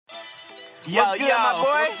Yo, what's good, my boy?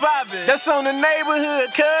 What's poppin'? That's on the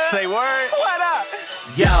neighborhood, cuz. Say word. What up?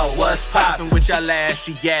 Yo, what's poppin' with y'all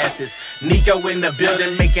ashy asses? Nico in the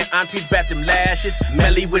building, making aunties bat them lashes.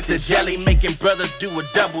 Melly with the jelly, making brothers do a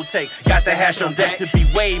double take. Got the hash on deck to be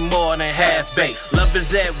way more than half baked. Love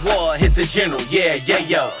is at war, hit the general, yeah,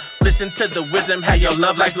 yo. Listen to the wisdom, how your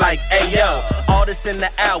love life like, ayo. All this in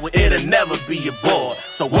the hour, it'll never be a bore.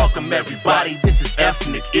 So welcome everybody, this is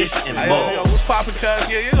Ethnic Ish and more. Yo, what's poppin', cuz?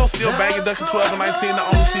 Yeah, you gon' still bangin' Duckin' 12 and 19, the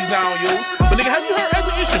only season I don't use. But nigga, have you heard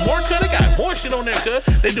Ethnic Ish and more, cuz? They got more shit on there, cuz.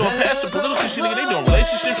 They doing past the political shit, nigga. They doing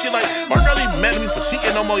relationship shit. Like, Mark girl even mad at me for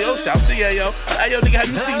cheating no more. Yo, shout to yo. Hey, yo, nigga,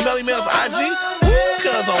 have you seen Melly Mel's IG?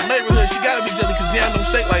 Cuz on neighborhood, she gotta be jelly cause Jam don't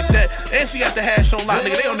shake like that. And she got the hash on lock,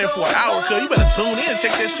 nigga. They on there for an hour, cuz. You better tune in and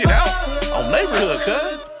check that shit out on neighborhood,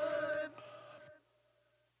 cuz.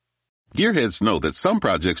 Gearheads know that some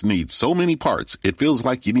projects need so many parts, it feels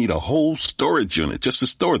like you need a whole storage unit just to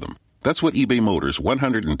store them. That's what eBay Motors'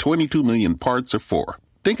 122 million parts are for.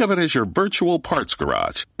 Think of it as your virtual parts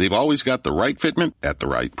garage. They've always got the right fitment at the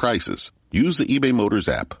right prices. Use the eBay Motors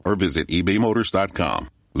app or visit ebaymotors.com.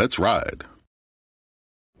 Let's ride.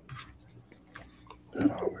 Yo,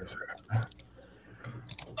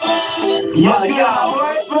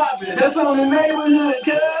 what's poppin'? That's on the neighborhood,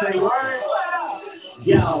 cuz. Say word.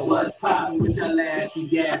 Yo, what's poppin' with your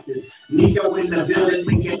ashy asses? Nico in the building,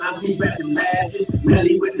 making aunties bat them lashes.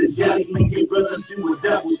 Melly with the jelly, making brothers do a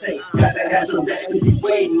double take. Got to have some that to be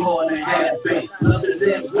way more than half baked. Love is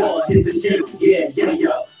at war, hit the gym, yeah,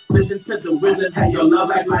 yo. Listen to the wisdom, how your love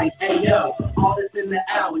act like, ayo. All this in the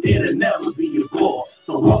hour, it'll never be a bore.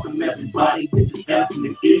 So welcome everybody, this is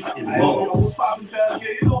Ethnic Ish and more. Yo, what's poppin', cuz?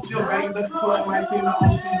 Yeah, you gon' still bangin' Duckin' 12 and 19, the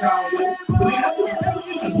only season I don't use. But nigga, have you heard Ethnic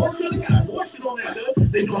Ish and more, cuz? They got more shit on there, cuz.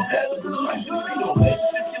 They doing past the political shit, they doing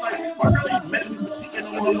relationship shit. Like, Mark girl even mad at me for cheating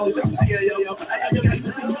no more. Yo, hey, yo. Hey, yo,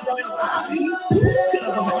 you seen Melly Mel's IG? Cuz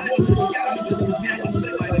on neighborhood, she gotta be jelly cause Jam don't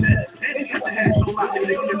shake like that. And she got the hash on lock, nigga.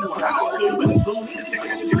 They on there for an hour, cuz. You better tune in and check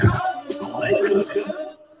that shit out.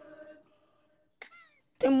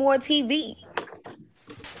 And more TV.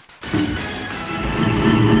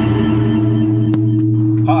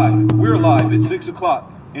 Hi, we're live at 6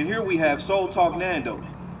 o'clock, and here we have Soul Talk Nando.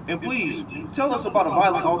 And please, tell us about a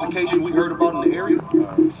violent altercation we heard about in the area.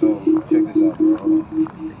 Alright, so check this out, bro.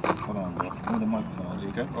 Hold on, bro. Give me the microphone,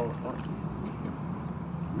 okay? All right.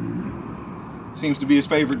 Seems to be his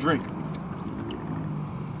favorite drink.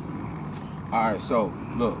 Alright, so,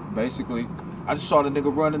 look, basically, I just saw the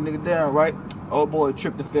nigga run the nigga down, right? Old boy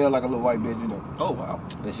tripped and fell like a little white bitch, you know. Oh, wow.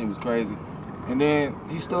 That shit was crazy. And then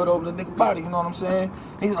he stood over the nigga body, you know what I'm saying?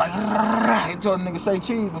 He's like, he told the nigga say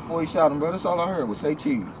cheese before he shot him, bro. That's all I heard was say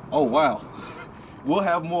cheese. Oh, wow. We'll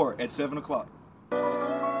have more at 7 o'clock.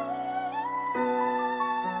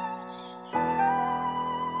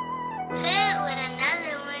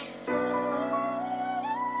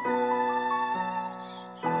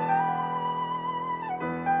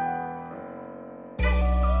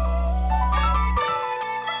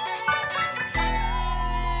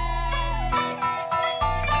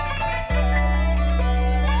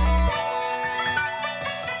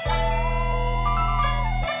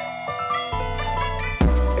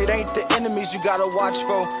 The enemies you gotta watch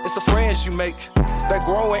for, it's the friends you make. They're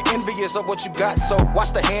growing envious of what you got, so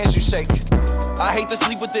watch the hands you shake. I hate to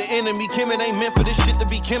sleep with the enemy. Kim, it ain't meant for this shit to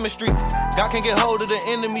be chemistry. God can get hold of the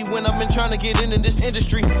enemy when I've been trying to get into this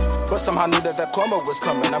industry. But somehow knew that karma was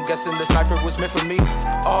coming. I'm guessing this life was meant for me.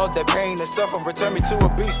 All that pain and suffering returned me to a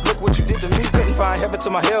beast. Look what you did to me. Couldn't find heaven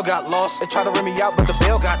till my hell got lost. They tried to rim me out, but the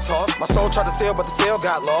bell got tossed. My soul tried to sail, but the sail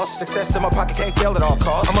got lost. Success in my pocket can't fail at all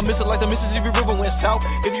costs. I'ma miss it like the Mississippi River went south.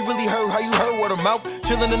 If you really heard how you heard word of mouth.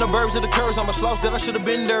 Chilling in the burbs of the curves. I'm a slouch that I should have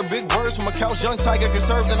been there. Big words from a couch. Young tiger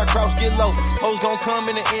conserved, then I crouch, get low. Hoes gon' come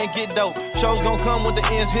in the end, get dope. Shows gon' come with the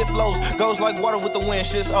ends, hit flows. Goes like water with the wind,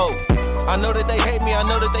 shit's old. I know that they hate me, I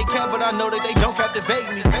know that they care, but I know that they don't captivate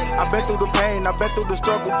me. I've been through the pain, I've been through the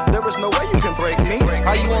struggle. There is no way you can break me.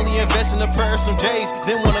 How you only invest in a pair of some J's,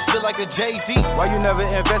 then wanna feel like a Jay-Z? Why you never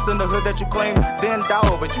invest in the hood that you claim, then die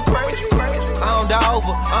over it? You crazy? I don't die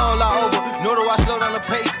over, I don't lie over, nor do I slow down the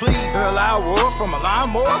pace, please. Girl, I roar from a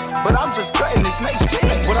lawnmower, but I'm just cutting these snakes'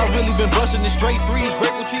 cheese. What I really been busting is straight threes,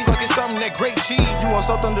 grateful cheese like it's something that great cheese. You want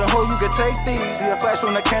something to hold, you can take these. See a flash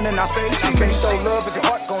from the cannon, I say cheese. I can't show love if your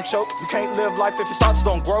heart gon' choke. You can't live life if your thoughts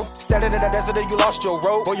don't grow. Standing in the desert and you lost your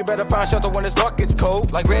road. Boy, you better find shelter when it's dark, it's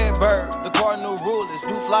cold. Like Red Bird, the cardinal rulers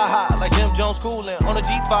do fly high. Like Jim Jones schooling on a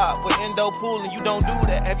G5 with endo pooling. You don't do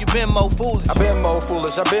that. Have you been more foolish? I've been more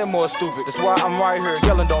foolish. I've been more stupid. That's why I'm right here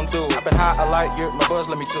yelling, don't do it. I've been high a light year. My buzz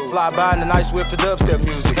let me too. Fly by in the nice whip to dubstep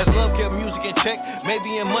music. That's love kept music in check.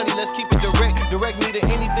 Maybe in money, let's keep it direct. Direct me to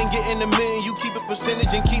anything, get in the million. You keep a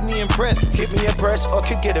percentage and keep me impressed. Keep me impressed or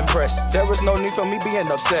keep get impressed. There is no need for me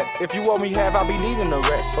being upset. If you owe me half, I'll be needing the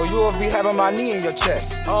rest. Or you'll be having my knee in your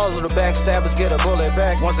chest. All of the backstabbers get a bullet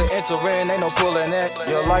back. Once they enter in, ain't no pulling that.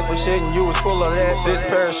 Your life was shit and you was full of that. This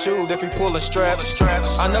parachute, if you pull a strap.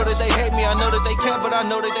 I know that they hate me, I know that they can't, but I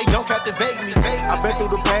know that they don't captivate me. I've been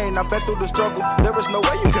through the pain, I've been through the struggle. There is no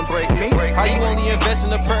way you can break me. How you only invest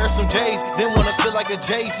in a pair of some J's, then wanna feel like a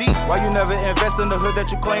Jay-Z? Why you never invest in the hood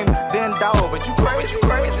that you claim, then die over it? You crazy?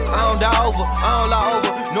 I don't die over, I don't lie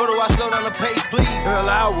over, nor do I slow down the pace, please. A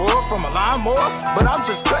loud roar from a lawnmower, but I'm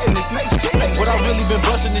just cutting this next cheese. What I really been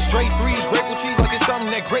busting is straight threes, grateful cheese like it's something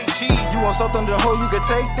that great cheese. You want something to hold, you can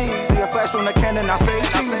take these. See a flash from the cannon, I say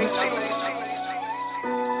cheese.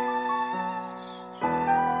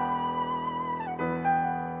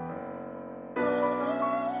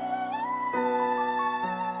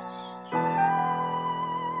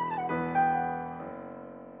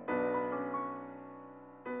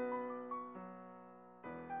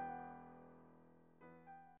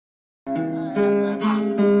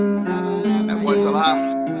 That voice so high.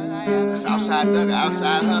 That's outside thugger,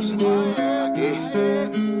 outside hustle. Yeah.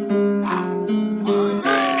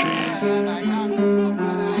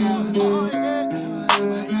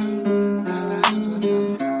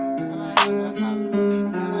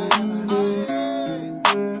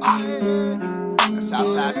 That's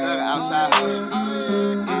outside thugger, outside hustle.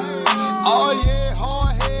 Oh yeah,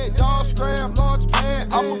 hard head, dog scram, large pan.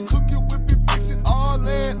 I'ma cook it, whip it, mix it all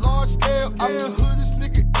in, large scale. I'm the hoodest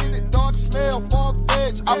nigga in it, dog smell, far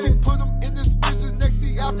fetch. I been put him in this business, next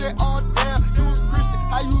see out there on down. You a Christian,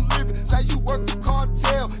 how you living? Say you work for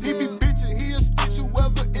cartel. He be bitchin', he a snitch,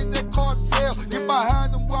 whoever in that cartel. Get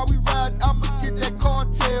behind him while we ride, I'ma get that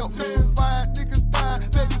cartel. For some fine niggas dying,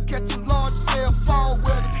 baby catch a large shell. Fall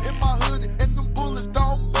weather in my hoodie, and them bullets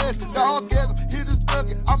don't mess. Y'all get him, hit his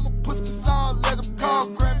nugget, I'ma push the song, let him call,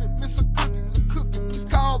 grab it, miss a cookie, the cookie, please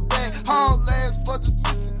call back. Haul ass for this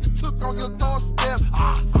mission you took on your doorstep.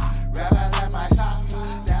 Never let my house,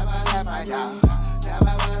 never let my down,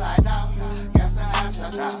 never will I down, guess I have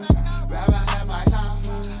to down. Never let my house,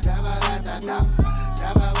 never let that down,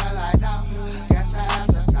 never will I down, guess I have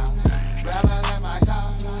to down. Never let my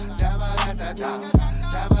house, never let that down,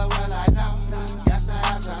 never will I down, guess I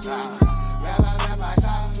have to down. Never let my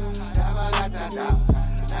house, never let that down,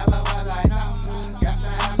 never will I down, guess I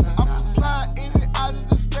have to down. I'm supplying in and out of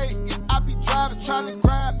the state, yeah, I be driving, trying to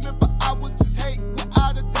grind, remember I would just hate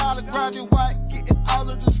without a dollar, grinding white, getting all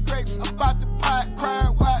of the scrapes, about the pot,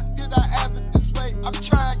 crying why did I have it this way, I'm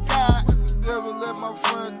trying God. When the devil left my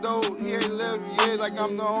front door, he ain't left yet, like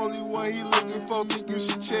I'm the only one he looking for, think you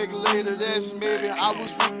should check later, that's maybe. I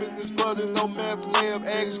was whipping this brother, no meth lab,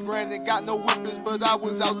 eggs granted, got no whippings, but I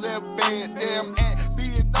was out left band, damn ant,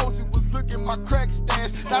 being nosy was looking my crack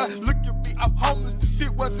stash, now look at me, I'm homeless, the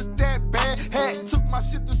shit wasn't that bad, had took my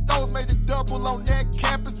shit to stores, made it double on that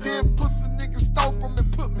campus, then pussy niggas stole from me,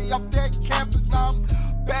 put me off that campus, now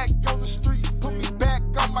I'm back on the street, put me back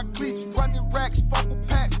on my cleats, running racks, fumble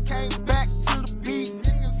packs, came back to the beat,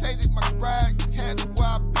 niggas hated my grind, had the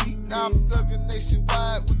wild beat, now I'm thugging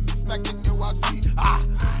nationwide with the smack in NYC.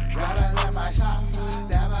 Never let my house,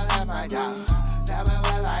 never let my down, never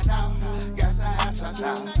will I down, guess I have to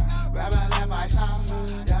down. Never let my house,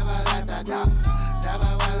 never let that down,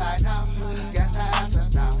 never will I down, guess I have to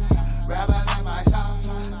down. Never let my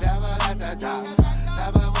house, never let that down,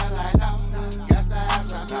 never will I down, guess I have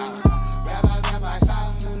to down. Never let my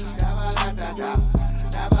house, never let that down,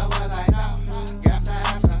 never will I down, guess I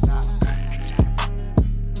have to down.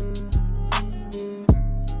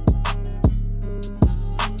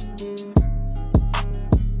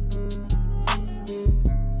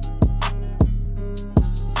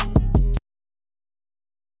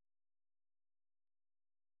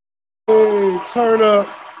 Hey, turn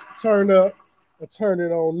up, or turn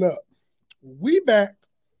it on up. We back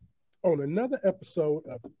on another episode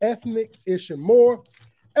of Ethnic Ish and More,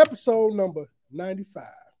 episode number 95,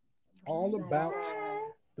 all about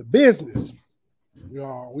the business.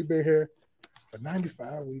 Y'all, we've been here for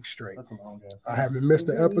 95 weeks straight. I haven't missed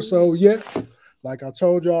an episode yet. Like I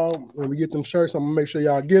told y'all, when we get them shirts, I'm gonna make sure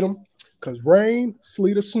y'all get them, because rain,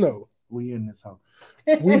 sleet, or snow, we in this house.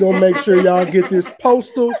 We gonna make sure y'all get this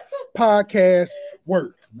postal podcast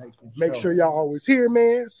work. Make sure y'all always here,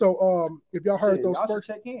 man. So if y'all heard those y'all first,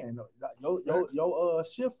 should check in. Your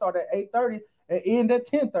shift start at 8:30 and end at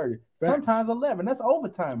 10:30. Sometimes 11. That's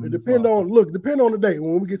overtime. It depend on the day.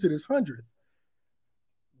 When we get to this 100th,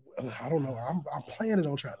 I don't know. I'm planning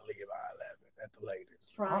on trying to leave by 11 at the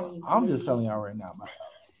latest. I'm just telling y'all right now,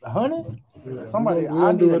 100. Yeah, Somebody, we gonna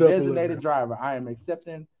I do need it a up a little designated bit. driver. I am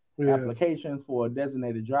accepting Yeah. applications for a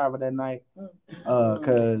designated driver that night,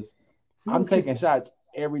 because I'm taking shots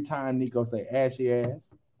every time Nico say ashy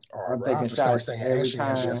ass. Oh, I'm bro, taking I start shots saying every ashy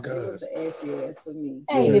ass time. just cause. Ashy ass for me.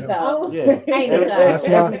 Ain't it though? Yeah. Ain't it though? That's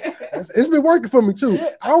why it's been working for me too.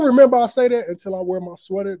 I don't remember I say that until I wear my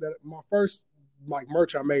sweater. That my first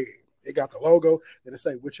merch I made. It got the logo and it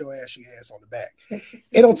say "with your ashy ass" on the back.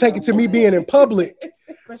 It don't take it to me being in public.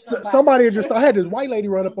 Somebody I had this white lady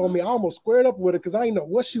run up on me. I almost squared up with her because I didn't know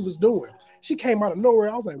what she was doing. She came out of nowhere.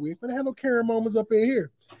 I was like, "We ain't gonna have no Karen moments up in here."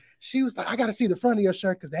 She was like, "I gotta see the front of your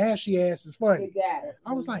shirt because the ashy ass is funny."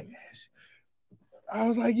 I was like,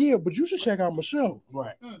 "Yeah, but you should check out my show.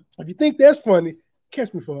 Right. If you think that's funny,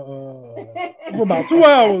 catch me for about 2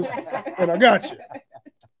 hours, and I got you."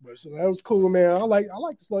 But so that was cool, man. I like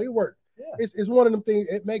the slow. It worked. Yeah. It's one of them things.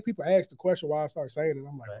 It make people ask the question why I start saying it.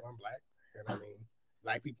 I'm like, well, I'm black, and I mean,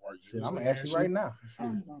 black people are usually. I'm gonna ask you right now.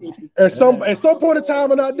 At some point in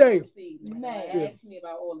time in our day. Ask me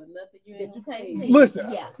about all or nothing you ain't say. Listen,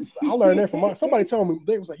 I learned that from somebody told me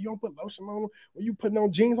they was like, "You don't put lotion on when you putting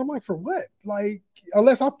on jeans." I'm like, "For what? Like,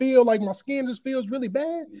 unless I feel like my skin just feels really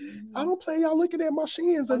bad, I don't plan y'all looking at my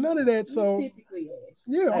shins or none of that." So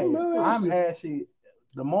yeah, I'm ashy.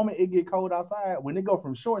 The moment it get cold outside, when it go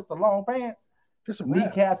from shorts to long pants,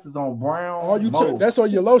 kneecaps is on brown. All you that's all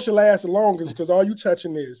your lotion lasts the longest because all you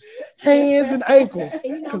touching is hands and ankles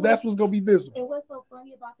because that's what's gonna be visible. And what's so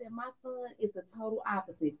funny about that, my son is the total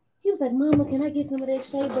opposite. He was like, "Mama, can I get some of that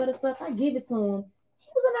shea butter stuff?" I give it to him. He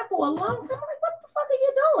was in there for a long time. I'm like, "What the fuck are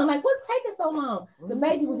you doing? Like, what's taking so long?" The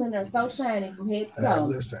baby was in there so shiny from head to toe.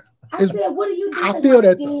 Listen, I said, "What are you doing?" I feel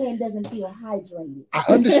that skin doesn't feel hydrated. I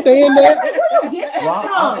understand that. Where you get that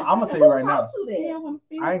from? I'm gonna tell you right now. That?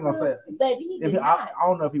 I ain't gonna say. Baby, he did I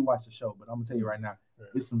don't know if he watched the show, but I'm gonna tell you right now.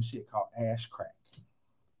 It's some shit called ash crack.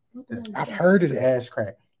 I've heard of it. Ash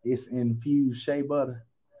crack. It's infused shea butter.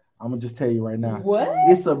 I'm gonna just tell you right now. What?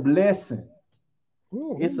 It's a blessing.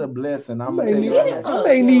 It's a blessing. I'm gonna tell you. I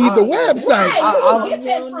may need the website.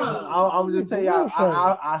 I'm just tell y'all.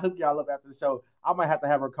 I'll hook y'all up after the show. I might have to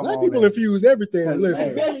have her come Black on. people infuse everything.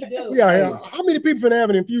 Listen, really do. We are here. How many people finna have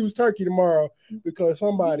an infused turkey tomorrow because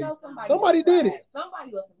somebody did it?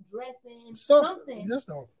 Somebody or some dressing, something. Just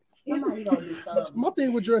don't. Somebody gonna do something. My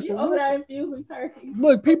thing with dressing. Over there infusing turkey.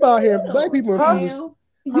 Look, people out here, black people infuse.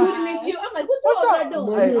 You didn't infuse. I'm like, what y'all there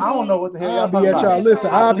doing? Hey, I don't know what the hell. I'll be at y'all. Listen,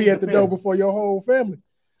 I'll be at the door before your whole family.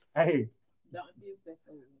 Hey,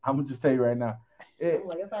 I'm gonna just tell you right now. That's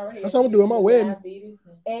what I'm gonna do at my wedding.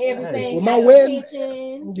 And everything. With my wedding.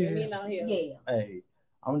 Yeah. Hey,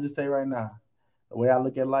 I'm gonna just say right now. The way I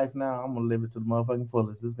look at life now, I'm gonna live it to the motherfucking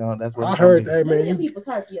fullest. That's what I heard that, man. You people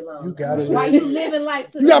turkey alone. You gotta Why you living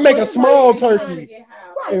life to you gotta make a small turkey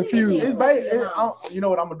infused. You know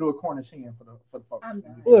what? I'm gonna do a Cornish hen for the folks.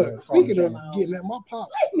 Look, speaking of getting at my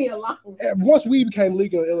pops, leave me alone. Once weed became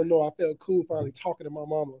legal in Illinois, I felt cool finally talking to my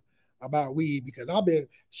mama about weed because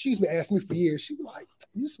she's been asking me for years. She be like,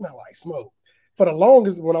 "You smell like smoke." For the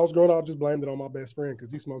longest, when I was growing up, I just blamed it on my best friend because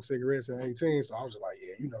he smoked cigarettes at 18. So I was just like,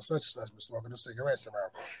 "Yeah, such and such been smoking those cigarettes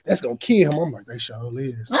around. That's gonna kill him." I'm like, "They sure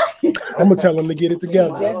is." I'm gonna tell him to get it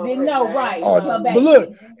together. Just didn't know, right? But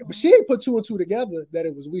look, she ain't put two and two together that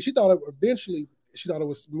it was weed. She thought it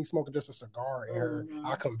was me smoking just a cigar in her.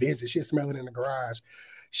 I come visit. She'd smell it in the garage.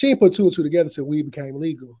 She ain't put two and two together till weed became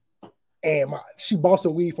legal. And she bought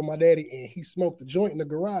some weed for my daddy, and he smoked the joint in the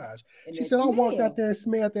garage. And she said, "I walked out there and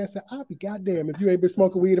smelled that." I said, "I'll be goddamn if you ain't been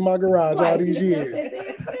smoking weed in my garage all these years."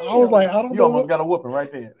 I was like, "I don't know." You almost got a whooping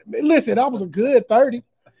right there. Listen, I was a good 30.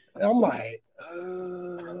 And I'm like,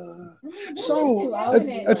 so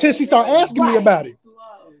until she started asking me about it.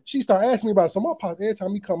 She started asking me about it. So my pops, every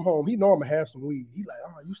time he come home, he know I'm gonna have some weed. He like,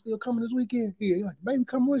 "Oh, you still coming this weekend?" Yeah, he like, "Baby,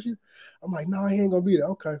 come with you." I'm like, "No, he ain't gonna be there."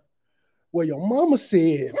 Okay. Well, your mama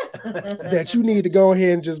said that you need to go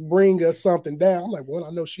ahead and just bring us something down. I'm like, well, I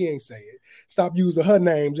know she ain't say it. Stop using her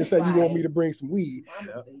name. Just say you want me to bring some weed.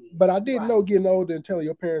 But I didn't know getting older and telling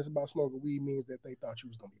your parents about smoking weed means that they thought you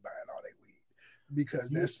was gonna be buying all their weed. Because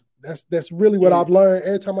that's really what I've learned.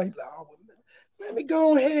 Every time I like, "Oh, let me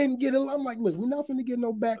go ahead and get it." I'm like, "Look, we're not gonna get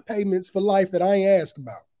no back payments for life that I ain't asked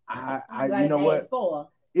about." You know what?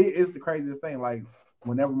 It's the craziest thing. Like,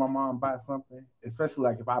 whenever my mom buys something, especially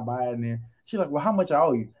like if I buy it and then she's like, "Well, how much I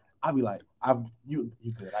owe you?" I'll be like, you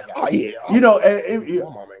good, I got Oh, it. yeah. You know, My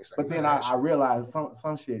mama ain't saying but then none of that I realized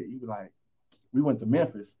some shit, you be like, we went to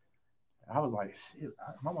Memphis. I was like, shit,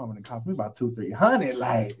 my mama done cost me about $200-300.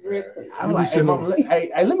 Like, I was like, hey, mama,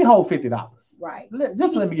 hey, let me hold $50. Right.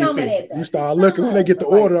 Just let me get $50. You start looking when they get the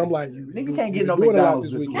order. I'm like, Nigga can't get no doing a lot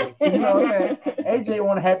McDonald's this week. You know what I'm saying? AJ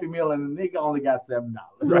want a Happy Meal and the nigga only got $7.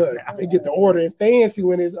 Look, they get the order and fancy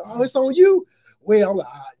when it's on you. Well, I'm like,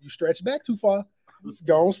 you stretch back too far. Just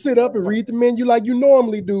go and sit up and read the menu like you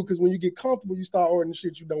normally do. Because when you get comfortable, you start ordering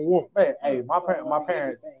shit you don't want. Man, hey, my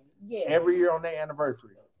parents, every year on their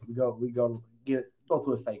anniversary, we go to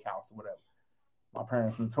a steakhouse or whatever. My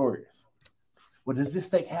parents notorious. Well, does this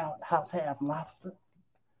steakhouse have lobster?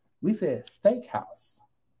 We said steakhouse.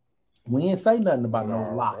 We ain't say nothing about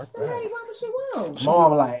no lobster. Hey, what would she want?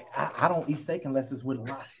 Mom like, I don't eat steak unless it's with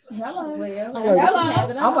lobster. Hello.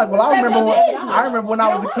 I'm like, well, I remember when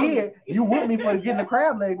I was a kid, you with me for getting a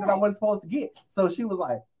crab leg that I wasn't supposed to get. So she was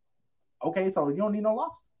like, okay, so you don't need no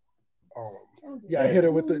lobster. Yeah, hit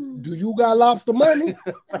her with the, do you got lobster money?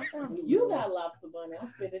 You got lobster money.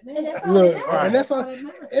 I'm spending that. Look, and that's all.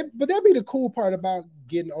 But that'd be the cool part about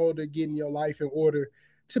getting older, getting your life in order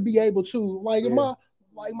to be able to, like,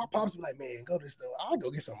 my pops be like, man, go to this store. I'll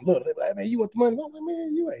go get something little. They be like, man, you want the money? I'm like,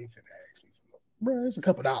 man, you ain't finna ask me for no. Bro, it's a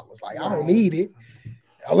couple dollars. Like, I don't need it.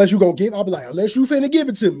 Unless you gonna give, I'll be like, unless you finna give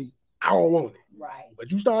it to me, I don't want it. Right.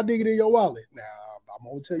 But you start digging in your wallet. Now, I'm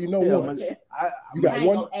gonna tell you no once. You got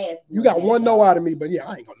one one no out of me, but yeah,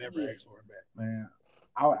 I ain't gonna never ask for it back. Man,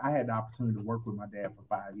 I had the opportunity to work with my dad for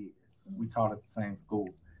 5 years. We taught at the same school.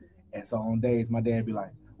 And so on days, my dad be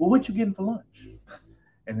like, well, what you getting for lunch?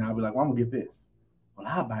 And then I'll be like, well, I'm gonna get this. Well,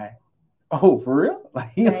 I'll buy it. Oh, for real?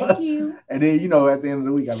 Like, Thank you. And then, you know, at the end of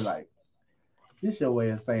the week, I'll be like, this your way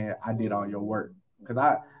of saying I did all your work. Because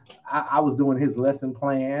I was doing his lesson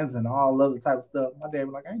plans and all other type of stuff. My dad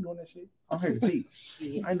was like, I ain't doing that shit. I'm here to teach.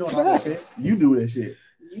 I ain't doing all that shit. You do that shit.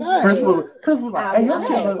 Principal like, hey,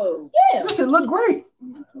 your shit look great.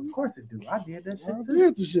 Of course it do. I did that shit too.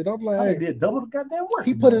 Did the shit. I'm like, I did double the goddamn work.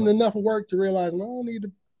 He put in enough work to realize, no, I don't need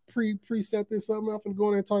to preset this up. I'm gonna go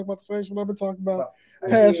in there and talk about the same shit I've been talking about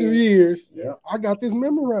past few years. Yeah. I got this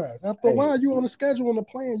memorized. After a while, you on the schedule and the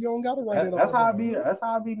plan. You don't gotta write it. That's how I be. That's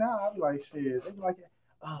how I be now. I be like, shit. They be like,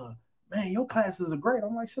 man, your classes are great.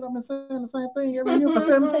 I'm like, shit, I've been saying the same thing every year for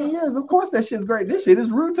 17 years. Of course that shit's great. This shit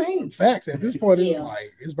is routine. Facts. At this point, it's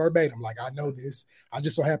like, it's verbatim. Like, I know this. I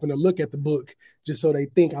just so happen to look at the book just so they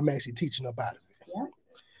think I'm actually teaching about it. Yeah.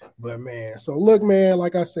 But, man, so look, man,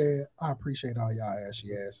 like I said, I appreciate all y'all ashy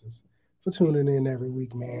asses for tuning in every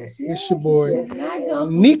week, man. It's your boy,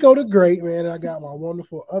 Nico the Great, man. I got my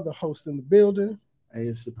wonderful other host in the building. Hey,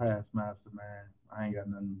 it's your past master, man. I ain't got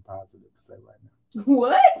nothing positive to say right now.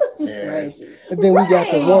 What? Yeah. And then we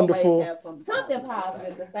got the wonderful. Something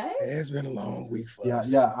positive to say. It's been a long week for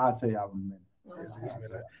us. Yeah, I'll tell y'all in a minute. It's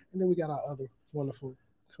been and then we got our other wonderful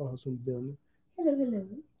co-host in the building. Hello.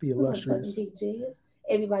 The illustrious.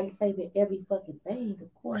 Everybody's favorite, every fucking thing,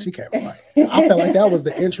 of course. She can't right. I felt like that was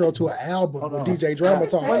the intro to an album with DJ Drama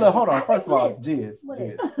talking. Wait, look, hold on. First of all, Jizz,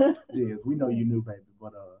 we know you knew, baby,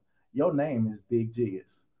 but your name is Big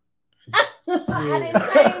Jizz.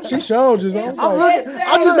 She showed just. I just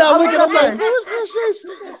now looking. I'm like, who's this?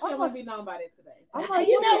 She won't be known by that today. I'm like,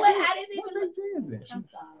 you know what? I didn't even look.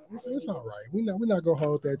 It's all right. We're not gonna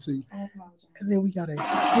hold that to you. And then we got a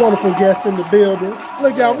wonderful guest in the building.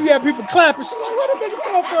 Look, y'all, we have people clapping. She's like, where the niggas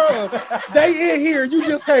come from? They in here. You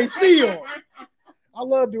just can't see them. I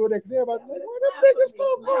love doing that because everybody's like, where the niggas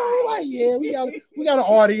come from? We're like, yeah, we got an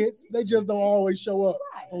audience. They just don't always show up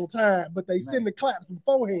on time, but they send the claps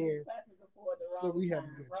beforehand. So we have a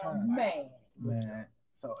good time. Man.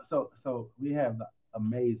 So we have the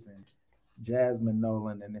amazing Jasmine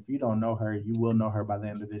Nolan, and if you don't know her, you will know her by the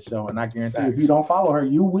end of this show. And I guarantee if you don't follow her,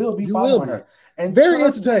 you will be following her. And very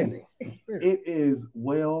entertaining. It is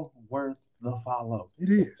well worth the follow. It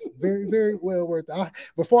is very, very well worth it.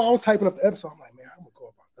 Before I was typing up the episode, I'm like, man, I'm gonna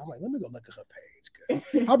go about that. I'm like, let me go look at her page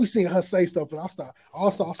because I'll be seeing her say stuff, and I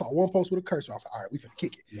saw one post with a curse. So I was like, all right, we finna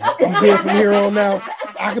kick it. I'm good from here on now.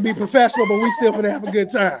 I can be professional, but we still finna have a good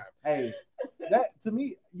time. Hey, that to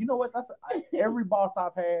me, you know what? That's every boss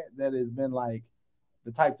I've had that has been like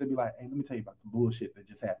the type to be like, hey, let me tell you about the bullshit that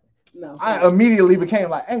just happened. No, I immediately became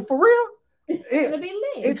like, hey, for real? It's gonna be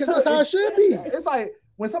lit. Because that's how it should be. It's like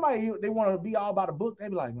when somebody they want to be all about a book, they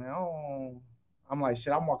be like, man, I'm like,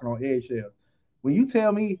 shit, I'm walking on eggshells. When you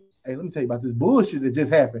tell me, hey, let me tell you about this bullshit that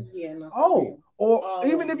just happened. Yeah, or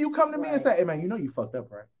even if you come to me and say, hey man, you know you fucked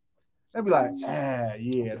up, right? They'll be like,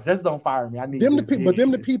 yeah, just don't fire me. I need them the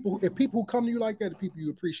people. If people who come to you like that, the people you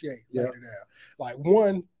appreciate later down. Like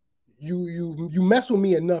one, you mess with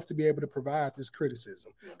me enough to be able to provide this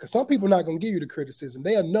criticism. Because some people not gonna give you the criticism.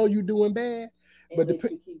 They'll know you doing bad, but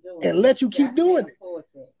let you keep doing it.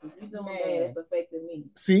 If you're doing bad, it's affecting me.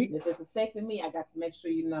 See, if it's affecting me, I got to make sure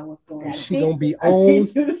you know what's going on. And she gonna be on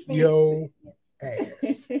your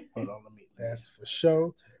ass. Hold on, that's for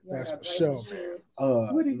sure. That's for sure.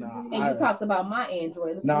 And you talked about my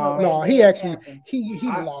Android. No, he actually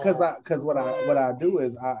because what I do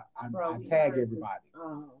is I tag everybody.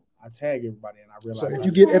 I tag everybody, and I realize. So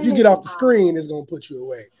if you get off the screen, it's gonna put you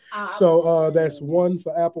away. So that's 1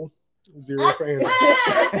 for Apple, 0 for Android,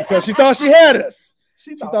 because she thought she had us.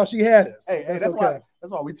 She thought she had us. Hey, that's okay.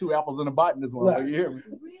 That's why we 2 apples in a bot in this one. Right. You hear me?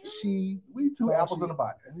 We 2 apples in a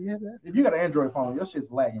bot. Yeah, if you got an Android phone, your shit's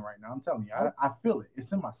lagging right now. I'm telling you, I feel it.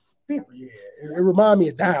 It's in my spirit. Yeah, it reminds me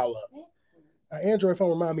of dial-up. An Android phone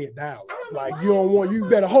reminds me of dial-up. Like you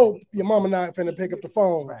better hope your mama not finna pick up the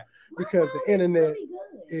phone because the internet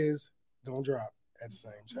is gonna drop at the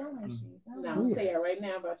same time. Now, I'm telling you right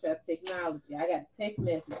now about your technology. I got a text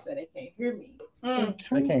message that they can't hear me.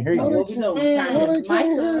 They can't hear you. What we doing? They can't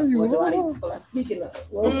hear you. What do I need to start speaking of?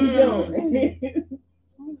 What we doing?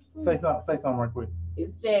 Say something right quick.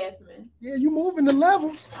 It's Jasmine. Yeah, you moving the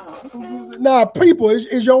levels. Now, people,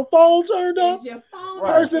 is your phone turned up? Is your phone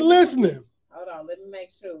person listening? Hold on, let me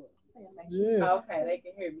make sure. Yeah. Okay, they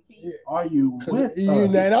can hear me. Yeah. Are you with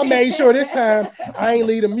and I made sure this time I ain't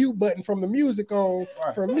leave the mute button from the music on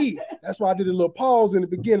for me. That's why I did a little pause in the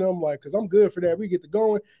beginning. I'm like, because I'm good for that. We get to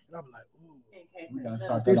going, and I'm like, we gotta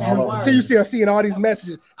start until you see seeing all these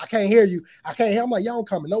messages. I can't hear you. I can't hear. I'm like, y'all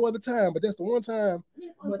coming no other time, but that's the one time.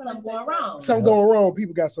 Something going wrong. Something going wrong.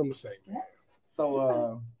 People got something to say.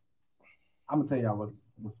 So I'm gonna tell y'all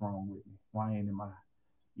what's wrong with me. Why ain't in my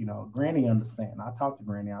Granny understand. I talked to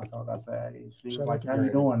Granny. I said, hey, she was like, how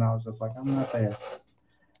you doing? I was just like, I'm not there.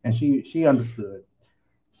 And she understood.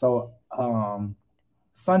 So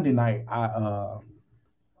Sunday night, I'm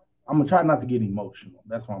gonna try not to get emotional.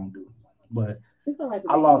 That's what I'm gonna do. But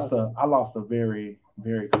I lost a very,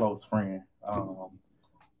 very close friend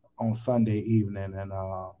on Sunday evening, and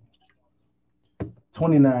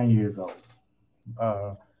 29 years old.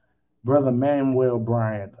 Brother Manuel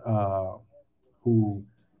Bryant, who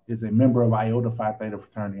is a member of Iota Phi Theta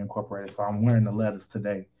Fraternity Incorporated. So I'm wearing the letters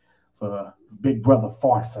today for Big Brother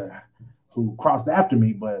Farser, who crossed after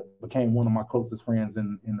me, but became one of my closest friends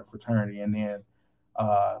in the fraternity. And then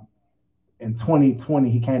in 2020,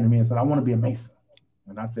 he came to me and said, I want to be a Mason.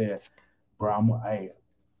 And I said, bro,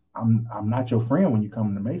 I'm not your friend when you come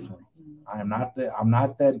into Masonry. I'm not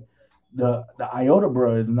that the Iota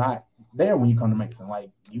bro is not there when you come to Mason. Like,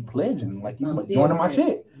 you pledging, like you joining my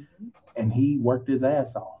shit. And he worked his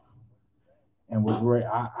ass off, and was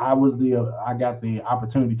I got the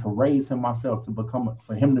opportunity to raise him myself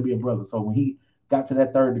for him to be a brother. So when he got to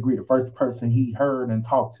that 3rd degree, the first person he heard and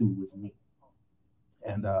talked to was me.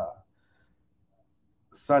 And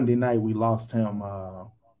Sunday night we lost him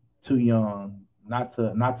too young, not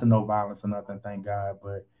to no violence or nothing, thank God.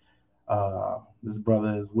 But this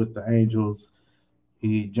brother is with the Angels.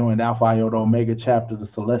 He joined Alpha Iota Omega chapter, the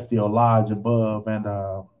Celestial Lodge above, and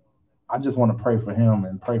I just want to pray for him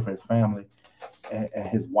and pray for his family and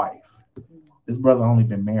his wife. This brother only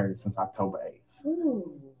been married since October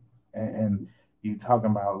 8th. And you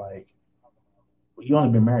talking about, like, you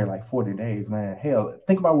only been married like 40 days, man. Hell,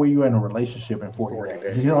 think about where you're in a relationship in 40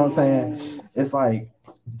 days. You know what I'm saying? It's like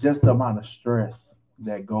just the amount of stress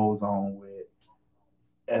that goes on with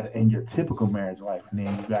in your typical marriage life. And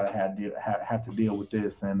then you got to have to deal with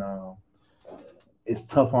this. And it's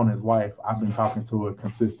tough on his wife. I've been talking to her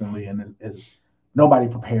consistently, and nobody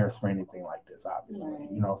prepares for anything like this,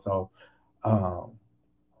 obviously. So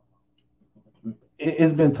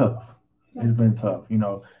it's been tough. It's been tough,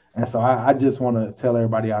 And so I just want to tell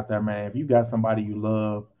everybody out there, man, if you got somebody you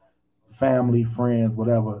love, family, friends,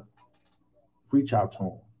 whatever, reach out to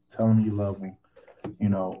them. Tell them you love them.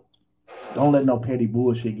 Don't let no petty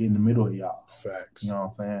bullshit get in the middle of y'all. Facts. You know what I'm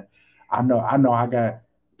saying? I know I got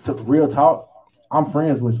to real talk. I'm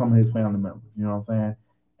friends with some of his family members, you know what I'm saying?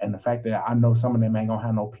 And the fact that I know some of them ain't gonna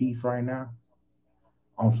have no peace right now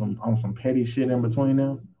on some petty shit in between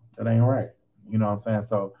them, that ain't right. You know what I'm saying?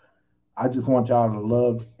 So I just want y'all to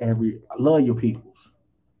love your peoples.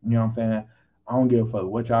 You know what I'm saying? I don't give a fuck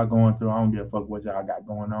what y'all going through. I don't give a fuck what y'all got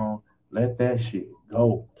going on. Let that shit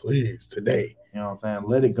go. Please, today. You know what I'm saying?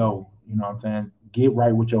 Let it go. You know what I'm saying? Get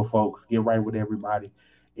right with your folks. Get right with everybody.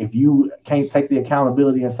 If you can't take the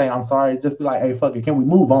accountability and say, I'm sorry, just be like, hey, fuck it, can we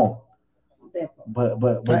move on?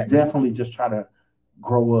 But definitely just try to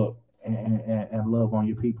grow up and love on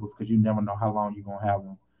your peoples, because you never know how long you're going to have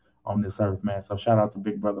them on this earth, man. So shout out to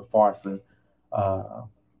Big Brother Farser.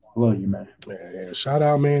 Love you, man. Yeah, shout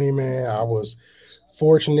out Manny, man. I was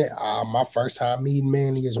fortunate. My first time meeting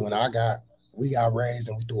Manny is when we got raised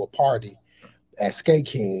and we threw a party at Skate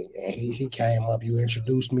King, and he came up. You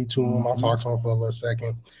introduced me to him. I talked to him for a little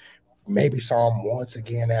second. Maybe saw him once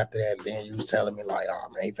again after that. And then you was telling me like, "Oh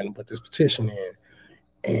man, he finna put this petition in."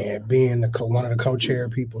 And being one of the co-chair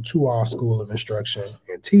people to our school of instruction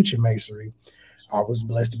and teaching masonry, I was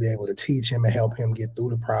blessed to be able to teach him and help him get through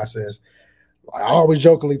the process. I always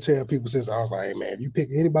jokingly tell people since I was like, "Hey man, if you pick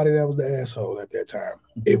anybody that was the asshole at that time,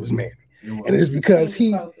 it was Manny." And it's because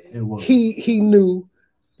he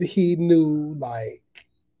knew like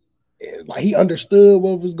he understood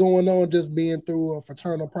what was going on just being through a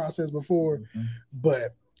fraternal process before,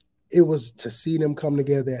 but it was to see them come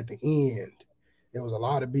together at the end. There was a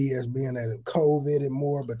lot of BS being at COVID and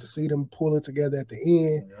more, but to see them pull it together at the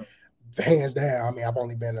end, hands down. I mean, I've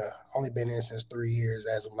only been in since 3 years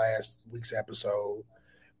as of last week's episode,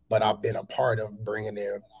 but I've been a part of bringing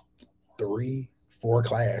in 3-4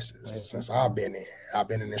 classes since I've been in. I've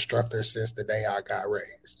been an instructor since the day I got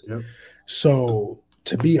raised. So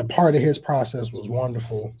to be a part of his process was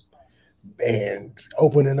wonderful, and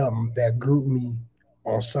opening up that group me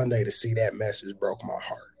on Sunday to see that message broke my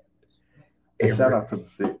heart. Shout out to the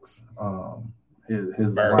Six,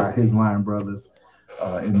 his line brothers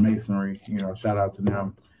in masonry. You know, shout out to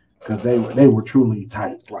them because they were truly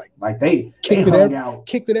tight. Like they kicked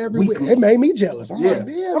it every week. It made me jealous. I'm like,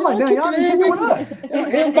 damn, y'all kick it with us.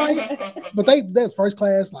 Everybody, but that's first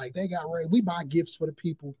class. Like they got ready. We buy gifts for the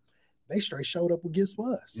people. They straight showed up with gifts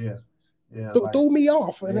for us. Threw me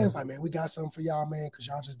off, and they was like, man, we got something for y'all, man, because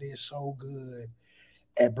y'all just did so good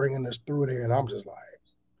at bringing us through there. And I'm just like,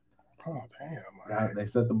 oh damn, they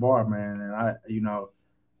set the bar, man. And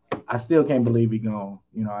I still can't believe he gone.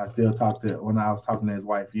 You know, I still when I was talking to his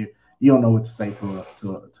wife, you don't know what to say to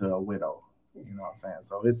a widow. You know what I'm saying?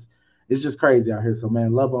 So it's just crazy out here. So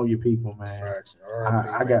man, love on your people, man. Facts.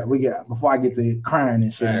 We got before I get to crying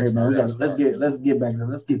and shit here, man. Let's get back to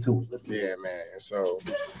let's get to it. Man. So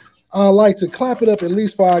I'd like to clap it up at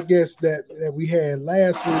least for our guests that we had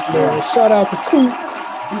last week, man. Shout out to Coop.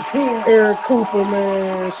 Eric Cooper,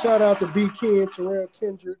 man. Shout out to B. Ken, Terrell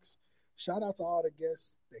Kendricks. Shout out to all the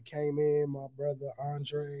guests that came in. My brother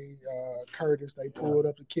Andre, Curtis, they pulled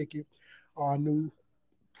up to kick it. Our new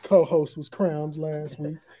co-host was crowned last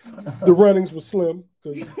week. The runnings were slim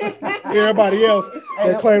because everybody else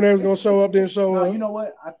that claimed they was gonna show up didn't show up. You know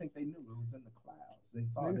what? I think they knew it was in the clouds. They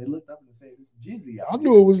saw it. They looked up and said, "It's Jizzy." I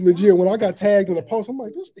knew it was legit when I got tagged in the post. I'm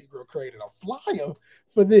like, this Negro created a flyer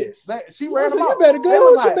for this. She ran them you out. better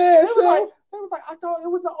go with your bad self. They was like, I thought it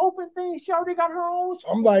was an open thing. She already got her own.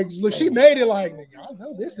 I'm like, look, she made it like, nigga, I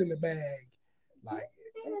know this in the bag. Like,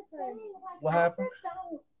 what happened?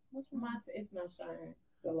 It's not sharing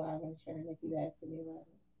the live and sharing if you ask me about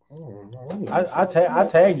it. I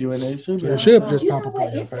tagged you in there. It should just pop up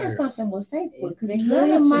on your face. It's something with Facebook because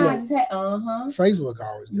none of my Facebook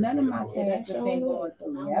always. None of my tags have been going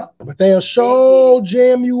through. Yep. But they'll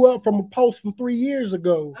jam you up from a post from 3 years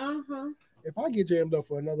ago. If I get jammed up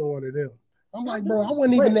for another one of them, I'm like, bro, I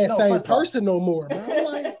wasn't even that same person no more, bro. I'm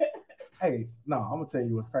like, hey, no, I'm gonna tell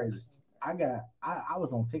you what's crazy. I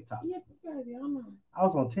was on TikTok. I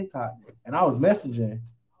was on TikTok and I was messaging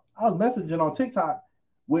on TikTok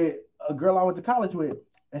with a girl I went to college with,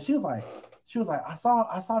 and she was like, I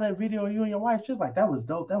saw that video of you and your wife. She was like, that was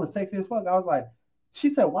dope. That was sexy as fuck. I was like, she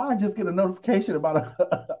said, why I just get a notification about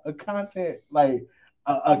a content like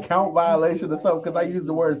account violation or something because I used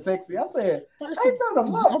the word sexy. I said,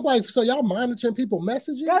 I'm like, so y'all monitoring people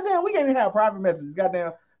messages? Goddamn, we can't even have private messages.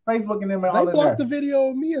 Goddamn, Facebook and them all they in there. blocked the video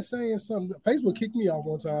of me saying something. Facebook kicked me off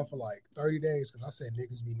one time for like 30 days because I said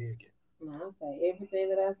niggas be naked. No, I say everything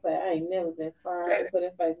that I say. I ain't never been fired for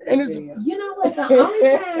putting Facebook video. You know what? The only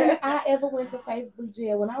time I ever went to Facebook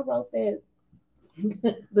jail when I wrote that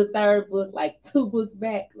the third book, like 2 books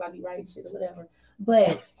back, because I be writing shit or whatever.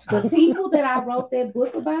 But the people that I wrote that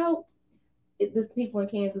book about, this people in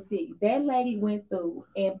Kansas City, that lady went through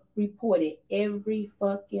and reported every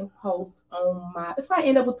fucking post on my. It's probably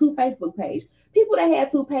end up with 2 Facebook pages. People that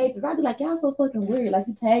had 2 pages, I'd be like, y'all so fucking weird. Like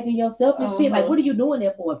you tagging yourself and shit. Like, what are you doing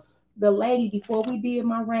that for? The lady, before we did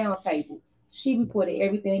my round table, she reported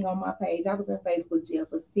everything on my page. I was in Facebook jail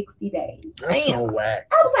for 60 days. That's so whack.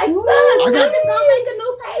 I was like, son, I'm just gonna make a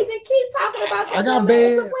new page and keep talking about you. I got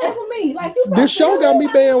banned. With me. Like, this show got me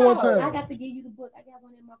banned one time. I got to give you the book. I got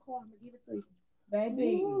one in my car. I'm gonna give it to you.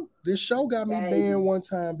 Baby. This show got me banned one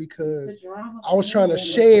time because I was trying to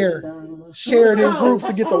share it in groups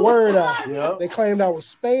to get the word out. Yep. They claimed I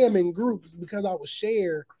was spamming groups because I would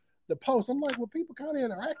share the post. I'm like, well, people kind of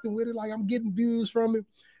interacting with it. Like I'm getting views from it.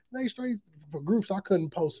 They straight for groups I couldn't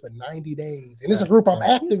post for 90 days, and it's a group I'm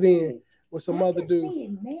active in with some other dude. See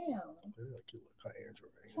it now.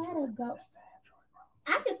 Try to go.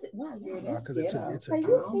 I can see. Wow, because it took. So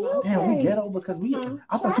you still Damn, we ghetto because we.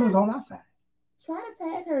 I thought you was on our side. Try to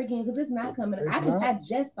tag her again because it's not coming. I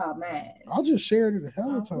just saw mine. I just shared it a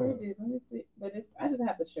hell of a time. Let me see. But I just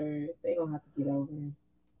have to share it. They gonna have to get over it.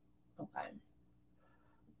 Okay.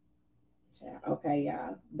 Okay,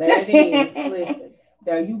 y'all. There it is. Listen.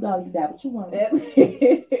 There you go. You got what you want.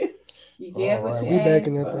 You get what you We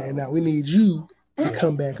backing that thing now. We need you to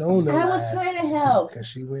come back on the I was trying to help because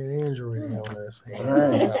she went Android on us.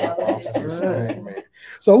 Man.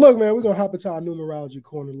 So look, man, we're gonna hop into our numerology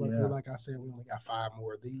corner. Luckily, like I said, we only got 5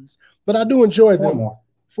 more of these, but I do enjoy them. 4 more.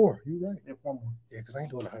 4. You right? Yeah, 4 more. Yeah, because I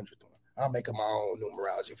ain't doing 100th one. I'll make up my own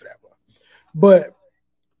numerology for that one. But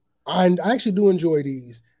I actually do enjoy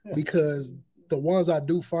these because the ones I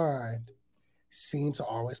do find seem to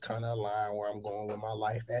always kind of align where I'm going with my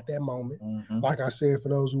life at that moment. Like I said, for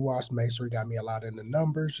those who watch Masonry, got me a lot in the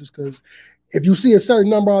numbers just because if you see a certain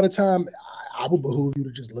number all the time, I would behoove you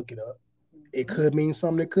to just look it up. It could mean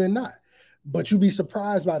something, it could not. But you'd be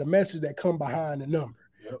surprised by the message that come behind the number.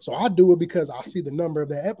 So I do it because I see the number of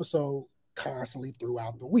that episode constantly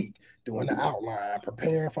throughout the week, doing the outline,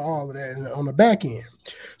 preparing for all of that on the back end.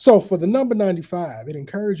 So for the number 95, it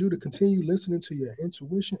encourages you to continue listening to your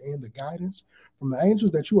intuition and the guidance from the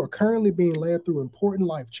angels that you are currently being led through important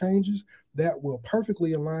life changes that will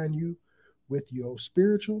perfectly align you with your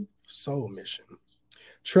spiritual soul mission.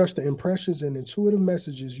 Trust the impressions and intuitive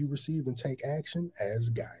messages you receive and take action as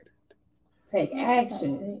guided. Take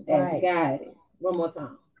action as guided. One more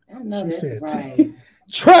time. I know She that's said, right.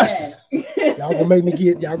 Trust. Y'all gonna make me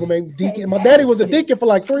deacon. My daddy was a deacon for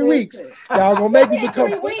like 3 weeks. Y'all gonna make me become.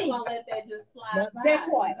 3 weeks. Gonna let that just slide by. That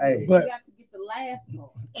part. Hey, but You got to get the last one.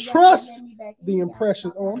 trust the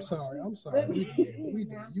impressions. Oh, I'm sorry. We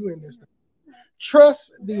did. You in this thing.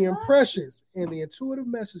 Trust the impressions and the intuitive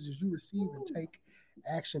messages you receive and take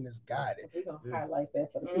action as guided. We're gonna highlight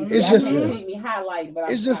that for the people. It's just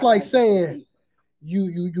It's just like saying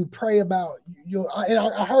you pray about and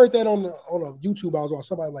I heard that on a YouTube. I was on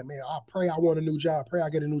somebody like, man, I pray I want a new job, pray I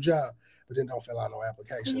get a new job, but then don't fill out no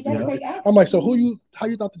applications. I'm like, so how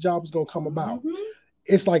you thought the job was gonna come about?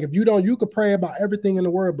 It's like if you could pray about everything in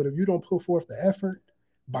the world, but if you don't put forth the effort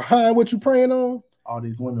behind what you're praying on, all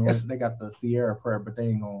these women they got the Sierra prayer, but they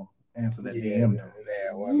ain't gonna answer that DM.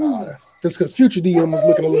 Yeah, well, no, that's because Future DM was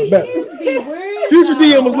looking a little better. Future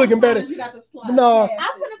DM was looking better. No,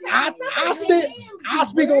 I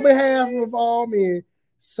speak on behalf of all men.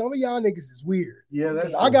 Some of y'all niggas is weird. Yeah,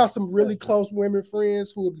 that's I got some really close women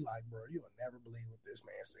friends who would be like, bro, you'll never believe what this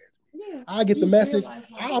man said. Yeah. I get the message.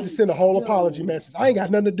 I'll just send a whole apology message. I ain't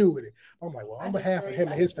got nothing to do with it. I'm like, well, on behalf of him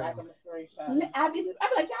and his family. I'd be like, y'all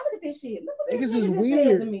look at this shit. Look what Niggas this is nigga weird.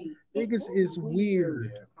 said to me. Niggas is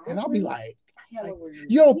weird. And I'll be like,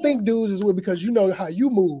 you don't think dudes is weird because you know how you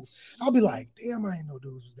move. I'll be like, damn, I ain't know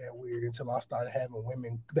dudes was that weird until I started having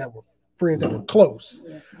women that were friends that were close.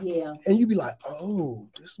 Yeah. And you be like, oh,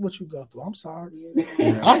 this is what you go through. I'm sorry.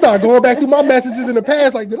 I started going back through my messages in the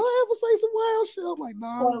past, like, did I ever say some wild shit? I'm like,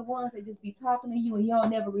 no. Or the ones that just be talking to you and y'all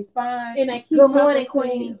never respond. And they keep good morning, talking to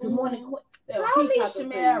Queen. you. Good morning, Queen. They'll Call keep me talking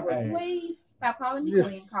to you. Shamara, Hey. please. Stop calling me Yeah.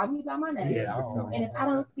 Queen. Call me by my name. Yeah, and if I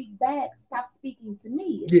don't speak back, stop speaking to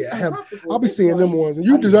me. It's Yeah, uncomfortable I'll at be this seeing them point. ones, and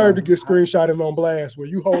you deserve to get screenshotted on blast where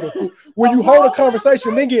you hold a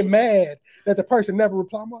conversation, then get mad that the person never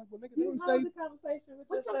replied. I'm like, well, nigga, didn't say. The conversation with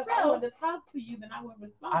With yourself. yourself. I wanted to talk to you, then I would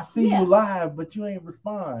respond. I see you live, but you ain't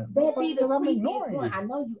respond. That be the I'm creepiest ignoring one. you. I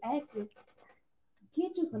know you active.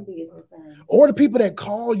 Get you some business. Or the people that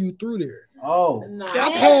call you through there. Oh, No,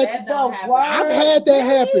 I've had that don't happen. that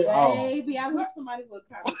happen. Oh. Baby, I wish somebody would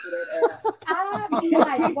comment to that app. I be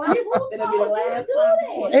like, why who That'll be the told you last to do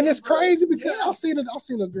time. that? And it's crazy because I seen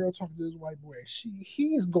a girl talking to this white boy.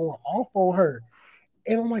 He is going off on her.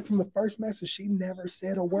 And I'm like, from the first message, she never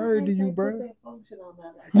said a word to you, bro.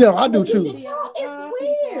 No, I do too. It's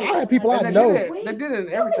weird. I had people I They know. did it. They did it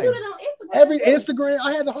in everything. You can do it on Instagram. Every Instagram,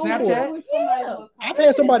 I had the whole board. Snapchat. Yeah. I've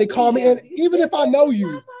had somebody call me, and even if I know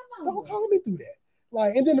you, don't call me through that.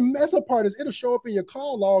 Like, and then the messed up part is it'll show up in your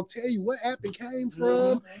call log, tell you what app it came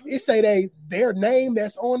from. It say their name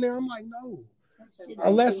that's on there. I'm like, no.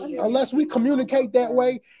 Unless we communicate that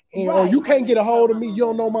way, and or you can't get a hold of me, you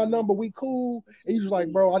don't know my number, we cool, and you just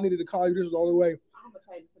like, bro, I needed to call you. This is the only way.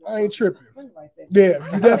 I ain't tripping. Yeah,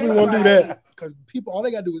 you definitely want to do that because people, all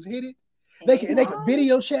they gotta do is hit it. They can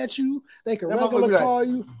video chat you. They can regular call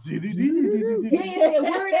you. Weird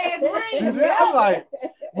ass ring. I'm like,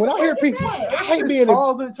 When I hear people, I hate being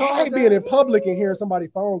in public and hearing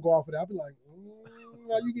somebody's phone go off of that. I'll be like,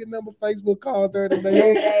 Now you get number Facebook calls during the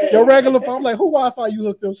day. Your regular phone. I'm like, who Wi-Fi you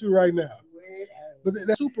hooked up to right now? But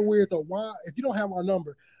that's super weird though. Why? If you don't have my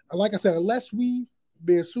number, like I said, unless we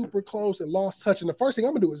been super close and lost touch, and the first thing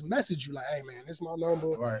I'm gonna do is message you like, hey man, this is my number.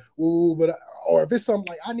 Right. Ooh, but or if it's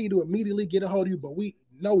something like I need to immediately get a hold of you, but we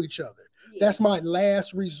know each other. Yeah. That's my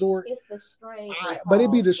last resort. It's the strange. But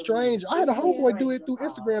it'd be the strange. I had a homeboy do it through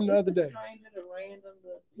Instagram the other day.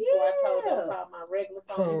 I told them call my regular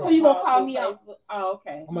phone. So you gonna call me on? Oh,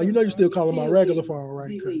 okay. I'm like, you know, you still calling my regular phone, right?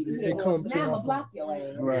 Because it comes to now I'm my gonna block your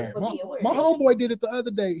ass. Right. My homeboy did it the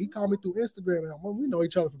other day. He called me through Instagram. And we know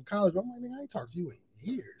each other from college, but I'm like, nigga, I ain't talked to you in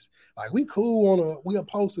years. Like we cool we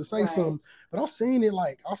post to say something, but I seen it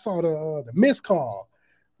like I saw the missed call.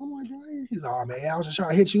 I'm like, he's like, oh man, I was just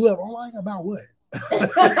trying to hit you up. I'm like, about what?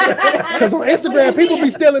 Because on Instagram, people be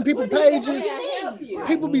stealing people's pages.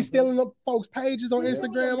 People be stealing up folks' pages on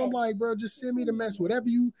Instagram. I'm like, bro, just send me the mess, whatever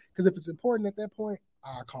you. Because if it's important at that point,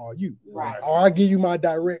 I'll call you, right? Or I'll give you my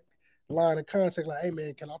direct line of contact. Like, hey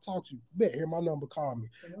man, can I talk to you? Bet here my number. Call me.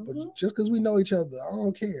 But just because we know each other, I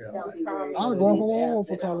don't care. I'll go home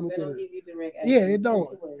for calling me through it. Yeah, it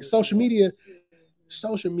don't. Social media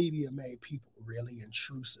made people really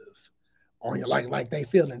intrusive on your like they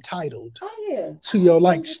feel entitled to your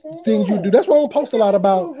things you do. That's why I don't post a lot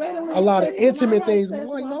about a lot of intimate things. I'm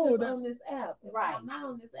like, no, that on this app, right? Not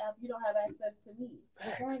on this app. You don't have access to me,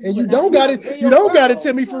 and you don't got it. You don't got it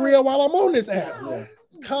to me for real while I'm on this app.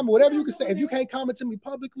 Comment whatever you can say. If you can't comment to me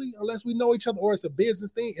publicly, unless we know each other or it's a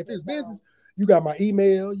business thing. If it's business, you got my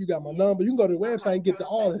email, you got my number. You can go to the website and get to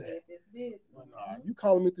all of that. You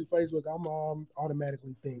calling me through Facebook, I'm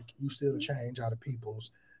automatically think you still change out of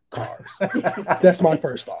people's cars. That's my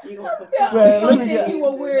first thought. Man, let me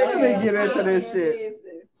get into this shit.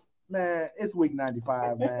 Man, it's week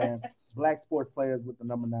 95, man. Black sports players with the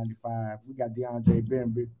number 95. We got DeAndre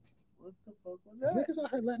Bembry. What the fuck was that? Niggas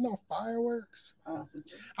out here letting off fireworks. I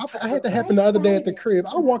had that happen the other day at the crib.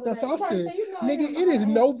 I walked outside. I said, nigga, it is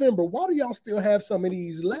November. Why do y'all still have some of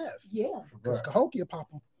these left? Yeah. Because Cahokia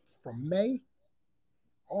popping from May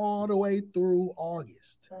all the way through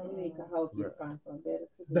August.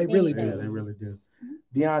 They really do. They really do.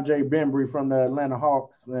 DeAndre Bembry from the Atlanta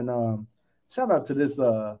Hawks. And shout out to this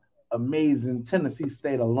amazing Tennessee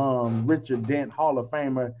State alum, Richard Dent, Hall of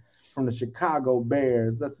Famer from the Chicago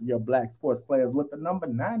Bears. That's your black sports players with the number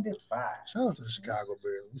 95. Shout out to the Chicago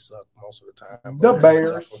Bears. We suck most of the time. The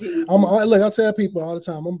Bears. Look, I tell people all the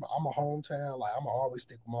time, I'm a hometown. Like, I'm going to always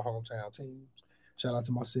stick with my hometown teams. Shout out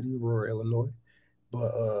to my city, Aurora, Illinois. But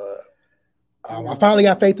I finally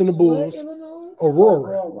got faith in the Bulls.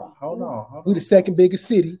 Aurora. Hold on. We the second biggest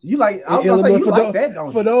city. You like? I was gonna say you like that, don't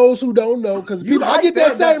you? For those who don't know, because people, I get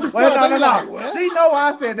that same response. No. She know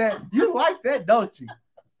why I said that. You like that, don't you?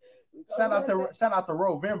 Shout out to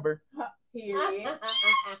Rovember.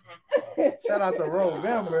 Shout out to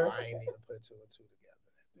Rovember. I ain't even put two and two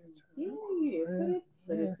together.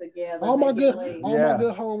 Put it together. All my good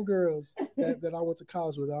homegirls that I went to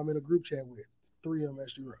college with, I'm in a group chat with. 3 of them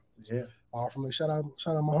SG Rose. Yeah. All from shout out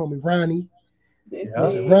my homie Ronnie.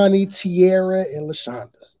 Ronnie, Tierra, and LaShonda.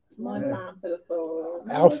 One time to the soul.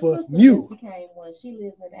 Alpha Mu. Became one. She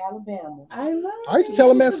lives in Alabama. I used to tell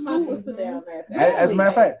them at school. As a matter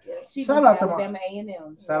of fact, shout out to Alabama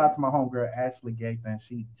A&M. Shout out to my homegirl Ashley Gaithan.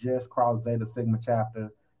 She just crossed Zeta Sigma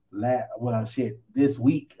chapter. This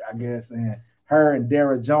week, I guess, and her and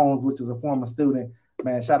Dara Jones, which is a former student.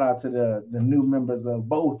 Man, shout out to the new members of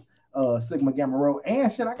both Sigma Gamma Rho, and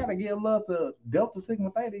I gotta give love to Delta Sigma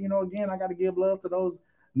Theta. Again, I gotta give love to those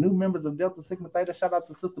new members of Delta Sigma Theta. Shout out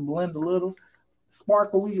to Sister Belinda Little.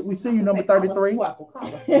 Sparkle, we see you, number 33. Call my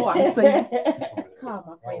friend by her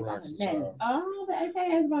name. Oh, the AK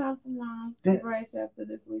has been on some long break after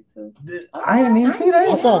this week too. I didn't even see that.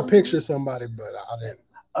 I saw a picture of somebody, but I didn't.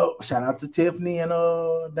 Oh, shout out to Tiffany and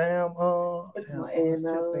girl, it's my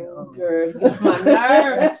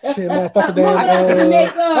nerve. Shit, motherfucker, damn.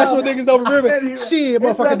 That's what niggas don't remember. Shit,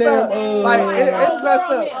 motherfucker, damn. It's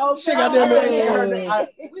messed up. Shit, goddamn.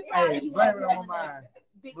 Hey, blame it on my mind.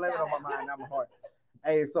 Blame it on my mind, not my heart.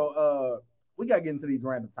 Hey, so we gotta get into these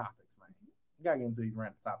random topics, man.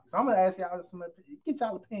 So I'm gonna ask y'all get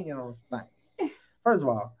y'all opinion on some things. First of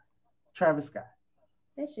all, Travis Scott.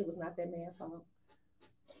 That shit was not that man's fault.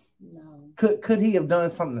 No. Could he have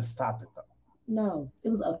done something to stop it though? No, it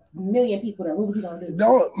was a million people there. What was he gonna do?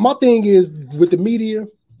 No, my thing is with the media,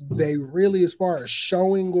 they really, as far as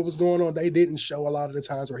showing what was going on, they didn't show a lot of the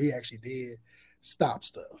times where he actually did stop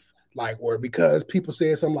stuff. Like where because people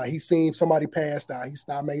said something like he seen somebody passed out, he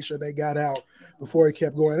stopped, made sure they got out before he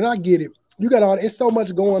kept going. And I get it. You got it's so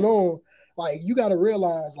much going on. Like you got to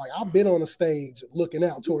realize, like I've been on a stage looking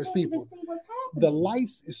out towards people. the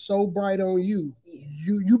lights is so bright on you,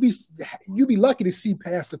 you be lucky to see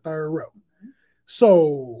past the third row.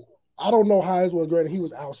 So I don't know how it was. Granted, he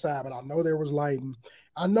was outside, but I know there was lighting.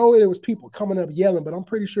 I know there was people coming up yelling, but I'm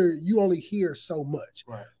pretty sure you only hear so much.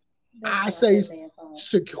 Right. I say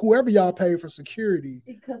whoever y'all pay for security,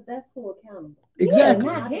 because that's who accountable. Exactly.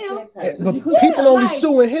 Yeah, not him. But people only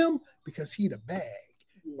suing him because he the bag.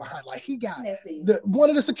 Behind, like he got one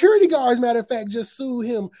of the security guards, matter of fact, just sued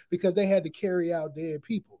him because they had to carry out dead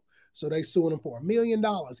people. So they sued him for $1 million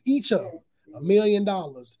each of them, $1 million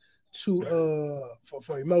to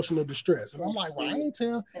for emotional distress. And I'm like, well, I ain't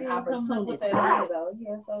tell. And opportunity though.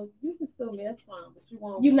 Yeah, so you can still be that's fine, but you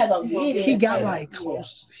won't. You're not gonna get it. He got like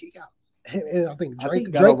close. He got, and I think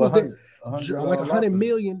Drake was there, like 100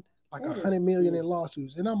 million. Like 100 million in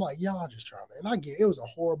lawsuits. And I'm like, y'all just trying to, and I get it. It was a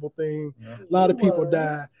horrible thing. Yeah. A lot of people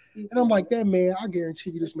died. And I'm like, that man, I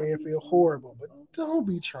guarantee you this man feel horrible, but don't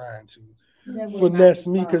be trying to finesse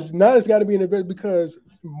me, because now it's got to be an event, because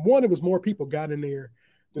one, it was more people got in there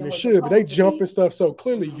than it should, but they jump and stuff. So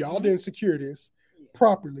clearly y'all didn't secure this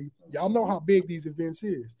properly. Y'all know how big these events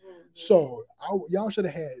is. So y'all should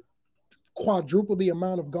have had quadruple the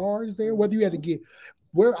amount of guards there, whether you had to get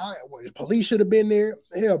police should have been there.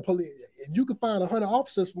 Hell, police. You could find 100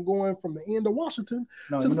 officers from going from the end of Washington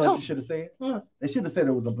to the top. What you should have said? They should have said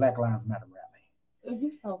it was a Black Lives Matter rally.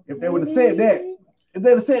 If they would have said that, if they'd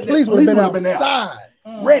have said police would have been outside,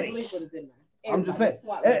 ready. I'm just saying.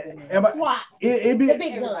 It'd be the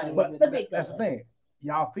big gun. But that's the thing.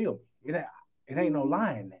 Y'all feel it ain't no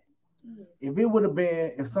lying there. If it would have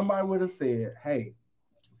been, if somebody would have said, "Hey,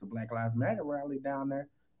 it's a Black Lives Matter rally down there,"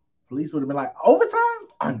 police would have been like, overtime?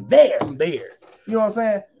 I'm there. You know what I'm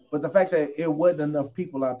saying? But the fact that it wasn't enough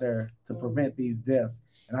people out there to prevent these deaths,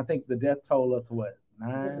 and I think the death toll up to what?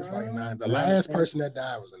 9? It's like 9. The last person that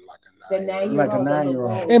died was like a 9. Like a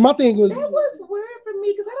 9-year-old. And my thing was, that was weird for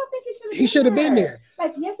me, because I don't think he should have been there.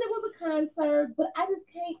 Like, yes, it was a concert, but I just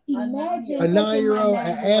can't imagine a 9-year-old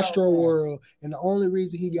at Astro World, and the only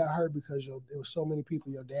reason he got hurt because there was so many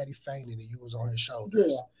people. Your daddy fainted, and you was on his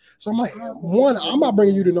shoulders. Yeah. So I'm like, one, I'm not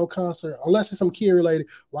bringing you to no concert unless it's some kid related,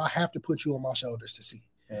 where I have to put you on my shoulders to see.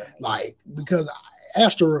 Yeah. Like, because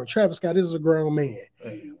Astro World, Travis Scott, this is a grown man.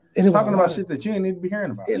 Yeah. And it was talking about shit that you ain't need to be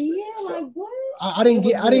hearing about. Like what? I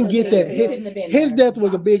didn't get that. His death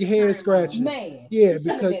was a big head scratcher. Man. Yeah,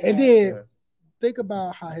 because and then think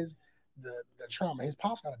about how the trauma his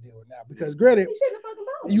pops got to deal with now. Because granted,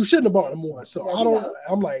 you shouldn't have bought him one. So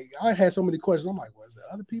I'm like, I had so many questions. I'm like, was there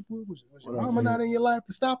other people? Was your mama not in your life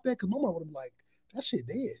to stop that? Because my mama would be like, that shit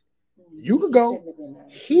dead. You could go.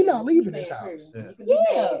 He not leaving his house.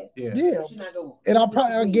 Yeah. And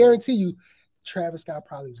I guarantee you, Travis Scott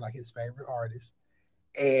probably was like his favorite artist.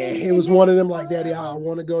 And he was one of them like, Daddy, I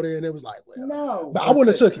want to go there. And it was like, well, no. But I wouldn't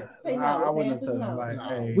have took him. I wouldn't have took him. Like,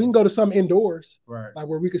 hey. We can go to some indoors, right? Like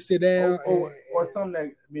where we could sit down. Or something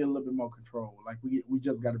that be a little bit more control. Like we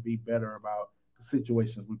just got to be better about the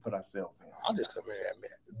situations we put ourselves in. I'll just come in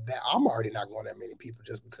that I'm already not going that many people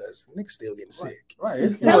just because niggas still getting sick. Right.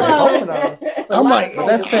 It's still I'm like,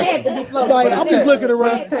 that's Texas. Like, I'm just looking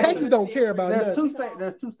around. Texas don't care about that.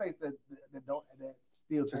 There's two states that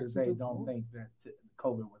still to this day don't think that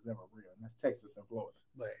COVID was ever real, and that's Texas and Florida.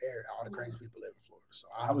 But all the crazy people live in Florida. So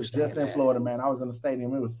I was just in Florida, man. I was in the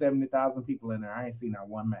stadium. It was 70,000 people in there. I ain't seen not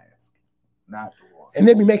one mask. Not the one. And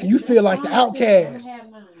they be making you feel like the outcast.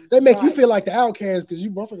 They make you feel like the outcast because you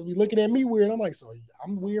motherfuckers be looking at me weird. I'm like, so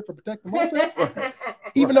I'm weird for protecting myself?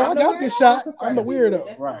 Even though I got this shot, I'm the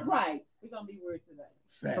weirdo. Right. We're going to be weird today.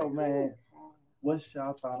 Fact. So, man, what's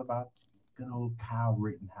y'all thought about good old Kyle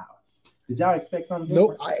Rittenhouse? Did y'all expect something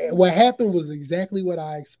different? Nope. What happened was exactly what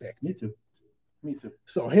I expected. Me too.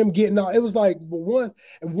 So him getting out, it was like, well,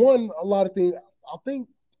 a lot of things.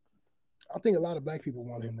 I think a lot of black people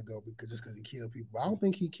want him to go because he killed people. But I don't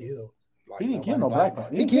think he killed. Like, he didn't kill no black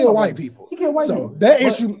people. He killed white people. He killed white people. So that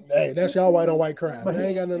issue, that's y'all white on white crime. But that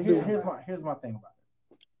ain't got nothing to do with it. Here's my thing about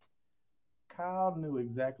it. Kyle knew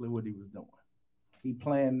exactly what he was doing. He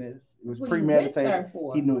planned this. It was premeditated.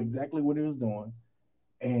 He knew exactly what he was doing.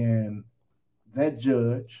 And that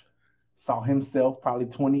judge saw himself probably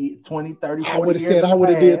 20, 30, 40 I would have said I would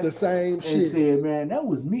have did the same shit. And said, man, that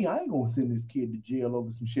was me. I ain't going to send this kid to jail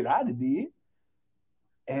over some shit I did.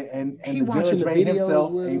 And the judge made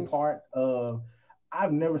himself a part of,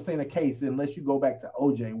 I've never seen a case, unless you go back to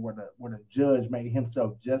OJ, where the judge made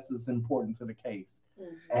himself just as important to the case.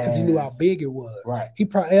 Because he knew how big it was. Right. He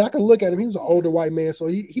probably, I can look at him, he was an older white man, so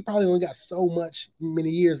he probably only got many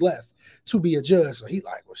years left to be a judge. So he's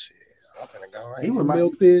like, well, shit, I'm finna go right here,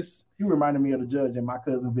 milk this. He reminded me of the judge and My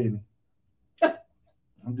Cousin Vinny.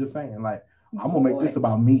 I'm just saying, like, I'm gonna make this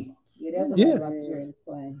about me. Yeah.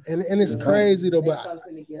 And it's crazy though, but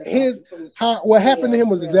what happened to him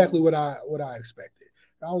was exactly what I expected.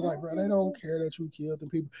 I was like, bro, they don't care that you killed the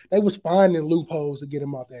people. They was finding loopholes to get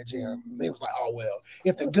him out that jail. They was like, oh well,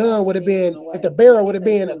 if the barrel would have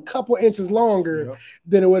been a couple inches longer,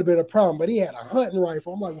 then it would have been a problem. But he had a hunting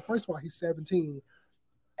rifle. I'm like, well, first of all, he's 17,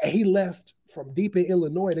 and he left from deep in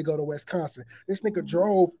Illinois to go to Wisconsin. This nigga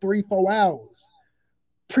drove 3-4 hours,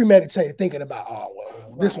 premeditated, thinking about, oh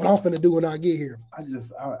well, this is what I'm finna do when I get here. I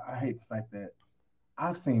hate the fact that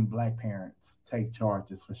I've seen black parents take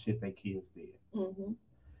charges for shit their kids did. Mm-hmm.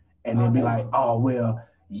 And then be like, oh, well,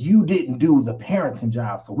 you didn't do the parenting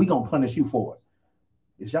job, so we gonna punish you for it.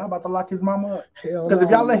 Is y'all about to lock his mama up? Because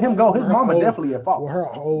if y'all let him go, his mama definitely at fault. With her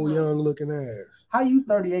old young looking ass. How you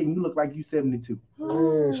 38 and you look like you 72?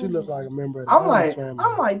 Yeah, she looked like a member of the family.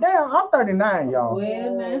 I'm like, damn, I'm 39, y'all.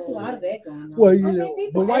 Well, that's a lot of that going on. Well, you know,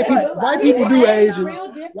 but white people do age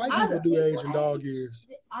in dog years.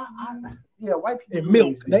 Yeah, white people in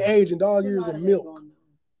milk. They age in dog years in milk.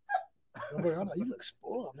 I'm like, you look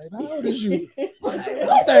spoiled, baby. How old is you?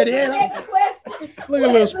 I'm 38. Look a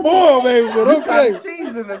little spoiled, baby, but okay.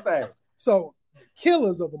 Cheese in the thing. So,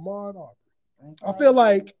 killers of Ahmaud Arbery. I feel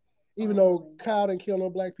like, even though Kyle didn't kill no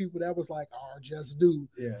black people, that was like our just due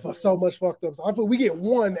for so much fucked up. So I feel we get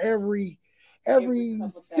one every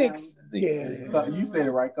 6. Yeah. You said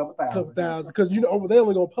it right, couple thousand. Because, you know, they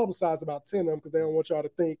only going to publicize about 10 of them because they don't want y'all to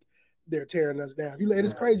think they're tearing us down.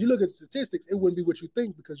 It's crazy. You look at the statistics, it wouldn't be what you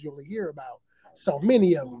think because you only hear about so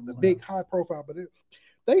many of them, the big high profile. But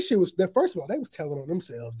they shit was that. First of all, they was telling on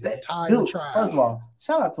themselves the entire trial. First of all,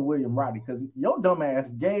 shout out to William Roddy because your dumb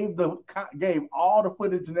ass gave all the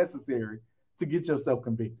footage necessary to get yourself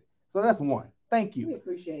convicted. So that's one. Thank you. We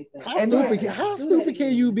appreciate that. How stupid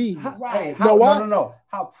can you be? Right. No.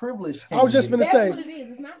 How privileged can I was just you gonna be? say,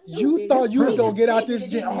 you thought you was gonna get out this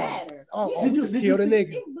jail. Did you kill the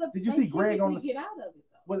nigga? Did you see Greg on the? Get out of it,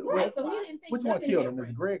 Which one killed him?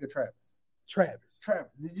 Is it Greg or Travis? Travis.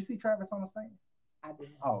 Did you see Travis on the stand? I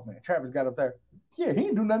did. Oh man, Travis got up there. Yeah, he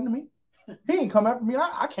didn't do nothing to me. He didn't come after me.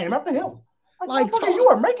 I came after him. Like you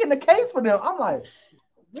were making the case for them. I'm like.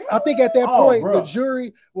 I think at that point the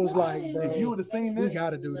jury was like, bro, if you would have seen this, we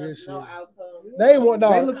got to do this shit. They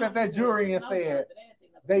looked at that jury and said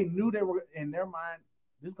they knew they were in their mind.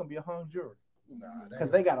 This is gonna be a hung jury because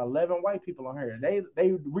they got 11 white people on here.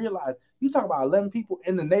 They realized you talk about 11 people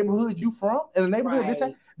in the neighborhood you from in the neighborhood.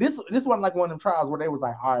 Right. This wasn't like one of them trials where they was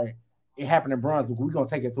like, all right, it happened in Brunswick. We're gonna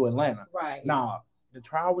take it to Atlanta. Right. Nah, the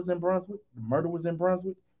trial was in Brunswick. The murder was in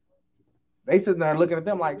Brunswick. They sitting there looking at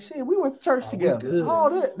them like, shit, we went to church together. All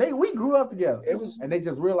that. We grew up together. And they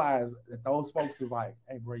just realized that those folks was like,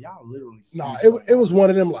 hey, bro, y'all literally. No, it was one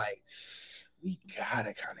of them like, we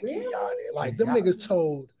gotta kind of get y'all there. Like them niggas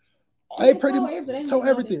told, they pretty much told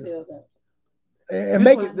everything. And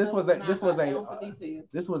this was a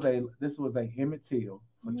Emmett Till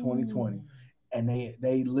for 2020, and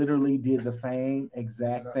they literally did the same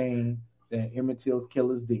exact thing that Emmett Till's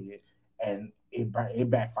killers did, and it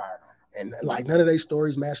backfired. And like none of their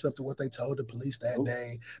stories matched up to what they told the police that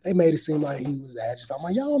day. They made it seem like he was agitated. I'm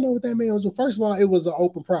like, y'all don't know what that man was. Well, first of all, it was an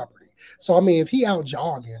open property. So I mean, if he out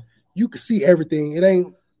jogging, you can see everything. It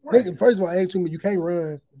ain't. First of all, you can't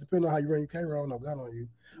run. Depending on how you run, you can't run with no gun on you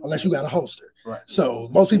unless you got a holster. Right. So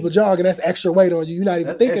most people jogging, that's extra weight on you. You're not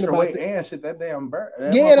even thinking about it. And shit, that damn bird.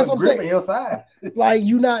 That's what I'm saying. Your side. Like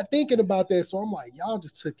you're not thinking about that. So I'm like, y'all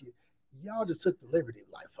just took it. Y'all just took the liberty,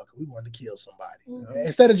 like, fuck it, we wanted to kill somebody.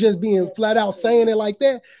 Instead of just being flat out saying it like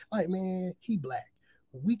that, like, man, he black.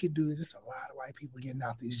 We could do this. There's a lot of white people getting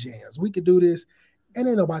out these jams. We could do this, and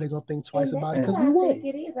ain't nobody gonna think twice about it because we won't. I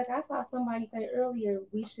think it is. Like I saw somebody say earlier,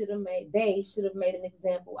 they should have made an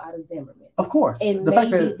example out of Zimmerman. Of course. And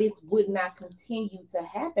maybe this would not continue to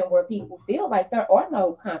happen where people feel like there are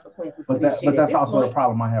no consequences for this shit. But that's also the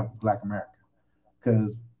problem I have with Black America.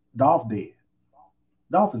 Because Dolph dead.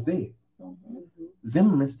 Dolph is dead.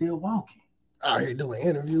 Zimmerman's still walking. Out here doing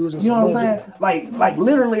interviews and you know what I'm saying? Like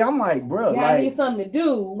literally, I'm like, bro, I need something to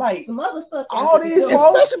do. Like some other stuff. All these,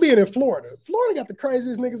 especially being in Florida. Florida got the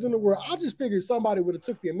craziest niggas in the world. I just figured somebody would have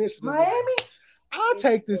took the initiative. Miami, I'll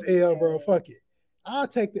take this L, bro. Fuck it. I'll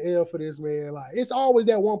take the L for this, man. Like it's always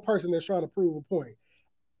that one person that's trying to prove a point.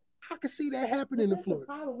 I can see that happening in Florida.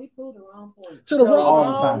 We prove the wrong point. To the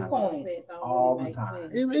wrong point. All the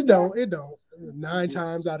time. It don't. 9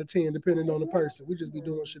 times out of 10, depending on the person. We just be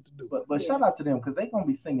doing shit to do. But shout out to them because they're gonna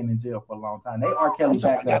be singing in jail for a long time. They R. Kelly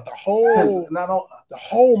back got the whole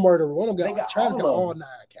murder. One of them got Travis got all 9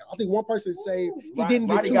 counts. I think one person saved he didn't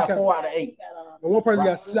get 2 counts. 4 out of 8. And one person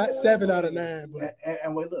got 7 out of 9. But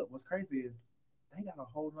and wait, look, what's crazy is they got a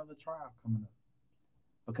whole nother trial coming up.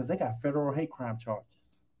 because they got federal hate crime charges.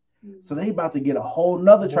 So they about to get a whole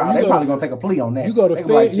nother trial. They probably gonna take a plea on that. You go to They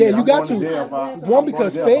Fed, like, yeah, shit, you I'm got going to. jail for- One I'm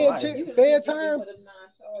because going to jail for Fed time,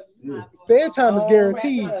 Fed time is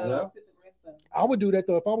guaranteed. Yeah. I would do that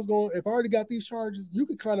though if I was going. If I already got these charges, you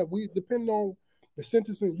could kind of depending on the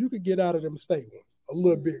sentencing, you could get out of them state ones a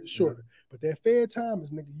little bit shorter. But that Fed time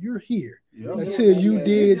is, nigga, you're here until you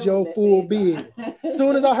did your full bid. As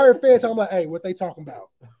soon as I heard Fed time, I'm like, hey, what they talking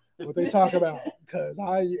about? What they talking about? Because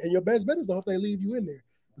and your best bet is to hope they leave you in there.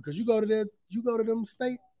 Because you go to the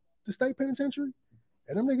state penitentiary,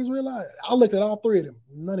 and them niggas realize, I looked at all three of them.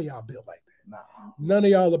 None of y'all built like that. Nah. None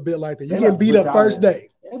of y'all are built like that. You They getting about to beat put up y'all first in- day.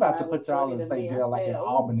 They about to put y'all in state jail like in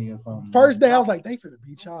Albany or something. First day, I was like, they finna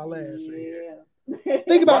beat y'all ass in here.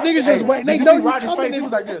 Think about niggas just waiting. They know you coming. He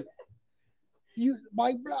was like this. You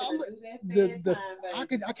like, bro,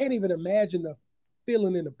 I can't even imagine the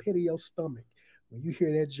feeling in the pit of your stomach when you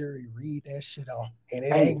hear that jury read that shit off and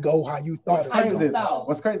it ain't go how you thought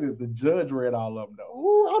What's crazy is the judge read all of them though.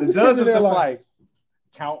 Ooh, the judge was just like,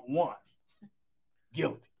 count 1,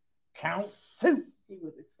 guilty. Count 2. He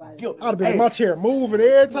was excited. Guilty. I'd have been in my chair moving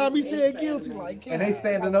every time he said guilty. Like, and they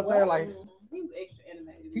standing up there like, he was extra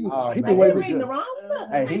animated. he been waiting. reading the wrong stuff.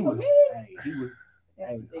 Hey, he was.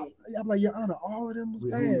 I'm like, Your Honor, all of them was We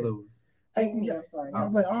bad. lose. Hey,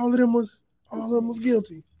 I'm like, all of them was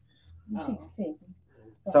guilty.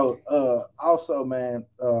 So also, man,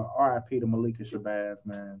 R.I.P. to Malika Shabazz,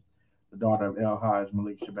 man, the daughter of El Hajj,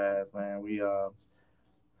 Malika Shabazz, man. We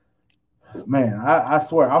man, I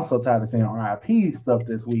swear I'm so tired of seeing R.I.P. stuff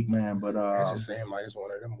this week, man. But I just saying, like, it's one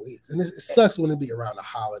of them weeks, and it sucks when it be around the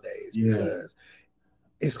holidays because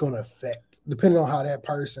it's gonna affect, depending on how that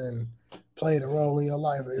person played a role in your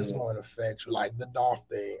life, it's going to affect you. Like the Dolph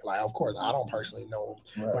thing. Like, of course, I don't personally know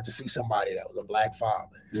him, but to see somebody that was a black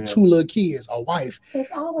father, his 2 little kids, a wife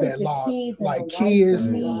that lost, like kids.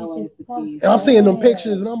 And I'm seeing them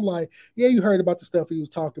pictures, and I'm like, yeah, you heard about the stuff he was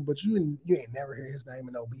talking, but you ain't never hear his name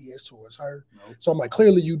in no BS towards her. So I'm like,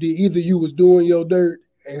 clearly you did. Either you was doing your dirt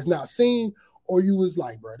and it's not seen, or you was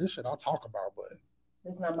like, bro, this shit I'll talk about, but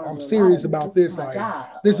I'm serious about this. Like,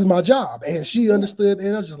 this is my job. And she understood.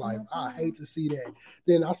 And I'm just like, I hate to see that.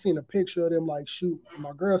 Then I seen a picture of them, like, shoot,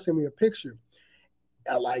 my girl sent me a picture.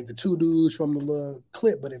 I like the 2 dudes from the little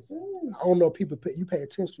clip, but if I don't know if you pay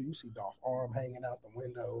attention, you see Dolph's arm hanging out the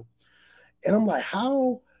window. And I'm like,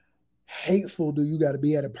 how hateful do you got to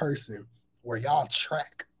be at a person where y'all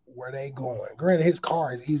track where they going? Granted, his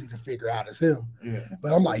car is easy to figure out as him. Yeah.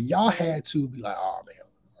 But I'm like, y'all had to be like, oh man.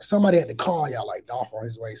 Somebody had to call y'all like Dolph on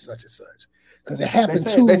his way, such and such, because it happened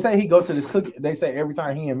too. They say he go to this cookie. They say every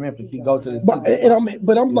time he in Memphis, he go to this.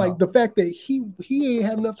 But I'm like, the fact that he ain't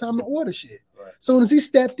had enough time to order shit. Right. Soon as he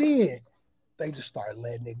stepped in, they just started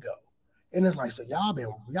letting it go, and it's like, so y'all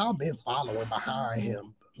been following behind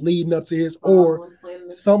him, leading up to his or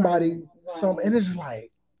somebody, and it's just like,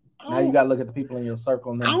 now you gotta look at the people in your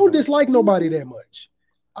circle. I don't dislike nobody that much.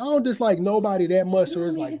 I don't dislike nobody that much. So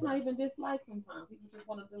it's like, it's not even dislike sometimes. People just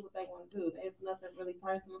want to do what they want to do. It's nothing really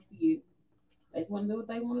personal to you. They just want to do what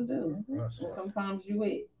they want to do. And sometimes you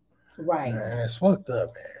it. Right. Man, it's fucked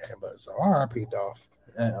up, man. But so R.I.P. Dolph.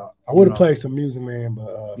 I would have played some music, man,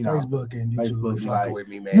 but Facebook and YouTube be fucking with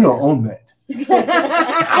me, man. You don't own that.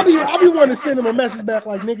 I be wanting to send him a message back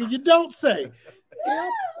like, nigga, you don't say. Yeah,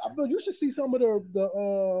 you should see some of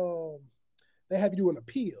the they have you do an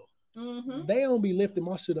appeal. Mm-hmm. They don't be lifting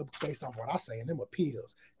my shit up based off what I say in them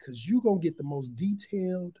appeals, because you gonna get the most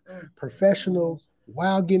detailed, professional,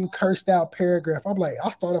 while getting cursed out paragraph. I'm like, I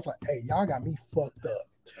start off like, hey, y'all got me fucked up.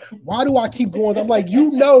 Why do I keep going? I'm like,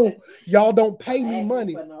 y'all don't pay me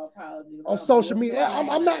money on social media.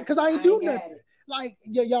 I'm not, because I ain't do nothing. Like,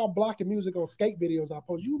 y'all blocking music on skate videos I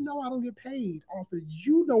post. I don't get paid off of it.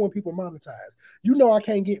 When people monetize. I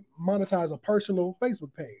can't get monetized a personal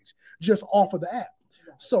Facebook page just off of the app.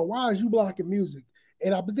 So why is you blocking music?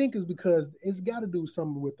 And I think it's because it's got to do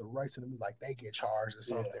something with the rights of the music, like they get charged or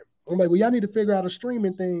something. Yeah. I'm like, well, y'all need to figure out a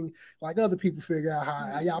streaming thing like other people figure out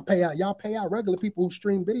how y'all pay out. Y'all pay out regular people who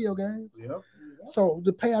stream video games. Yep. So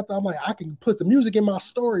to pay out, I'm like, I can put the music in my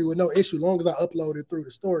story with no issue, as long as I upload it through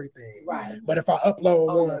the story thing. Right. But if I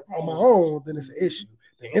upload one on my own, then it's an issue.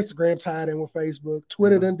 The Instagram tied in with Facebook.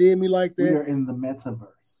 Twitter done did me like that. We are in the metaverse.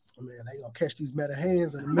 Man, they gonna catch these meta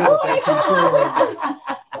hands in a minute.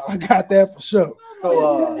 I got that for sure.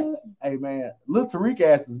 So, hey man, Lil Tariq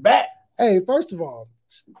ass is back. Hey, first of all,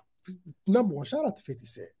 number one, shout out to 50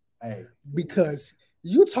 Cent. Hey, because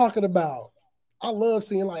you talking about, I love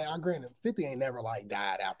seeing, like, granted, 50 ain't never like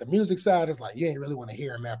died out. The music side is like, you ain't really want to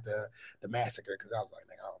hear him after the massacre, because I was like,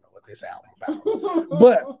 I don't know what this album about.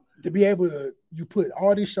 But to be able to, you put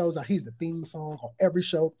all these shows out, he's the theme song on every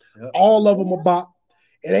show. Yep. All of them are bop.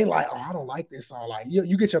 It ain't like, oh, I don't like this song. Like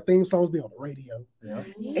you get your theme songs be on the radio. Yeah.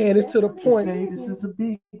 And it's to the point This is a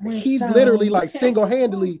big he's literally like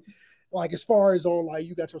single-handedly, like as far as on like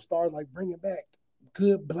you got your stars like bringing back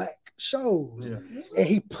good black shows. Yeah. And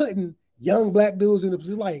he putting young black dudes in the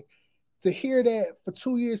position. Like to hear that for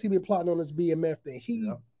 2 years he been plotting on this BMF thing. He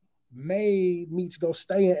made me to go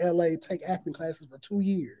stay in LA, take acting classes for 2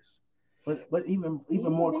 years. But even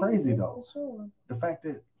more crazy though, the fact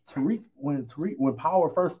that Tariq, when Power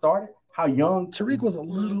first started, how young Tariq was a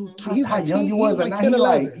little kid. He was like young he was, like and 10, now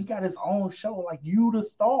 11. he got his own show. Like you the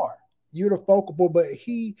star. You're the focal point, but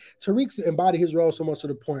Tariq embodied his role so much to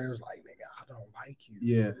the point it was like, nigga, I don't like you.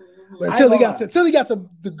 Yeah. But until he got to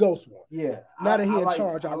the Ghost one. Yeah. Now that he in like,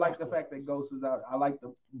 charge. I like the fact that Ghost is out. I like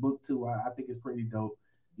the book too. I think it's pretty dope,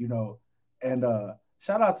 you know. And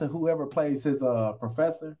shout out to whoever plays his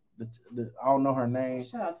professor. I don't know her name.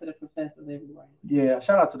 Shout out to the professors everywhere. Yeah,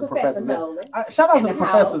 shout out to the professors. Professor Shout out to the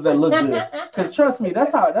professors that look good. Because trust me,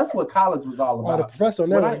 that's what college was all about. Oh, the professor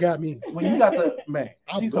never got me. When you got the man,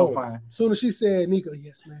 she's so fine. As soon as she said, Nico,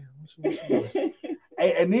 yes, ma'am.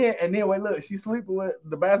 And then wait, look, she's sleeping with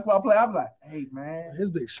the basketball player. I'm like, hey man,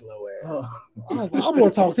 his big slow ass. I was like, I'm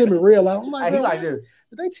gonna talk to him in real life. I'm like, he like this.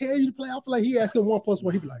 Did they tell you to play? I feel like he asking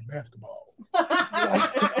 1+1. He be like basketball.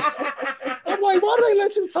 I'm like, why do they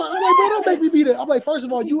let you talk? I'm like, bro, don't make me be there. I'm like, first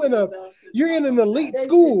of all, you're in an elite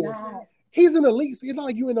school. He's an elite. It's not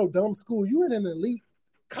like you in no dumb school. You in an elite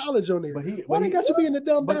college on there. Why they got you being a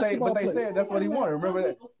dumb basketball player? But they said that's what he wanted. Remember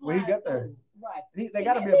that when he got there. Right. They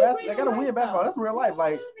gotta be they gotta win basketball. That's real life.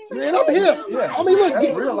 Like, man, I'm hip. Yeah. I mean, look,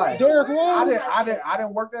 that's real life. Derrick Rose. I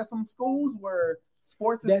didn't work at some schools where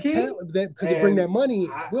sports is key. Because they bring that money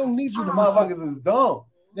in. We don't need you. Some motherfuckers is dumb.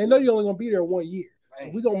 They know you're only gonna be there 1 year. So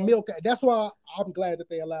we're gonna milk it. That's why I'm glad that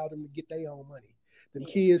they allowed them to get their own money. Them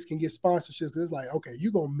kids can get sponsorships because it's like, okay,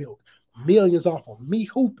 you're gonna milk millions off of me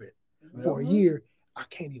hooping for a year. I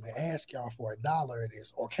can't even ask y'all for $1 of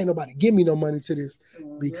this, or can't nobody give me no money to this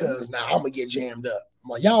because now I'm gonna get jammed up.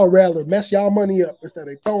 I'm like, y'all rather mess y'all money up instead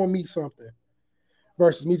of throwing me something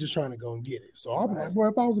versus me just trying to go and get it. So I'm like, boy,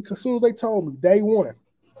 if I was as soon as they told me day one,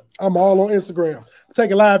 I'm all on Instagram,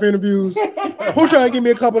 taking live interviews. Who trying to give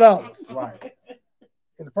me a couple dollars? Right.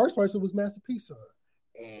 And the first person was Master P son.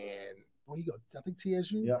 And where you go? I think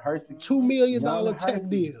TSU. Yeah, Hersey. $2 million tech Hersey.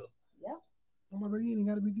 deal. Yeah. I'm like, you ain't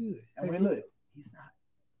gotta be good. I mean, look, he's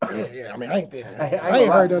not. Yeah. I mean, I ain't there. I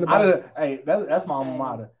ain't heard nothing about it. Hey, that's my alma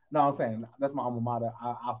mater. No, I'm saying that's my alma mater.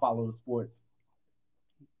 I follow the sports.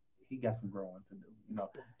 He got some growing to do. You know,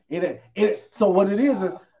 it. So what it is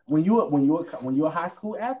when you're a high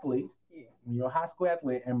school athlete. When you're a high school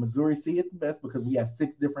athlete, and Missouri see it the best because we have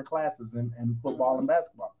 6 different classes in football and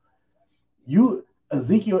basketball.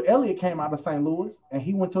 Ezekiel Elliott came out of St. Louis and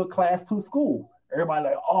he went to a Class 2 school. Everybody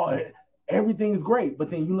like, oh, everything's great. But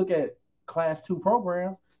then you look at Class 2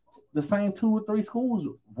 programs, the same 2 or 3 schools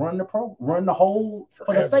run the whole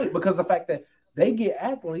for the state because of the fact that they get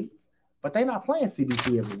athletes, but they're not playing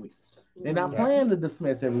CBC every week. They're not playing the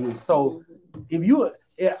dismiss every week. So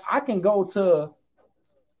if I can go to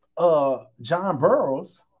John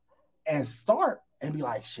Burroughs and start and be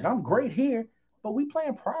like, shit, I'm great here, but we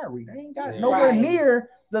playing Priory. They ain't got nowhere near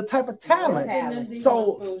the type of talent.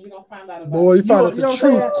 So you're gonna find out about boy, you find out the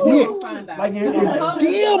truth quick. Like, damn,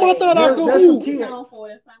 I thought I could hoop.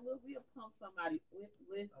 We'll pump somebody.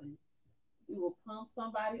 Listen, we will pump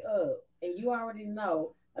somebody up, and you already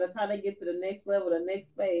know by the time they get to the next level, the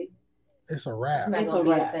next phase. It's a wrap. It's a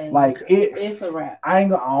wrap. It's a wrap.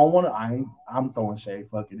 I'm throwing shade.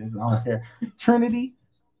 Fuck it. I don't care. Trinity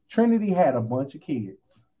had a bunch of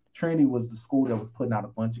kids. Trinity was the school that was putting out a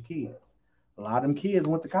bunch of kids. A lot of them kids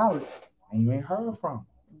went to college and you ain't heard from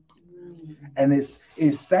them. And it's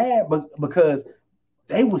sad, but because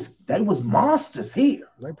they was monsters here.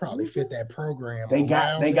 They probably fit that program. They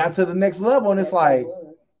got to the next level, and it's like,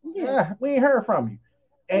 yeah, we ain't heard from you.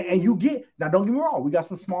 And you get now, don't get me wrong, we got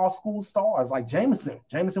some small school stars like Jameson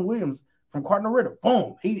Williams from Cardinal Ritter.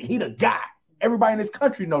 Boom, he the guy. Everybody in this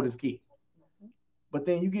country know this kid. But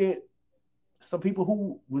then you get some people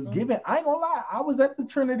who was given. I ain't gonna lie, I was at the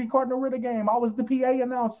Trinity Cardinal Ritter game. I was the PA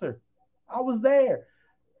announcer. I was there.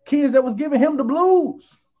 Kids that was giving him the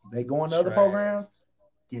blues. They go into other programs,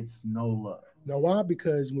 gets no love. Know why?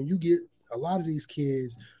 Because when you get a lot of these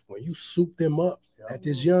kids, when you soup them up at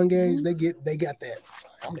this young age, they got that.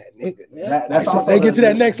 I'm that nigga. Yeah. They get to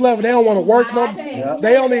that next level. They don't want to work no. Yeah.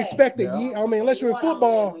 They only expect a year. I mean, unless you're in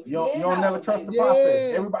football, you don't never trust the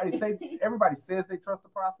process. Everybody says they trust the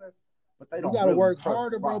process, but they You don't. gotta really work trust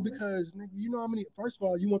harder, the bro, process. because nigga, you know how many. First of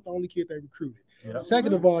all, you want the only kid they recruited. Yep.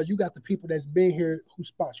 Second of all, you got the people that's been here who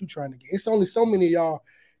spots you trying to get. It's only so many of y'all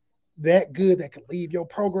that good that could leave your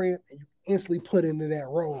program and you instantly put into that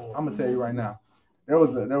role. I'm gonna tell you right now. There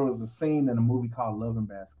was a scene in a movie called Love and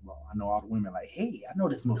Basketball. I know all the women like, hey, I know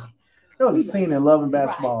this movie. There was a scene in Love and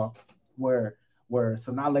Basketball where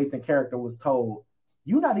Sanaa Lathan character was told,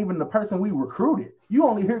 "You're not even the person we recruited. You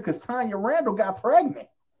only here because Tanya Randall got pregnant."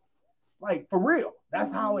 Like for real,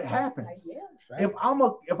 that's how it happens. If I'm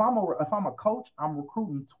a coach, I'm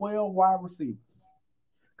recruiting 12 wide receivers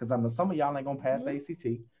because I know some of y'all ain't gonna pass the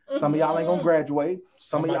ACT. Some of y'all ain't gonna graduate.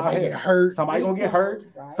 Some of y'all get hurt. Somebody gonna get hurt.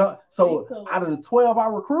 So out of the 12 I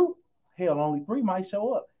recruit, hell, only 3 might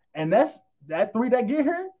show up, and that 3 that get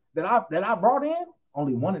here that I brought in,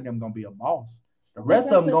 only one of them gonna be a boss. The rest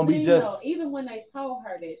of them gonna be just. Though, even when they told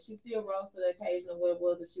her that, she still rose to the occasion of what it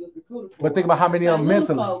was that she was recruited for. But think about how many of them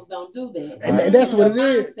mentally. Folks don't do that, and that's what it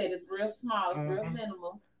is. It's real small, it's real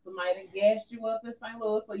minimum. Somebody done gassed you up in St.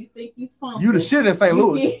 Louis, so you think you something. You the shit in St.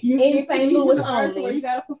 Louis. In St. Louis only, where you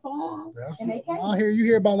gotta perform. You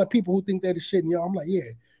hear about the people who think they're the shit, and y'all. I'm like, yeah,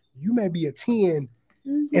 you may be a 10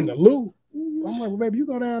 in the loop. I'm like, well, baby, you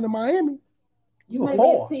go down to Miami. You may be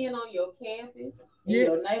a 10 on your campus. In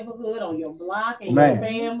your neighborhood, on your block, and your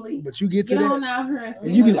family. But you get to on that, out here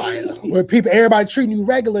and you be like, where everybody treating you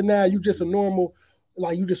regular now, you just a normal,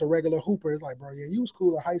 like you just a regular hooper. It's like, bro, yeah, you was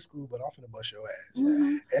cool in high school, but I'm finna bust your ass.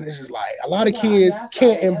 And it's just like a lot of kids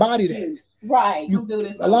can't embody that. Right.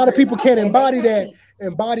 A lot of people can't embody that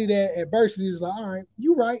adversity. Is like, all right,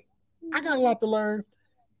 you right. I got a lot to learn.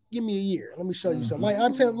 Give me a year. Let me show you something. Like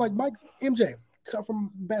I'm telling, like Mike MJ cut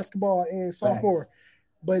from basketball and sophomore.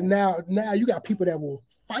 But now you got people that will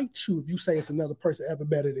fight you if you say it's another person ever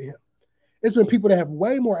better than him. It's been people that have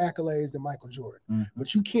way more accolades than Michael Jordan.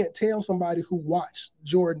 But you can't tell somebody who watched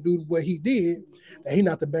Jordan do what he did that he's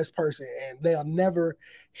not the best person. And they'll never,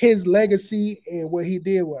 his legacy and what he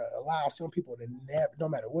did will allow some people to never, no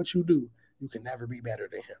matter what you do, you can never be better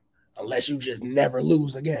than him unless you just never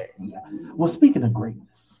lose a game. Yeah. Well, speaking of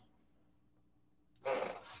greatness,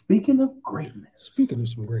 Speaking of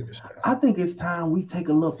some greatness, I think it's time we take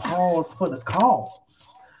a little pause for the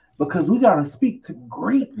cause because we gotta speak to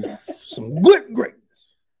greatness. Some good greatness.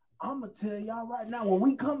 I'm gonna tell y'all right now, when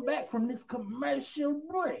we come back from this commercial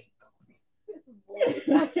break,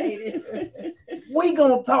 we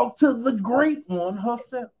gonna talk to the great one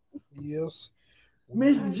herself. Yes.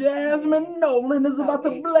 Miss Jasmine Nolan is about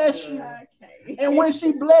to bless you. And when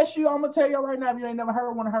she bless you, I'm gonna tell you right now, if you ain't never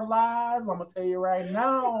heard one of her lives, I'm gonna tell you right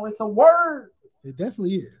now, it's a word. It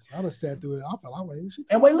definitely is. I done sat through it. I felt like,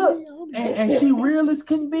 and wait, look, and she real as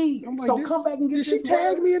can be. Like, so come back and get did this. She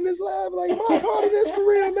tag me in this live? Like, am I part of this for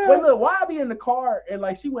real now? Wait, look, why I be in the car and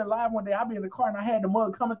like she went live one day, I be in the car and I had the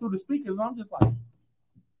mug coming through the speakers. I'm just like,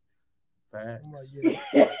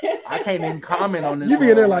 I can't even comment on this. You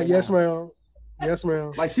be in there like, yes, ma'am. Yes,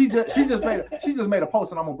 ma'am. Like she just made a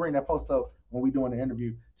post, and I'm gonna bring that post up when we doing the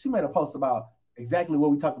interview. She made a post about exactly what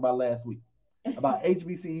we talked about last week about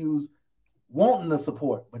HBCUs wanting the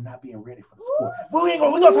support but not being ready for the support. But we're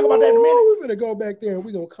gonna talk about that in a minute. We're gonna go back there and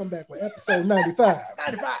we're gonna come back with episode 95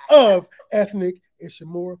 of Ethnic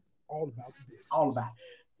Ishimura, all about the business. All about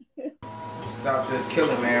it. Stop this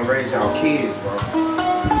killing, man. Raise y'all kids, bro.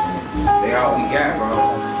 They all we got, bro.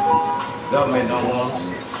 Government don't want us.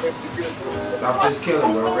 Stop this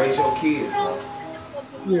killing, bro. Raise your kids, bro.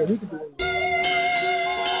 Yeah, we can do it.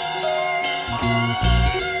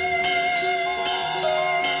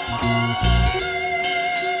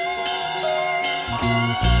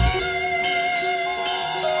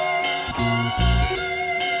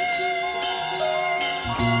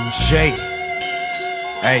 J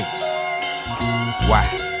A Y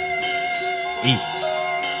E.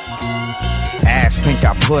 Ass pink,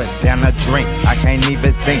 I put down a drink. I can't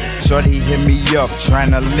even think. Shorty hit me up,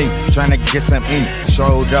 tryna link, tryna get some ink.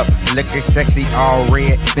 Showed up, looking sexy, all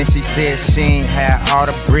red. Then she said she ain't had all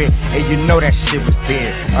the bread. And you know that shit was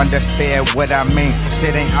dead. Understand what I mean?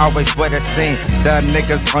 Shit ain't always what it seems. The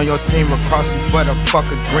niggas on your team will cross you for the fuck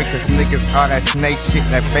a drink. Cause niggas all that snake shit,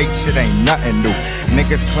 that fake shit ain't nothing new.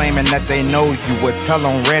 Niggas claiming that they know you would tell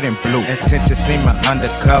on red and blue. Attention seeming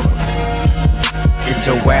undercover. Get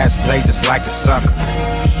your ass played just like a sucker.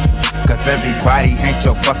 Cause everybody ain't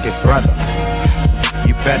your fucking brother.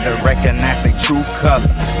 You better recognize they true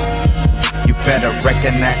colors. You better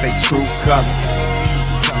recognize they true colors.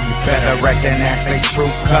 You better recognize they true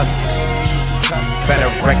colors. Better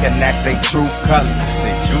recognize they true colors.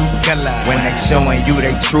 When they showing you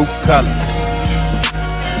they true colors.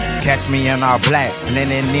 Catch me in all black,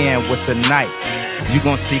 blending in with the night. You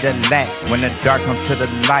gon' see the light when the dark come to the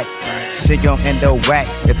light. She gon' end up whack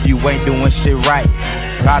if you ain't doing shit right.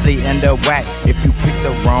 Probably end up whack if you pick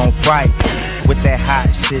the wrong fight. With that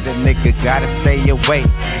hot shit, a nigga gotta stay away.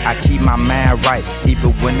 I keep my mind right,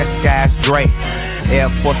 even when the sky's gray. Air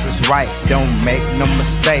Force is right, don't make no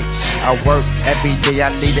mistakes. I work every day,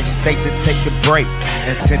 I leave the state to take a break.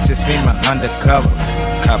 Intention seeming undercover.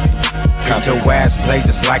 Get your ass played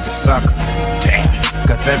just like a sucker. Damn,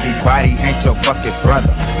 cause everybody ain't your fucking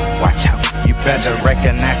brother. Watch out, you better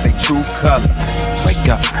recognize they true colors. Wake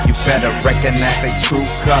up, you better recognize they true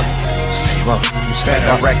colors. Stay up, you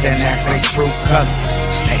better recognize they true colors.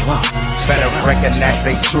 Stay up, better recognize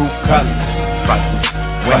they true colors.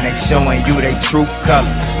 When they showing you they true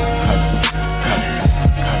colors. Colors, colors,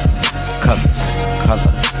 colors,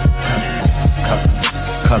 colors, colors, colors,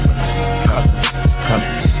 colors, colors,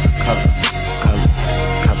 colors, colors, colors, colors,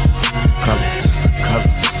 colors,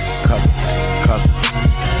 colors, colors, colors.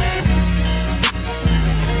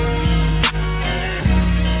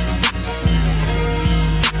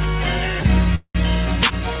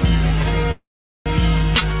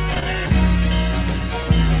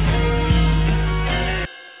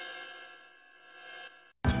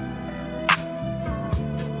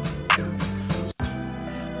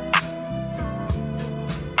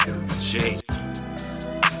 J.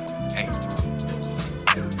 A.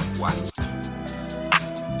 Y.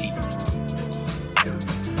 E.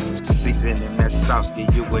 Seasoning that sauce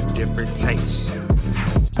give you a different taste.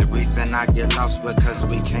 The reason I get lost because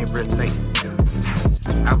we can't relate.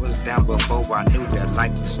 I was down before I knew that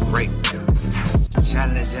life was great.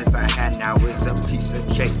 Challenges I had now is a piece of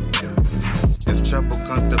cake. If trouble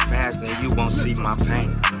comes to pass, then you won't see my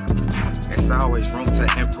pain. It's always room to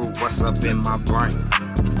improve what's up in my brain.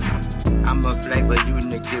 I'm a flavor, you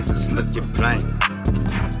niggas is looking plain.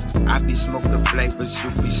 I be smoking flavors, you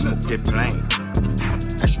be smoking plain.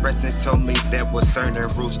 Expressing told me there were certain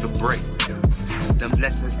rules to break. Them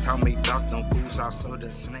lessons taught me dog them fools also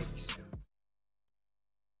the snakes.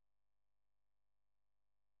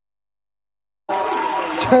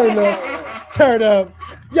 Turn up, turn up.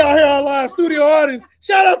 Y'all hear our live studio audience.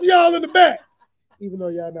 Shout out to y'all in the back. Even though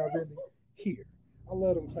y'all not really here. I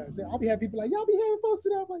love them claps. I'll be having people like, y'all be having folks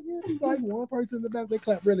in there. I'm like, yeah, people like one person in the back, they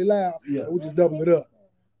clap really loud. Yeah. We just double it up.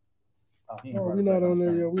 We're not on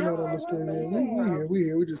there, yeah. We're not on the screen. Yeah. We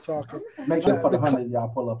here. We just talking. Make sure for the 100 y'all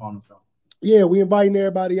pull up on the show. Yeah, we inviting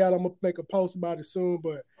everybody out. I'm gonna make a post about it soon,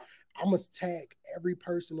 but I must tag every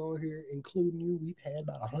person on here, including you. We've had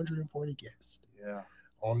about 140 guests. Yeah.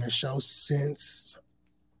 On this show since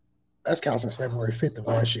that's counting since February 5th of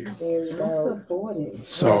last year. There you go. Supported.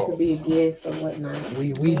 So to be a guest or whatnot.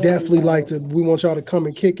 We definitely like to. We want y'all to come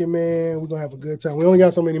and kick it, man. We're gonna have a good time. We only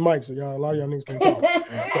got so many mics, so y'all a lot of y'all niggas can talk.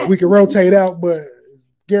 We can rotate out, but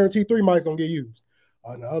guaranteed 3 mics gonna get used.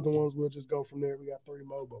 The other ones we'll just go from there. We got 3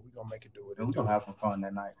 more, but we're gonna make it do it. We're gonna have some fun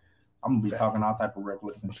that night. I'm gonna be talking all type of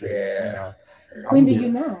reckless and shit. Yeah. When do you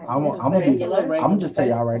not? I'm gonna just tell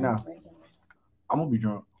y'all right now. I'm gonna be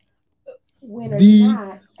drunk.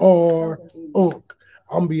 Unk.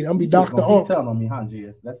 I'm be Dr. Unk. Telling on me, huh,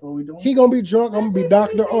 GS? That's what we doing. He gonna be drunk. I'm gonna be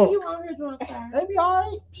Dr. Unk. You on here drunk, sir? They be all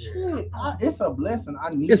right. Shit, it's a blessing. I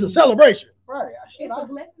need. It's a celebration. Right. It's a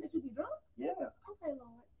blessing that you be drunk. Yeah. Okay,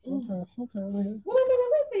 Lord. Sometimes. Well,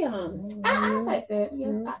 let's see, honest. I'll take that.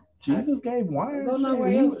 Yes. Jesus gave wine. Go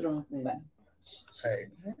nowhere else drunk. Hey.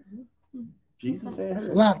 Jesus said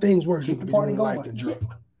a lot of things worse you can be doing in life than drunk.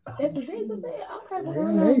 That's what Jesus said. Okay,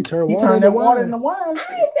 yeah, he turned that water into wine.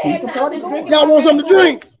 Y'all want something to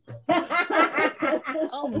drink?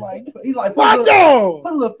 I'm like, he's like, put a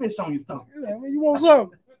little fish on your stomach. Yeah, man, you want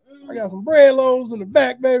something? I got some bread loaves in the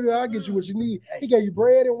back, baby. I'll get you what you need. He gave you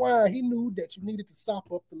bread and wine. He knew that you needed to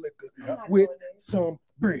sop up the liquor with some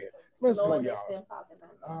bread. Let's go, y'all.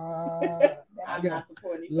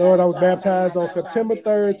 Lord, I was baptized on September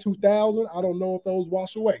 3rd, 2000. I don't know if those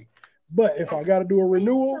wash away. But if I got to do a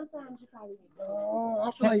renewal,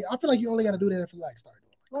 I feel like you only got to do that if you like start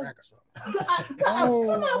doing crack or something. Come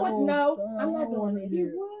on, no, I'm not doing it.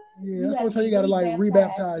 Yeah, that's what you got to like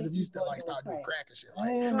rebaptize if you still like start doing crack and shit,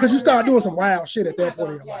 because you start doing some wild shit at that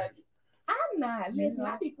point in your life. I'm not. Listen,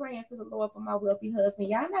 I be praying to the Lord for my wealthy husband.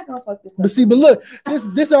 Y'all not gonna fuck this up. But see, look,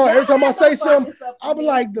 this every time I say something, I be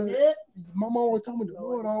like, my mom always told me the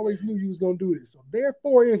Lord always knew you was gonna do this. So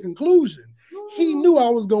therefore, in conclusion, He knew I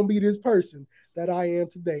was gonna be this person that I am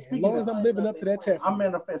today. As long as I'm living up to that test, I'm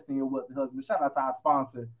manifesting your wealthy husband. Shout out to our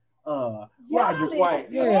sponsor, Roderick White.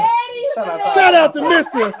 Yeah. Shout out to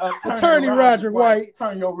Mr. Attorney Roderick White.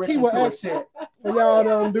 Turn your rich into a shit. For y'all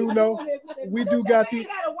don't know, we do got the.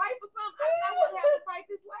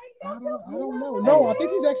 I don't know. No, I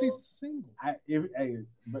think he's actually single.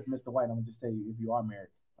 But Mr. White, I'm gonna just tell you, if you are married,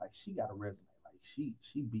 Like she got a resume. Like she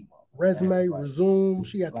beat my resume, resume.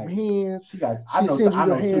 She got them hands. She got. I know two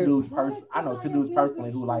dudes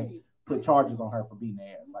personally who like put charges on her for beating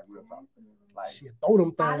their ass. Like real talk. Like she throw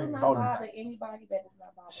them I do things. not bother anybody that does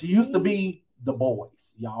not bother She used to be the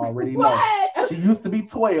boys. Y'all already know. She used to be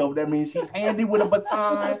 12. That means she's handy with a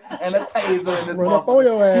baton and a taser in this Run up on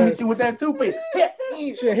your ass. She hit you with that toothpick.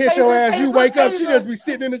 She hit your ass. You wake up. She just be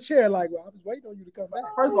sitting in the chair like, well, I was waiting on you to come back.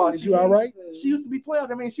 First of all, is you all right? She used to be 12.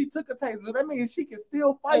 That means she took a taser. That means she can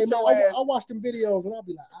still fight Hey, your man, ass. I watch them videos and I'll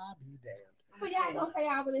be like, I'll be damned. So y'all ain't gonna say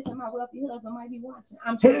all of this and my wealthy husband might be watching.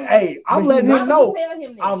 I'm letting him know. Tell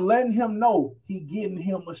him this. I'm letting him know he getting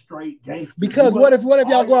him a straight gangster. Because what if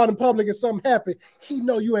y'all go out in public and something happen? He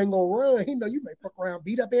know you ain't gonna run. He know you may fuck around,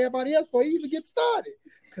 beat up everybody else before you even get started.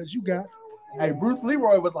 Because you got. Hey, Bruce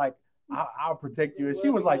Leroy was like, I'll protect you. And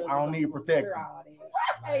she was like, I don't need protection.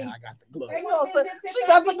 I got the glow. You know what I'm saying? She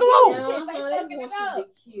got the glow.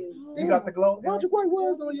 You got the glow. Roger White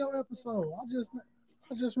was on your episode.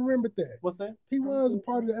 I just remembered that. What's that? He was a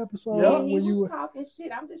part of the episode Yeah, when he you was talking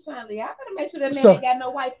shit. I'm just trying to leave. I better make sure that man So- ain't got no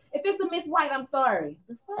wife. If it's a Miss White, I'm sorry.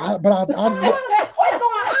 I What's going on?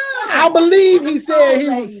 I believe he said he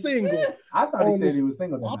was single. I thought he said he was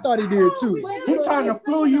single. I thought he did too. He trying to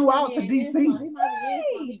flew you out to DC.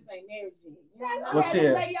 Well,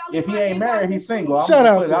 shit. If he ain't married, he's single. I'm Shout gonna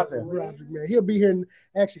out put it to out there. Roderick, man. He'll be here.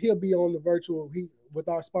 Actually, he'll be on the virtual. With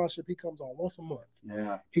our sponsorship, he comes on once a month.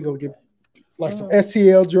 Yeah. He gonna get like some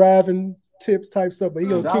STL driving tips type stuff, but he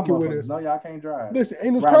gonna kick it with us. No, y'all can't drive. Listen,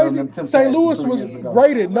 ain't it Riding on crazy? them Tim St. Tags Louis 3 was years ago.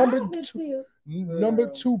 rated number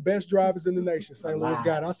two best drivers in the nation. St. Louis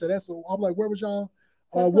got it. I said I'm like, where was y'all?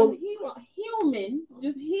 Some What? human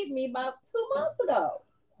just hit me about 2 months ago.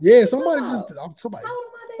 Yeah, somebody just did the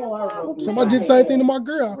same thing to my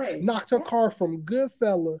girl. Right. Knocked her car from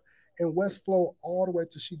Goodfella in West Florida all the way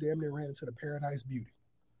till she damn near ran into the Paradise Beauty.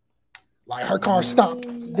 Like her car stopped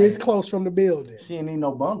this close from the building. She didn't need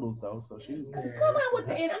no bundles though, so she was. Come on with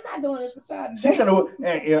the end. I'm not doing this with y'all. She could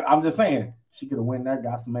have. I'm just saying, she could have went there,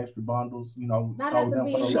 got some extra bundles, Not sold at them the for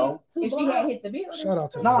the building. low. If she had hit the building. Shout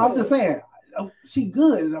out to No, I'm just saying, she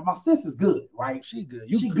good. My sis is good, right? She good.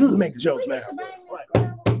 She good. Make jokes now.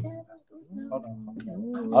 Hold on.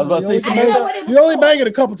 I was about to say, you only bang it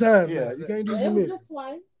a couple times. Yeah, you can't do It too was many. just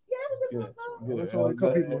twice. Yeah, that was just one time. That's only a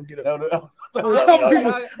couple people gonna get up. Only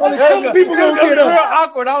a couple people gonna get Real up.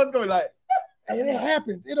 awkward. I was going like, And it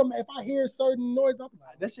happens. If I hear certain noise, I'm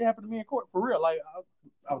like, that shit happened to me in court for real. Like,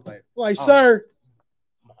 I was like, sir.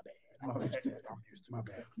 my bad. My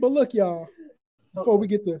bad. But look, y'all, before we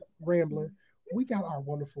get to rambling, we got our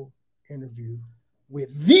wonderful interview with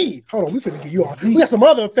hold on, we finna get you all. We got some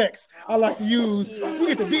other effects I like to use. We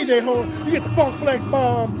get the DJ horn, you get the funk flex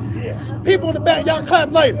bomb. Yeah. People in the back, y'all clap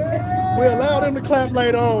later. We allow them to clap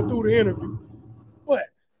later on through the interview. What?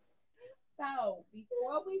 So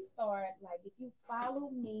before we start, like if you follow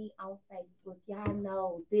me on Facebook, y'all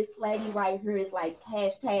know this lady right here is like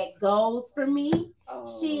hashtag goals for me.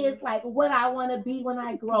 She is like what I want to be when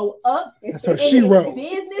I grow up. That's her in she this wrote.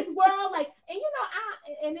 business world. Like, and you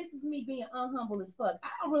know, and this is me being unhumble as fuck. I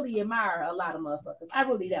don't really admire a lot of motherfuckers. I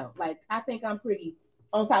really don't. Like, I think I'm pretty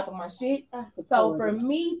on top of my shit. So for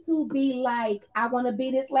me to be like, I want to be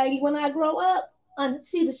this lady when I grow up,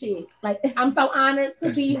 she the shit. Like, I'm so honored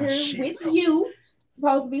to be here with you.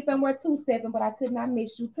 Supposed to be somewhere two-stepping, but I could not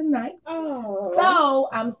miss you tonight. So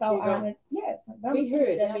I'm so honored. Yes, We heard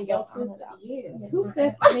it. two-stepping. Y'all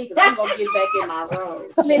two-step for me because I'm gonna get back in my room.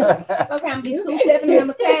 Listen, okay, I'm be two-stepping and I'm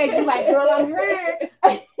gonna tag you like, girl, I'm here.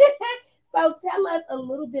 So tell us a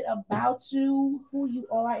little bit about you, who you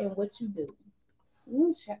are, and what you do.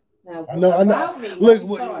 Now, I know.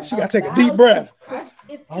 Look, she gotta take a deep breath.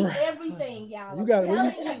 It's All right. everything, y'all. You got it.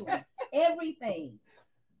 I'm telling you, everything.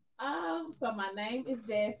 So my name is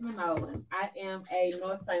Jasmine Nolan. I am a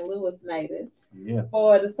North St. Louis native. Yeah.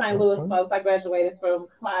 For the St. Louis folks, I graduated from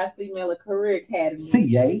Clyde C. Miller Career Academy.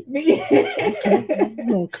 CA. Okay. You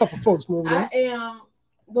know a couple folks over there. I am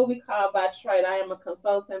what we call by trade. I am a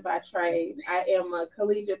consultant by trade. I am a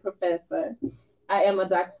collegiate professor. I am a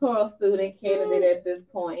doctoral student candidate at this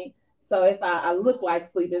point. So if I look like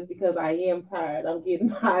sleep, it's because I am tired. I'm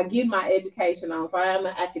getting my education on. So I am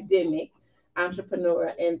an academic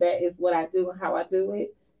entrepreneur, and that is what I do and how I do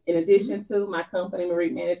it. In addition to my company,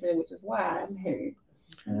 Marine Management, which is why I'm here.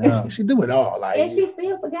 Yeah. She do it all. Like, And she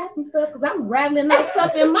still forgot some stuff because I'm rattling off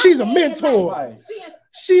stuff in my she's a head, mentor. like,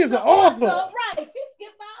 She is an author. Right. She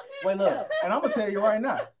skipped all Wait, look, and I'm gonna tell you right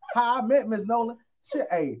now, how I met Miss Nolan. Shit,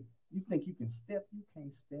 hey, you think you can step? You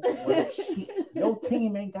can't step. Well, shit, your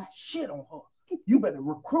team ain't got shit on her. You better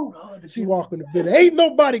recruit her. She walking the building. Ain't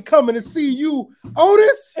nobody coming to see you,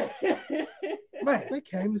 Otis. Man, they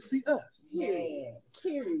came to see us. Yeah.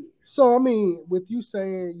 Period. So, I mean, with you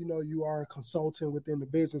saying, you know, you are a consultant within the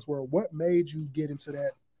business world, what made you get into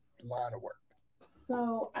that line of work?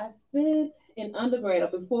 So I spent in undergrad, or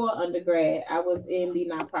before undergrad, I was in the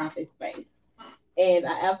nonprofit space. And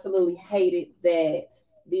I absolutely hated that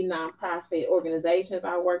the nonprofit organizations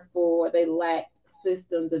I worked for, they lacked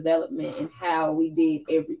system development and how we did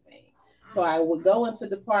everything. So I would go into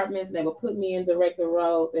departments and they would put me in director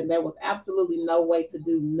roles, and there was absolutely no way to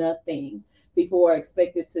do nothing. People were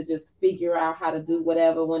expected to just figure out how to do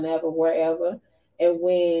whatever, whenever, wherever. And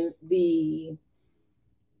when the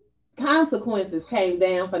consequences came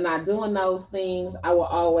down for not doing those things, I would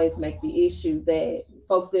always make the issue that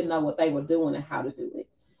folks didn't know what they were doing and how to do it.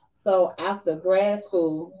 So after grad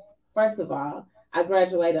school, first of all, I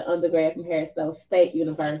graduated undergrad from Harris-Stowe State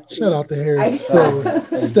University. Shout out to Harris-Stowe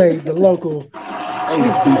State, the local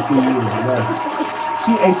HBCU.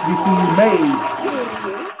 She HBCU made.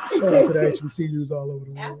 Shout out to the HBCUs all over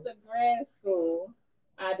the world. After grad school,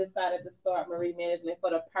 I decided to start Marie Management for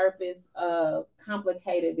the purpose of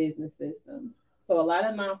complicated business systems. So a lot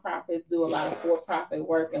of nonprofits do a lot of for-profit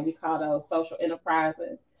work, and we call those social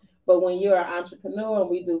enterprises. But when you're an entrepreneur, and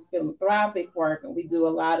we do philanthropic work, and we do a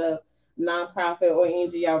lot of nonprofit or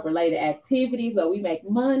NGO related activities, or we make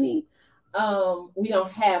money, we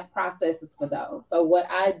don't have processes for those. So what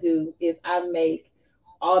I do is I make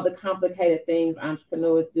all the complicated things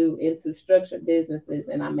entrepreneurs do into structured businesses,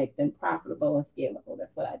 and I make them profitable and scalable.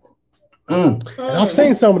 That's what I do. And I've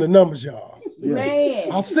seen some of the numbers, y'all.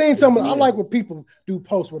 Man. I've seen some of I like when people do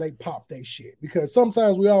posts where they pop their shit, because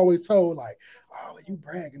sometimes we always told like, oh, you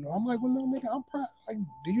bragging. I'm like, well, no, nigga, I'm proud. Like,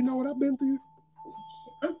 do you know what I've been through?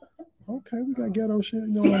 Okay, we got ghetto shit. You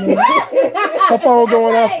know what I mean? Her phone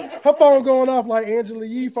going off. Her phone going off like Angela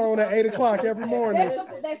Yee phone at 8 o'clock every morning.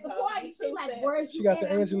 That's the point. She like, where's She got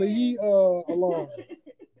the Angela Yee alarm.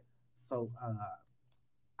 So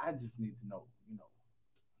I just need to know, you know,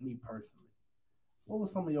 me personally, what were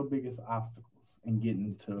some of your biggest obstacles in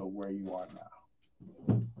getting to where you are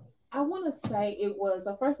now? I want to say it was,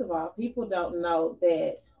 first of all, people don't know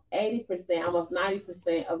that 80%, almost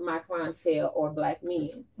 90% of my clientele are Black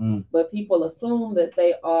men. But people assume that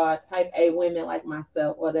they are type A women like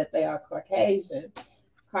myself, or that they are Caucasian,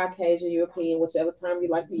 European, whichever term you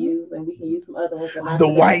like to use, and we can use some other ones. The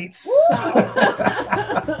whites.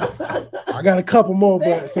 I got a couple more,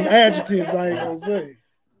 but some adjectives I ain't gonna say.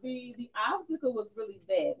 The obstacle was really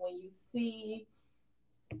that when you see,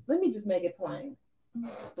 let me just make it plain.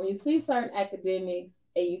 When you see certain academics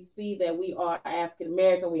and you see that we are African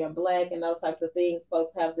American, we are Black, and those types of things,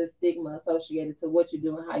 folks have this stigma associated to what you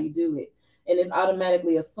do and how you do it. And it's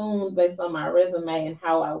automatically assumed based on my resume and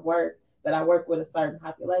how I work that I work with a certain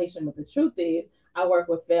population. But the truth is, I work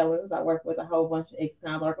with felons. I work with a whole bunch of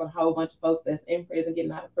ex-cons. I work with a whole bunch of folks that's in prison,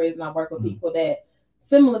 getting out of prison. I work with people that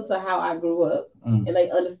similar to how I grew up, and they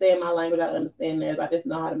understand my language. I understand theirs. I just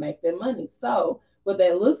know how to make their money. So what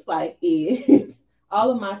that looks like is all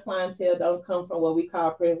of my clientele don't come from what we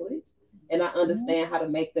call privilege, and I understand how to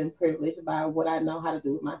make them privileged by what I know how to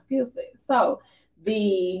do with my skill set. So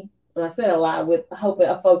when I said a lot, with hoping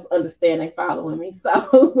folks understand they following me.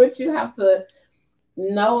 So what you have to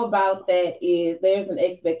know about that is there's an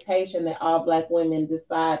expectation that all Black women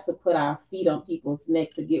decide to put our feet on people's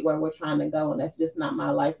neck to get where we're trying to go. And that's just not my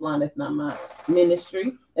lifeline. That's not my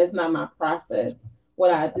ministry. That's not my process.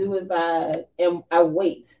 What I do is I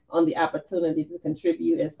wait on the opportunity to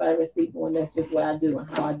contribute and service people. And that's just what I do and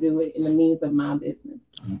how I do it in the means of my business.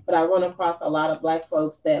 But I run across a lot of Black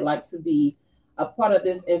folks that like to be a part of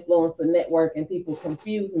this influencer network, and people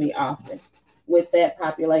confuse me often with that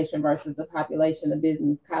population versus the population of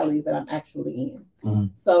business colleagues that I'm actually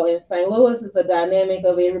in. So in St. Louis, it's a dynamic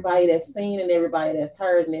of everybody that's seen and everybody that's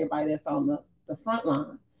heard and everybody that's on the front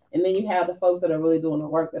line. And then you have the folks that are really doing the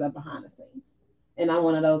work that are behind the scenes. And I'm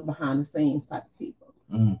one of those behind the scenes type of people.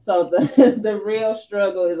 So the real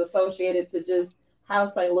struggle is associated to just how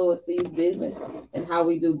St. Louis sees business and how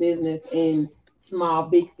we do business in small,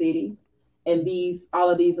 big cities. And all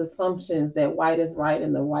of these assumptions that white is right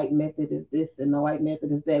and the white method is this and the white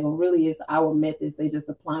method is that, when really it's our methods. They just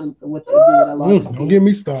apply them to what they do at a large scale. Don't get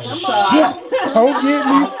me started. Don't get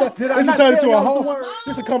me started. This will turn into a whole.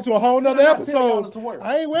 This will come to a whole nother episode.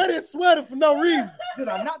 I ain't wear this sweater for no reason. Did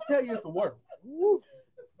I not tell you it's a word?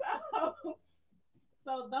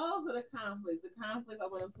 So those are the conflicts. The conflicts, I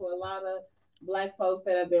went into a lot of Black folks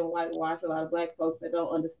that have been whitewashed, a lot of Black folks that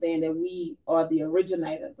don't understand that we are the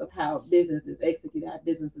originators of how business is executed, how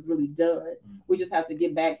business is really done. We just have to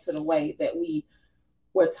get back to the way that we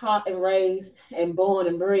were taught and raised and born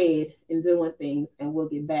and bred in doing things, and we'll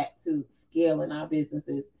get back to scaling our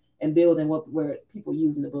businesses and building where people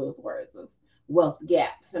using the buzzwords of wealth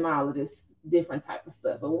gaps and all of this different type of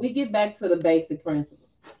stuff. But when we get back to the basic principles,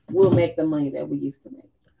 we'll make the money that we used to make.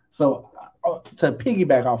 So to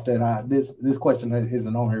piggyback off that, this question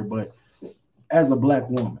isn't on here, but as a Black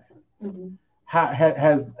woman, how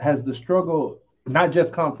has the struggle not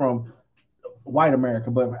just come from white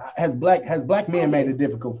America, but has black men made it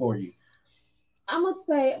difficult for you? I'm gonna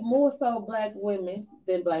say more so Black women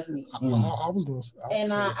than Black men. I was gonna say,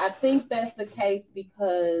 and I think that's the case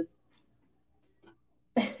because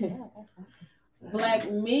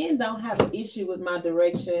Black men don't have an issue with my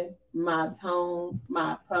direction, my tone,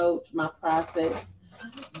 my approach, my process.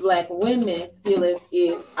 Black women feel as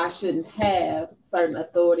if I shouldn't have certain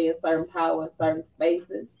authority and certain power in certain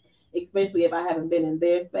spaces, especially if I haven't been in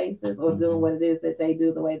their spaces or doing what it is that they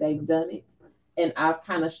do the way they've done it. And I've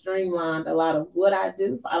kind of streamlined a lot of what I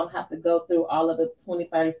do, so I don't have to go through all of the 20,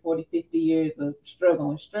 30, 40, 50 years of struggle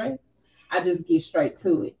and stress. I just get straight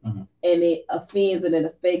to it. And it offends and it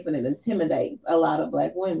affects and it intimidates a lot of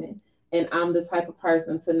Black women. And I'm the type of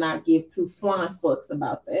person to not give two flying fucks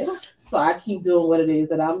about that. So I keep doing what it is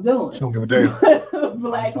that I'm doing. She don't give a damn.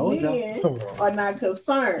 Black men are not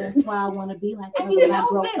concerned. That's why I want to be like her. When I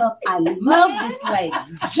broke up, I love this lady.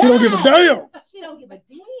 She don't give a damn. She don't give a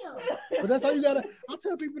damn. But that's how you gotta. I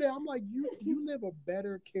tell people that I'm like, you live a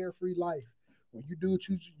better, carefree life when you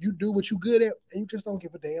do what you good at, and you just don't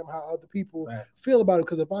give a damn how other people feel about it.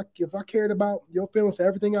 Because if I cared about your feelings to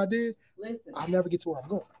everything I did, listen, I'll never get to where I'm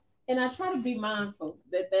going. And I try to be mindful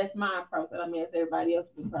that that's my approach. I mean, it's everybody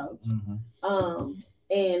else's approach.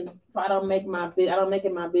 And so I don't make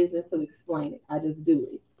it my business to explain it. I just do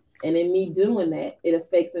it. And in me doing that, it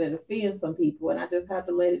affects and it offends some people, and I just have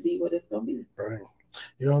to let it be what it's gonna be. Right.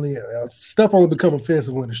 You only stuff only become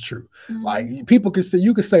offensive when it's true. Like people can say,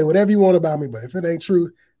 you can say whatever you want about me, but if it ain't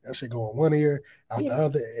true, that shit go in one ear, out the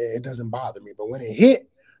other. It doesn't bother me. But when it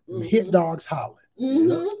hit dogs holler.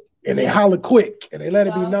 And they holler quick, and they let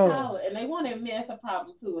it be known. And they want to admit that's a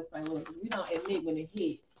problem too with St. Louis. We don't admit when it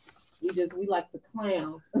hit. We like to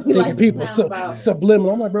clown. Thinking people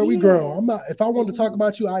subliminal. I'm like, bro, we grown. I'm not. If I want to talk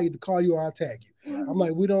about you, I either call you or I tag you. I'm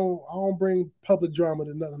like, I don't bring public drama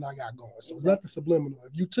to nothing I got going. So it's not the subliminal.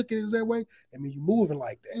 If you took it as that way, I mean, you moving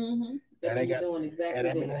like that. That ain't got. And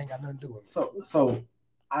I mean, I ain't got nothing to do with it. So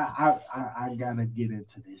I gotta get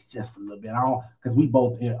into this just a little bit. Because we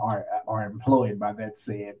both are employed by that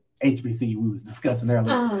said HBC we was discussing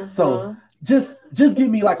earlier. So just give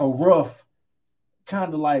me like a rough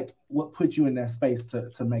kind of like what put you in that space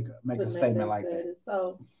to make a statement like that.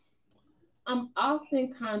 So I'm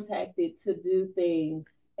often contacted to do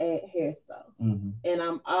things at Hairstone, and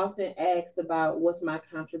I'm often asked about what's my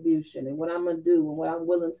contribution and what I'm gonna do and what I'm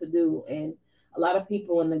willing to do. And a lot of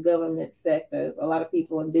people in the government sectors, a lot of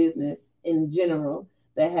people in business in general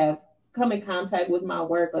that have come in contact with my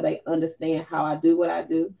work, or they understand how I do what I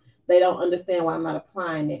do, they don't understand why I'm not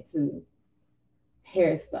applying it to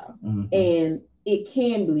hairstyle. And it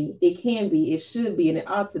should be, and it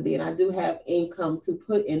ought to be. And I do have income to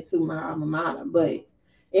put into my alma mater, but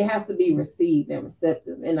it has to be received and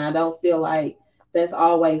receptive. And I don't feel like that's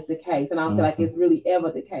always the case. And I don't feel like it's really ever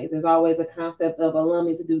the case. There's always a concept of alum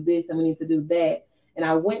need to do this and we need to do that. And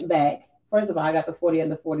I went back, first of all, I got the 40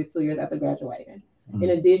 under 42 years after graduating, in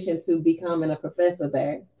addition to becoming a professor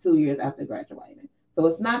there 2 years after graduating. So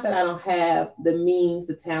it's not that I don't have the means,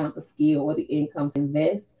 the talent, the skill, or the income to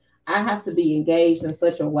invest. I have to be engaged in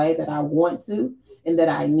such a way that I want to, and that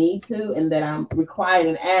I need to, and that I'm required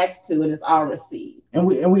and asked to, and it's all received. And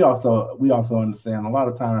we also understand a lot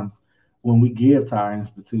of times when we give to our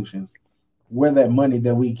institutions, where that money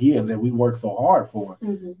that we give, that we work so hard for,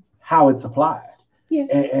 how it's applied. Yeah.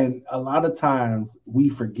 And a lot of times we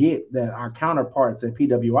forget that our counterparts at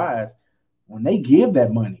PWIs, when they give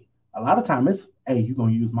that money, a lot of time it's, hey, you're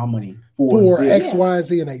going to use my money for X, Y,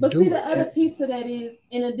 Z, and they but do see, it. the other piece to that is,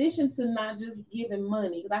 in addition to not just giving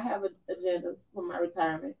money, because I have agendas for my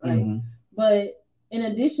retirement, right? But in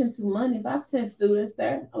addition to monies, I've sent students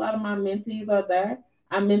there. A lot of my mentees are there.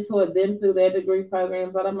 I mentored them through their degree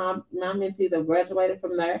programs. A lot of my mentees have graduated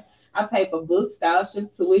from there. I pay for books,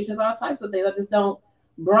 scholarships, tuitions, all types of things. I just don't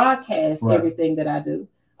broadcast everything that I do.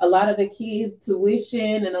 A lot of the kids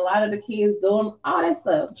tuition and a lot of the kids doing all that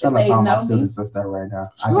stuff. Shout out to all my students that's there right now.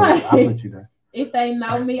 I put you there. If they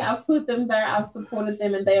know me, I put them there. I've supported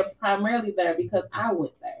them, and they're primarily there because I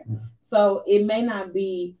went there. So it may not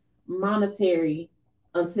be monetary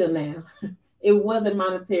until now. It wasn't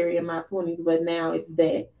monetary in my 20s, but now it's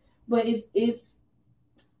that. But it's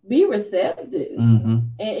be receptive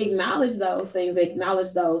and acknowledge those things.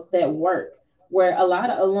 Acknowledge those that work. Where a lot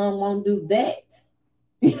of alum won't do that.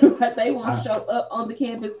 But they want to show up on the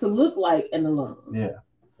campus to look like an alum. Yeah.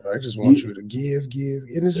 I just want you to give,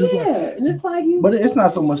 and it's just and it's like you. But it's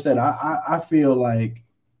not so much that I feel like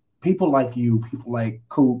people like you, people like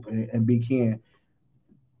Coop and B. Ken,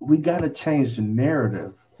 we got to change the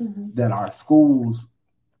narrative that our schools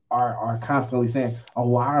are constantly saying, "Oh,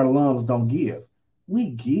 well, our alums don't give." We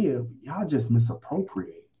give, y'all just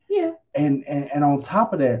misappropriate. Yeah. And on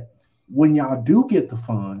top of that, when y'all do get the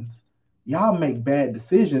funds, y'all make bad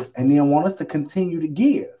decisions and then want us to continue to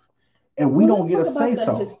give. And we don't get a say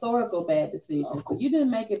so. Historical bad decisions. So you've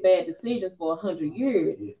been making bad decisions for 100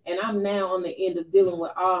 years, and I'm now on the end of dealing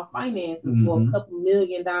with all finances for a couple $1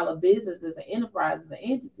 million businesses and enterprises and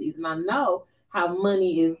entities, and I know how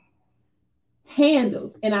money is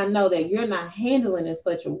handled, and I know that you're not handling in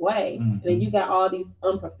such a way. And then you got all these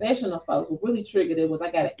unprofessional folks. What really triggered it was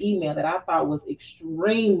I got an email that I thought was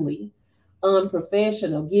extremely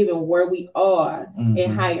unprofessional, given where we are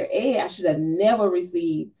in higher ed. I should have never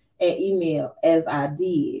received an email as I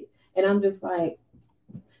did. And I'm just like,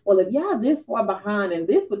 well, if y'all this far behind in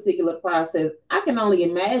this particular process, I can only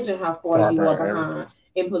imagine how far you are behind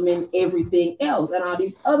implementing everything else and all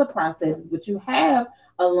these other processes. But you have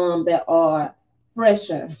alum that are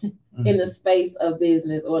fresher in the space of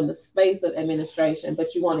business or in the space of administration,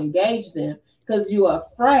 but you want to engage them because you are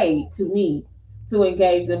afraid to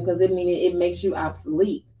engage them because it makes you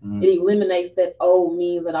obsolete. It eliminates that old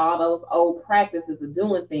means and all those old practices of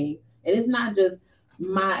doing things. And it's not just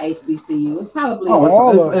my HBCU. It's probably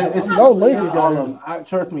it's no links.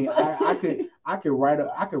 Trust me, I could write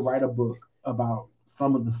a book about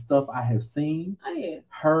some of the stuff I have seen,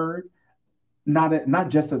 heard, not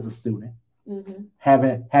just as a student.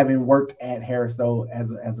 Having worked at Harris Stowe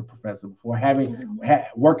as a professor before,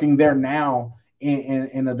 working there now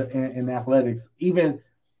in athletics, even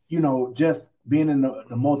just being in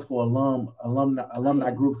the multiple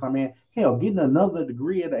alumni groups I'm in. Hell, getting another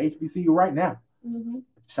degree at the HBCU right now.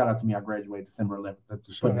 Shout out to me, I graduated December 11th.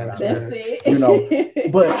 Just putting that out there.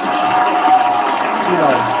 It. But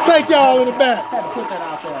thank y'all in the back. Had to put that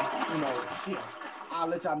out there. Shit. I'll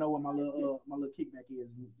let y'all know what my little kickback is.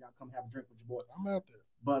 Y'all come have a drink with your boy. I'm out there.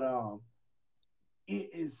 But it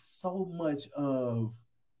is so much of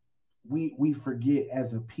we forget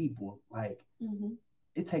as a people, like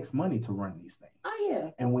it takes money to run these things. Oh yeah.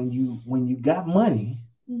 And when you got money,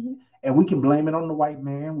 and we can blame it on the white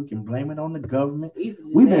man, we can blame it on the government.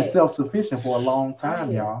 We've been self-sufficient for a long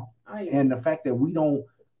time, y'all. And the fact that we don't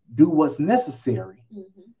do what's necessary.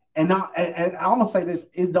 And I want to say this,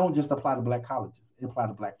 it don't just apply to black colleges. It applies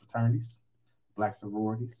to black fraternities, black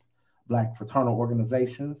sororities, black fraternal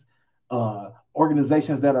organizations,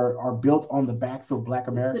 organizations that are built on the backs of black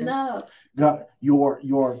Americans.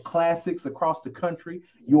 Your classics across the country,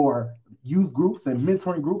 your youth groups and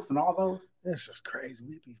mentoring groups and all those. That's just crazy.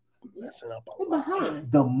 We be messing up a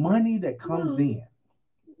lot. The money that comes in,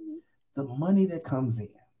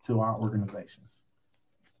 to our organizations,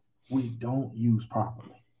 we don't use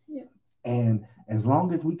properly. And as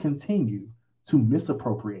long as we continue to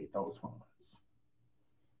misappropriate those funds,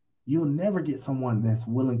 you'll never get someone that's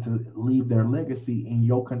willing to leave their legacy in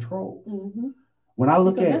your control. When I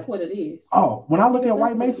look at that's what it is. When I look at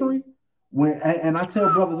white masonry, and I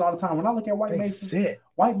tell brothers all the time, when I look at white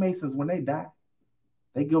masons, when they die,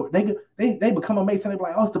 they become a mason. They be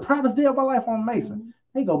like, oh, it's the proudest day of my life. I'm a mason.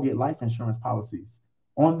 They go get life insurance policies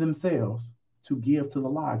on themselves to give to the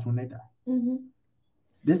lodge when they die.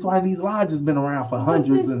 This is why these lodges been around for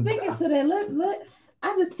hundreds. Speaking to that,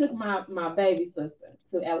 I just took my baby sister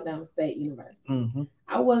to Alabama State University.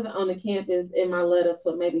 I wasn't on the campus in my letters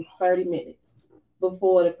for maybe 30 minutes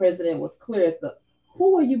before the president was clear as to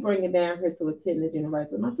who are you bringing down here to attend this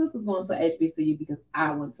university. My sister's going to HBCU because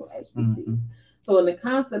I went to HBCU. So in the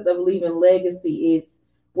concept of leaving legacy, is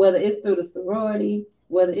whether it's through the sorority,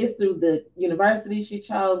 whether it's through the university she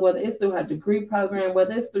chose, whether it's through her degree program,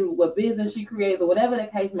 whether it's through what business she creates, or whatever the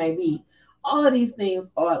case may be, all of these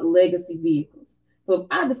things are legacy vehicles. So if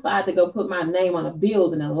I decide to go put my name on a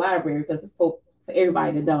building in a library, because for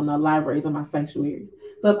everybody that don't know, libraries are my sanctuaries.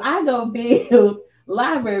 So if I go build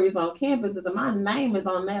libraries on campuses and my name is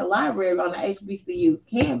on that library on the HBCU's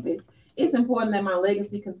campus, it's important that my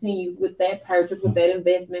legacy continues with that purchase, with that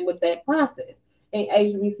investment, with that process. And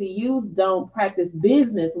HBCUs don't practice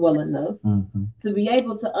business well enough to be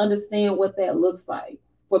able to understand what that looks like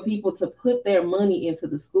for people to put their money into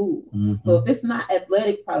the schools. So if it's not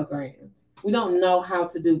athletic programs, we don't know how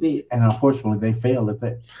to do business. And unfortunately, they fail at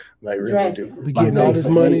that. Like really do. We getting all this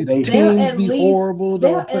money. Teams be horrible.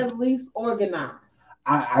 They'll at least organize.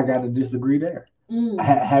 I got to disagree there.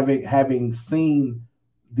 Having seen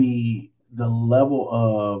the level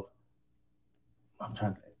of I'm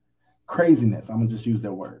trying to craziness. I'm gonna just use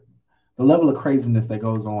that word. The level of craziness that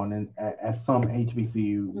goes on at some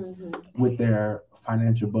HBCUs with their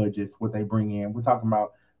financial budgets, what they bring in. We're talking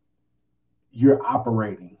about you're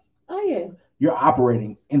operating. Oh yeah. You're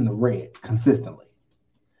operating in the red consistently,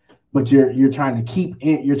 but you're trying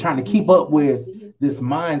to keep up with this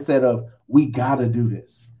mindset of we gotta do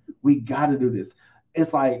this. We gotta do this.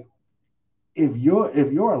 It's like if your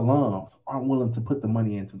alums aren't willing to put the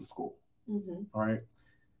money into the school, all right,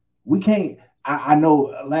 we can't. I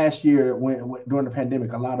know last year when during the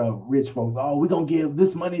pandemic, a lot of rich folks, we're gonna give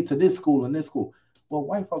this money to this school and this school. Well,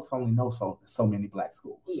 white folks only know so many black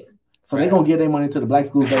schools. Yeah. So they're gonna give their money to the black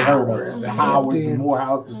schools they heard of, the Howards, the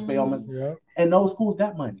Morehouse, the Spelmans, and those schools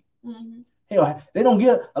got money. Hell, they don't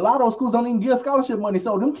get a lot of those schools don't even give scholarship money,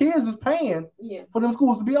 so them kids is paying for them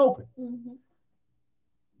schools to be open.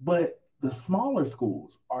 But the smaller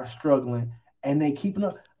schools are struggling, and they keeping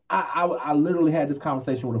up. I literally had this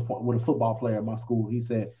conversation with a football player at my school. He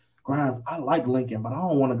said, "Grimes, I like Lincoln, but I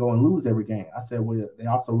don't want to go and lose every game." I said, "Well, they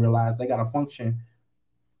also realize they got to function.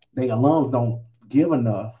 The alums don't give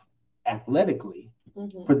enough athletically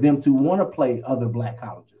for them to want to play other black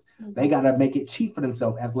colleges. They got to make it cheap for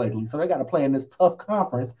themselves athletically. So they got to play in this tough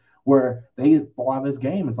conference where this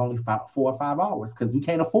game is only 4 or 5 hours because we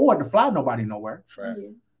can't afford to fly nobody nowhere.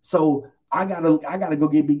 So I gotta go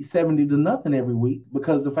get beat 70-0 every week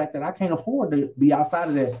because the fact that I can't afford to be outside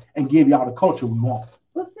of that and give y'all the culture we want."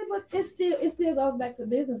 But it still goes back to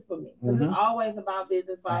business for me. Because it's always about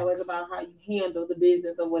business, always about how you handle the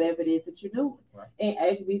business or whatever it is that you're doing. And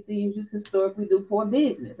HBCUs just historically do poor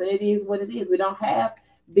business, and it is what it is. We don't have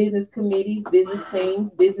business committees, business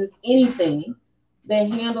teams, business anything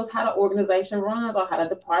that handles how the organization runs or how the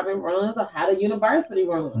department runs or how the university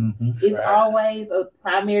runs. It's always a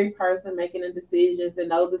primary person making the decisions,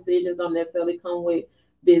 and those decisions don't necessarily come with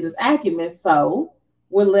business acumen. So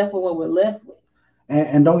we're left with what we're left with.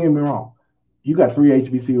 And don't get me wrong, you got 3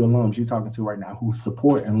 HBCU alums you're talking to right now who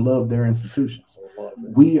support and love their institutions.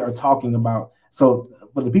 We are talking about, so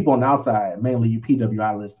for the people on the outside, mainly you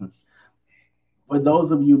PWI listeners, for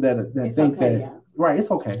those of you that think okay, that, right,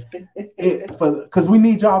 it's okay. Because we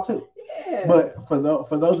need y'all too. Yeah. But for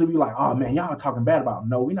those of you like, oh man, y'all are talking bad about them.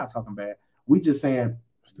 No, we're not talking bad. We just saying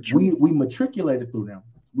we matriculated through them.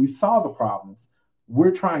 We saw the problems.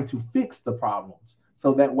 We're trying to fix the problems.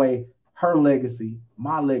 So that way, her legacy,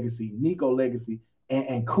 my legacy, Nico legacy,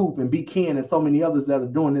 and Coop and B. Ken and so many others that are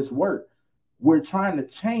doing this work, we're trying to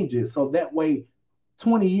change it. So that way,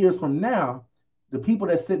 20 years from now, the people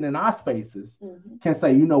that's sitting in our spaces can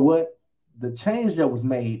say, you know what? The change that was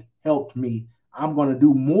made helped me. I'm going to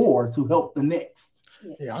do more to help the next.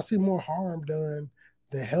 Yeah, I see more harm done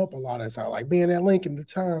than help a lot of time. Like being at Lincoln at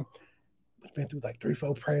the time, we've been through like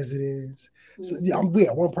 3-4 presidents. So we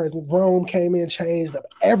had one president, Rome came in, changed up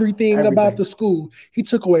everything about the school. He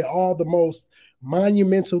took away all the most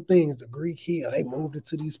monumental things, the Greek Hill. They moved it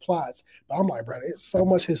to these plots. But I'm like, brother, it's so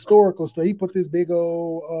much historical stuff. He put this big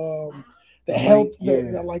old the health,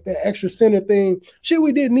 like that extra center thing. Shit,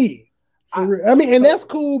 we didn't need. I mean, and that's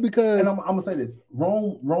cool because. And I'm gonna say this: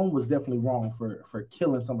 Rome was definitely wrong for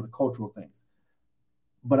killing some of the cultural things.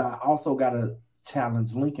 But I also gotta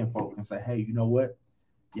challenge Lincoln folk and say, hey, you know what?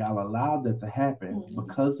 Y'all allowed that to happen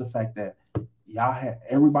because the fact that y'all had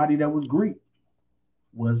everybody that was Greek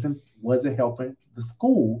wasn't helping the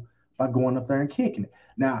school by going up there and kicking it.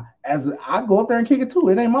 Now, as I go up there and kick it too,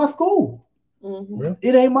 it ain't my school.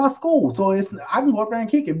 It ain't my school, so I can go up there and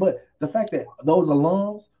kick it. But the fact that those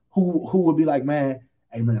alums who would be like, man,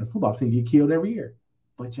 hey man, the football team get killed every year,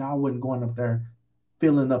 but y'all wasn't going up there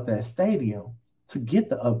filling up that stadium to get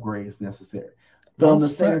the upgrades necessary,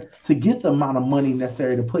 to get the amount of money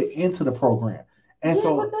necessary to put into the program. And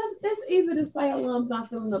but that's easy to say alums not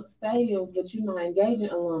filling up stadiums, but you're not engaging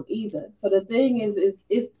alum either. So the thing is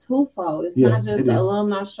it's twofold. It's not just the alum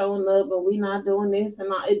not showing up, but we not doing this and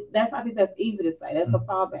not. I think that's easy to say. That's a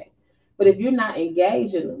fallback. But if you're not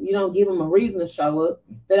engaging them, you don't give them a reason to show up.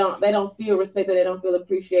 They don't feel respected. They don't feel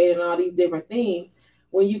appreciated, and all these different things.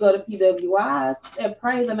 When you go to PWIs, they're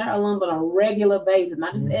praising their alums on a regular basis,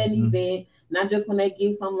 not just at an event, not just when they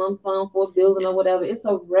give some lump sum for a building or whatever. It's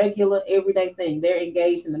a regular, everyday thing. They're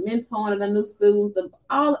engaged in the mentoring of the new students,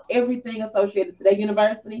 everything associated to their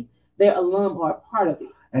university. Their alum are a part of it.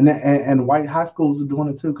 And white high schools are doing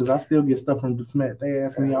it too, because I still get stuff from DeSmet. They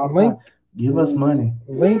ask me all the time, give us money.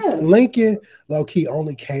 Lincoln, low-key,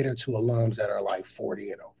 only cater to alums that are like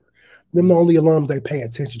 40 and over. Them the only alums they pay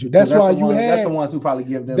attention to. That's why that's the ones who probably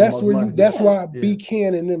give them. That's why B.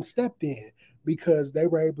 Ken and them stepped in, because they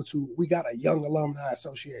were able to. We got a young alumni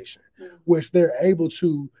association, which they're able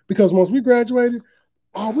to. Because once we graduated,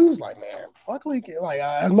 we was like, man, fuck Lincoln. Like,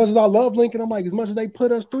 as much as I love Lincoln, I'm like, as much as they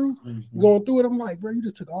put us through, going through it, I'm like, bro, you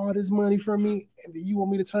just took all this money from me, and then you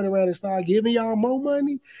want me to turn around and start giving y'all more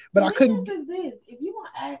money? But I couldn't. Is this. If you want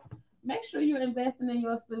to act, make sure you're investing in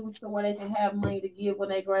your students so where they can have money to give when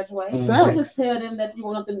they graduate. Don't just tell them that you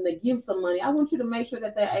want them to give some money. I want you to make sure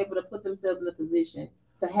that they're able to put themselves in a position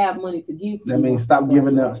to have money to give to that you. means stop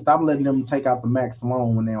letting them take out the max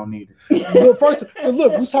loan when they don't need it. Well, first,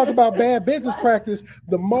 look, we talk about bad business practice.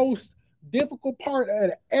 The most difficult part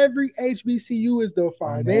of every HBCU is the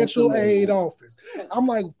financial aid office. I'm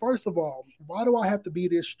like, first of all, why do I have to be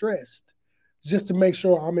this stressed just to make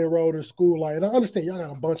sure I'm enrolled in school? Like, and I understand y'all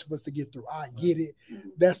got a bunch of us to get through. I get it.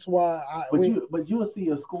 That's why But you'll see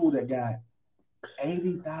a school that got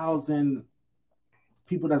 80,000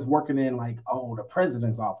 people that's working in the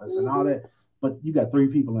president's office and all that, but you got 3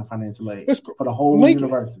 people in financial aid for the whole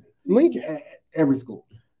university. Lincoln, every school,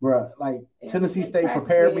 bro. Like Tennessee State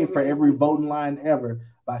prepared me for every voting line ever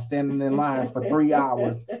by standing in lines for 3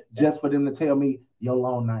 hours just for them to tell me your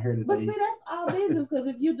loan not here today. But see, that's all business, because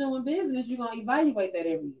if you're doing business, you're gonna evaluate that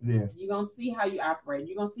every year. Yeah. You're gonna see how you operate.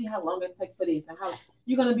 You're gonna see how long it takes for this and how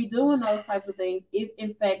you're gonna be doing those types of things if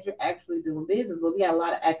in fact you're actually doing business. But we got a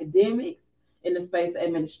lot of academics in the space of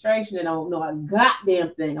administration that don't know a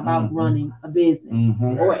goddamn thing about running a business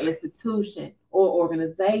or institution or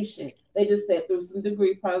organization. They just sat through some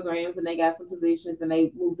degree programs and they got some positions and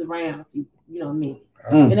they moved around a few, you know what I mean?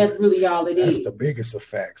 And that's really all it is. That's the biggest of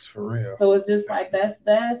facts, for real. So it's just like that's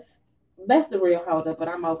the real holdup. But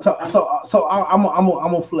I'm open. So I'm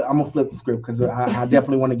gonna flip the script because I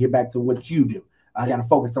definitely want to get back to what you do. I gotta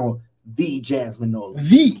focus on the Jasmine Nolan.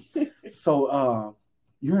 So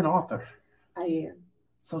you're an author. I am.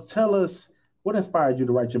 So tell us what inspired you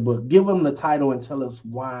to write your book. Give them the title and tell us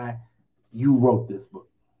why you wrote this book.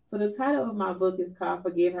 So the title of my book is called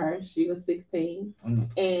Forgive Her. She was 16.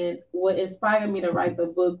 And what inspired me to write the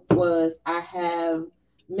book was I have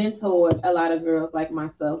mentored a lot of girls like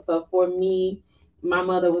myself. So for me, my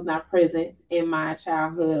mother was not present in my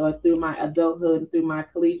childhood or through my adulthood, through my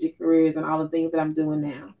collegiate careers and all the things that I'm doing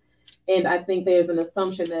now. And I think there's an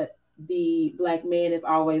assumption that the Black man is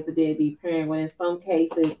always the deadbeat parent, when in some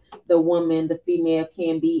cases the woman, the female,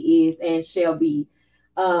 can be, is, and shall be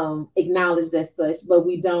acknowledged as such, but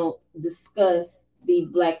we don't discuss the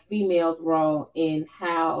Black female's role in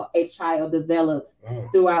how a child develops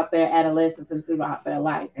throughout their adolescence and throughout their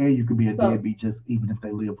life. And you could be a deadbeat just even if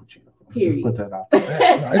they live with you. Period. Just put that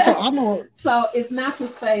out. So it's not to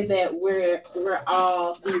say that we're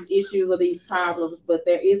all these issues or these problems, but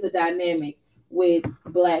there is a dynamic with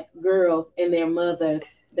Black girls and their mothers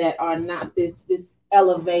that are not this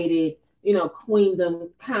elevated, queendom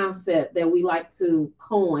concept that we like to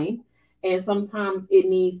coin. And sometimes it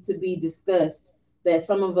needs to be discussed that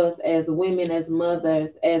some of us as women, as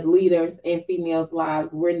mothers, as leaders in females'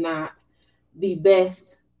 lives, we're not the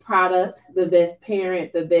best product, the best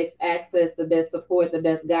parent, the best access, the best support, the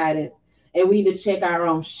best guidance. And we need to check our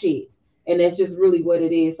own shit. And that's just really what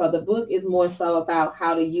it is. So the book is more so about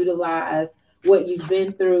how to utilize what you've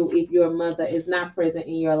been through if your mother is not present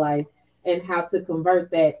in your life, and how to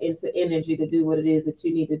convert that into energy to do what it is that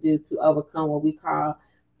you need to do to overcome what we call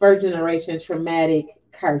first generation traumatic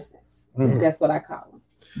curses. That's what I call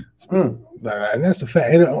them. And that's a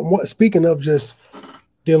fact. And speaking of just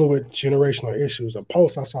dealing with generational issues, a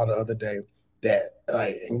post I saw the other day that,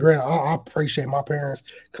 and granted, I appreciate my parents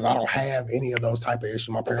because I don't have any of those type of issues.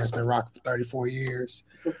 My parents been rocking for 34 years.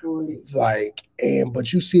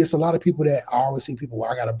 But you see, it's a lot of people that I always see people,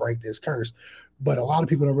 I got to break this curse. But a lot of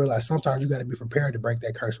people don't realize sometimes you got to be prepared to break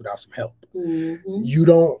that curse without some help.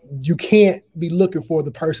 You can't be looking for the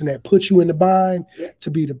person that put you in the bind to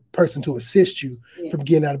be the person to assist you from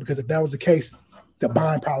getting out of it, because if that was the case, the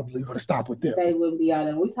bind probably would have stopped with them. They wouldn't be out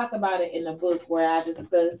of it. We talk about it in the book where I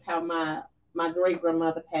discuss how my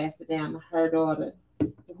great-grandmother passed it down to her daughters,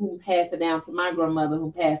 who passed it down to my grandmother,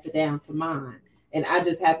 who passed it down to mine. And I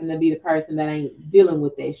just happen to be the person that ain't dealing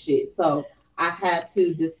with that shit. So I had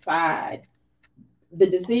to decide. The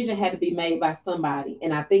decision had to be made by somebody.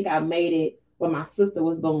 And I think I made it when my sister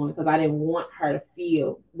was born, because I didn't want her to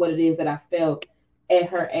feel what it is that I felt at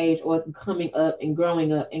her age or coming up and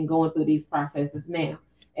growing up and going through these processes now.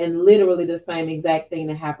 And literally the same exact thing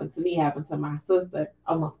that happened to me happened to my sister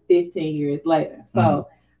almost 15 years later. So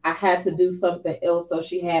I had to do something else so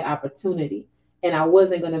she had opportunity. And I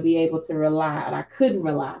wasn't going to be able to rely, and I couldn't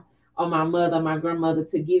rely on my mother, my grandmother,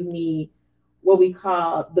 to give me what we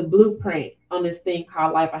call the blueprint on this thing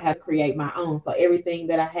called life. I had to create my own. So everything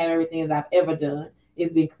that I have, everything that I've ever done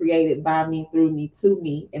has been created by me, through me, to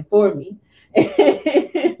me, and for me.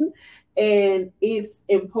 And it's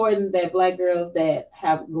important that Black girls that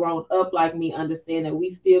have grown up like me understand that we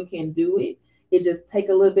still can do it. It just take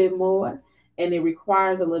a little bit more and it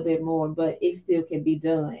requires a little bit more, but it still can be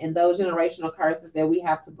done. And those generational curses that we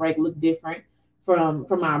have to break look different from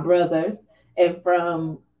our brothers and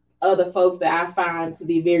from other folks that I find to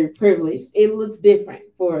be very privileged. It looks different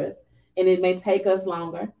for us. And it may take us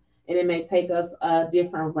longer and it may take us a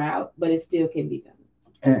different route, but it still can be done.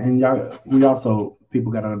 And y'all, we also,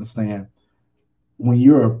 people got to understand, when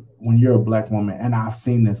you're a Black woman, and I've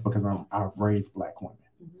seen this because I've raised Black women.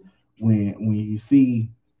 When you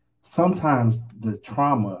see sometimes the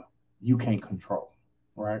trauma you can't control,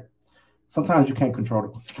 right? Sometimes you can't control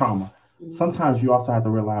the trauma. Sometimes you also have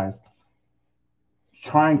to realize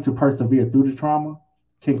trying to persevere through the trauma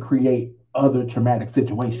can create other traumatic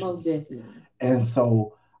situations. Most definitely. And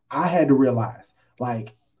so I had to realize,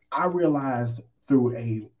 like, I realized through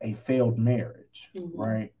a failed marriage,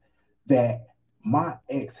 right, that my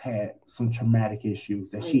ex had some traumatic issues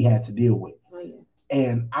that she had to deal with.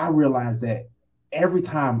 And I realized that every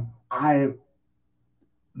time I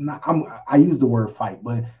use the word fight,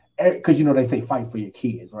 but because, you know, they say fight for your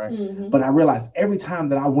kids, right? But I realized every time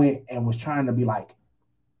that I went and was trying to be like,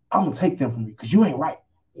 I'm going to take them from you because you ain't right.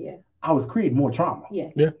 Yeah. I was creating more trauma. Yeah.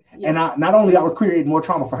 And not only I was creating more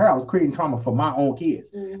trauma for her, I was creating trauma for my own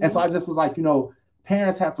kids. And so I just was like, you know,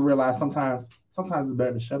 parents have to realize sometimes it's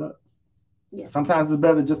better to shut up. Yeah. Sometimes it's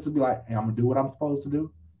better just to be like, hey, I'm going to do what I'm supposed to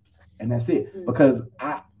do. And that's it. Because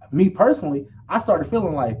me personally, I started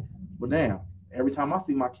feeling like, well, damn, every time I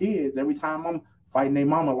see my kids, every time I'm fighting their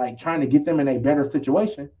mama, like trying to get them in a better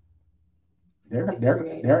situation,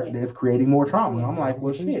 it's creating more trauma. And I'm like,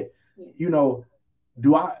 well, shit, you know,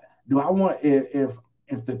 do I want, if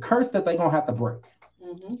the curse that they're gonna have to break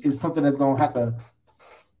is something that's gonna have to,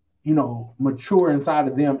 you know, mature inside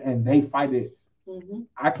of them and they fight it,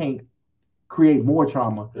 I can't create more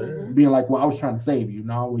trauma being like, well, I was trying to save you.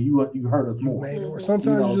 No, well, you hurt us more. Or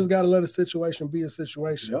sometimes you just got to let a situation be a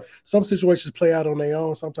situation. Some situations play out on their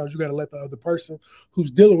own. Sometimes you got to let the other person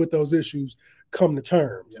who's dealing with those issues come to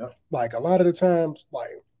terms. Like a lot of the times, like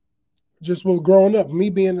just with growing up, me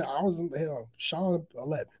being, I was Sean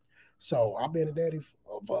 11. So I've been a daddy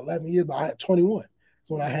for 11 years, but I had 21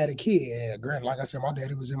 when I had a kid. And granted, like I said, my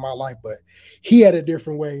daddy was in my life, but he had a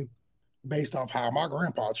different way based off how my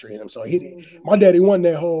grandpa treated him. So my daddy wasn't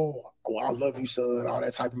that whole, well, I love you, son, all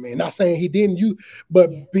that type of man. Not saying he didn't,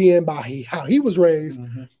 but being by how he was raised,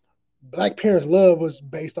 Black parents' love was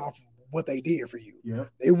based off of what they did for you.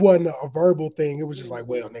 It wasn't a verbal thing. It was just like,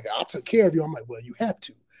 well, nigga, I took care of you. I'm like, well, you have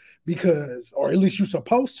to, because, or at least you're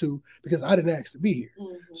supposed to, because I didn't ask to be here.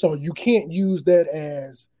 So you can't use that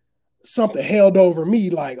as something held over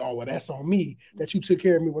me, like, oh, well, that's on me that you took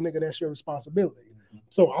care of me. Well, nigga, that's your responsibility.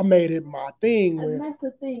 So I made it my thing. And that's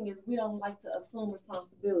the thing, is we don't like to assume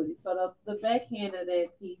responsibility. So the backhand of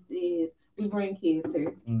that piece is we bring kids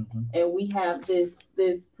here, and we have this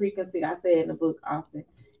preconceived, I say it in the book often,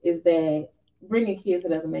 is that bringing kids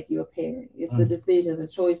doesn't make you a parent. It's the decisions and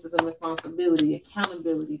choices and responsibility,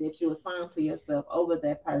 accountability that you assign to yourself over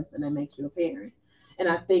that person that makes you a parent. And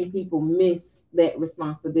I think people miss that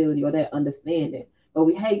responsibility or that understanding. But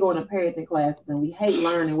we hate going to parenting classes, and we hate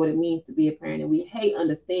learning what it means to be a parent, and we hate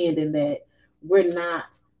understanding that we're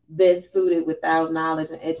not best suited without knowledge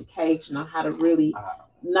and education on how to really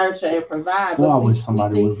nurture and provide. Well, I wish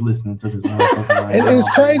somebody was listening to this. And it's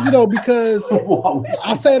crazy though, because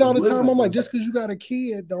I say it all the time. I'm like, just because you got a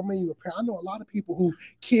kid don't mean you're a parent. I know a lot of people who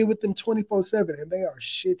kid with them 24/7, and they are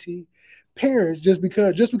shitty parents just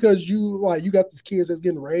because you got these kids that's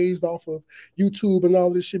getting raised off of YouTube and all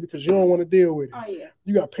this shit because you don't want to deal with it. Oh yeah.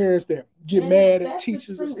 You got parents that get mad at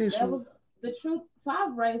teachers this issue. That was the truth. So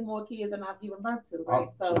I've raised more kids than I've given birth to, right?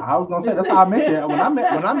 So I was gonna say that's how I met you. When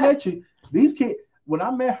I met you, these kids, when I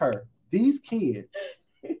met her, these kids,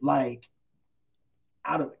 like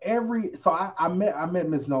out of every, so I met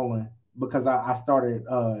Miss Nolan because I started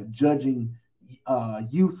judging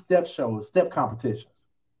youth step competitions.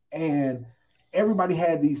 And everybody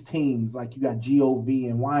had these teams, like you got GOV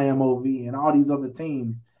and YMOV and all these other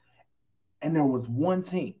teams. And there was one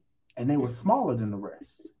team, and they were smaller than the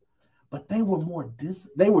rest, but they were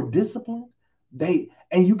they were disciplined.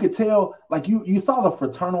 And you could tell, like you saw the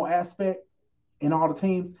fraternal aspect in all the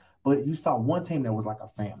teams, but you saw one team that was like a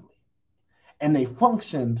family, and they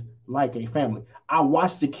functioned like a family. I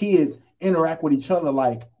watched the kids interact with each other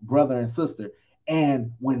like brother and sister.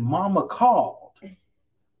 And when mama called,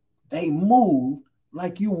 they moved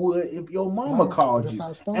like you would if your mama called you.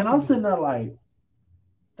 And I'm sitting there like,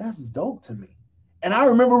 that's dope to me. And I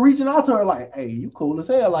remember reaching out to her like, "Hey, you cool as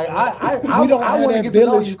hell. Like I want to get to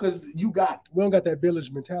know you because you got it." We don't got that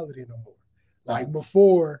village mentality no more. Like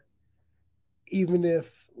before, even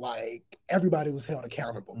if like everybody was held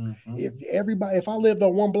accountable. If I lived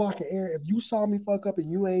on one block in area, if you saw me fuck up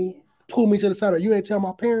and you ain't pull me to the side or you ain't tell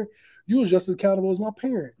my parent, you was just as accountable as my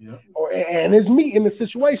parent. Yeah. And it's me in the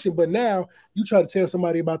situation. But now you try to tell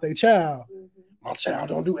somebody about their child. My child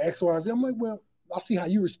don't do X, Y, and Z. I'm like, well, I see how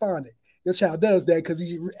you responded. Your child does that because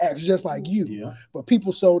he acts just like you. Yeah. But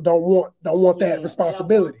people don't want that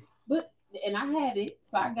responsibility. And I had it,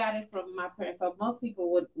 so I got it from my parents. So most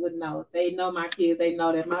people would know. They know my kids. They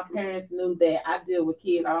know that my parents knew that I deal with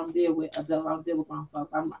kids. I don't deal with adults. I don't deal with grown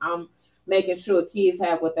folks. I'm making sure kids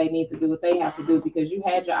have what they need to do, what they have to do, because you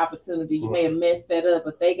had your opportunity. You may have messed that up,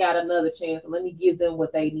 but they got another chance. And let me give them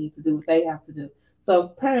what they need to do, what they have to do. So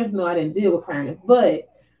parents know I didn't deal with parents, but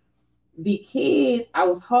the kids, I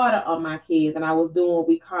was harder on my kids, and I was doing what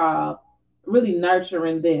we call really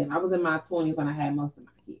nurturing them. I was in my 20s when I had most of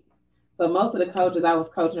my kids. So most of the coaches I was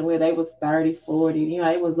coaching with, they was 30, 40, you know,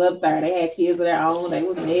 they was up there. They had kids of their own. They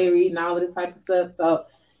was married and all of this type of stuff. So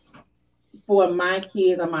for my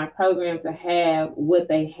kids on my program to have what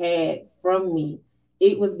they had from me,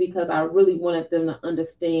 it was because I really wanted them to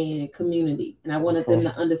understand community. And I wanted them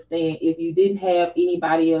to understand if you didn't have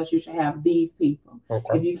anybody else, you should have these people.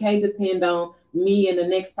 If you can't depend on me and the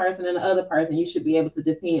next person and the other person, you should be able to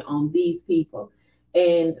depend on these people.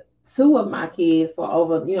 And two of my kids for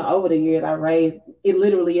over the years, I raised it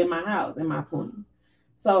literally in my house in my 20s.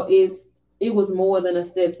 So it was more than a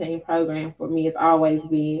STEP team program for me. It's always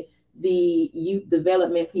been. The youth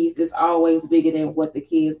development piece is always bigger than what the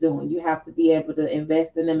kids doing. You have to be able to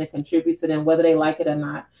invest in them and contribute to them, whether they like it or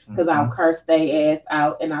not. Because I'll curse their ass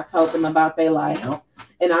out, and I told them about their life,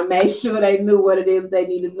 and I made sure they knew what it is they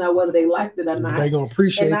needed to know, whether they liked it or not. They gonna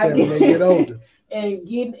appreciate that when they get older. And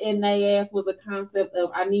getting in their ass was a concept of,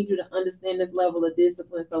 I need you to understand this level of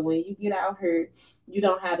discipline. So when you get out here, you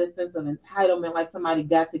don't have this sense of entitlement, like somebody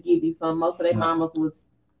got to give you some. Most of their mamas was,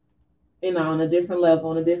 on a different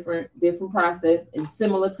level, on a different process, and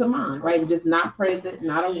similar to mine, right? Just not present,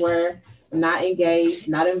 not aware, not engaged,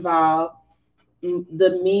 not involved.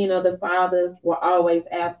 The men or the fathers were always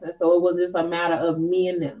absent. So it was just a matter of me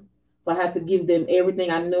and them. So I had to give them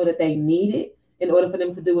everything I knew that they needed in order for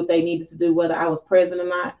them to do what they needed to do, whether I was present or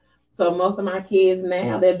not. So most of my kids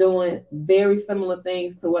now, they're doing very similar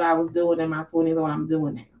things to what I was doing in my 20s and what I'm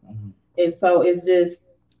doing now. And so it's just,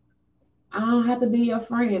 I don't have to be your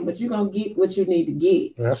friend, but you're going to get what you need to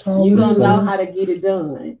get. That's how you're going to know how to get it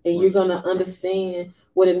done. And you're going to understand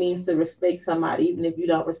what it means to respect somebody, even if you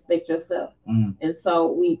don't respect yourself. And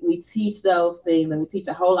so we teach those things, and we teach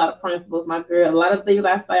a whole lot of principles. My girl, a lot of things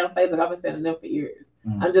I say on Facebook, I've been saying them for years.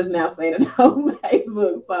 I'm just now saying it on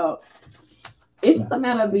Facebook. So it's just a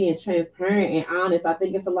matter of being transparent and honest. I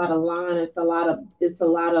think it's a lot of lying. It's a lot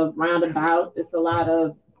of roundabout. It's a lot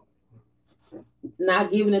of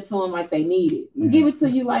not giving it to them like they need it. You give it to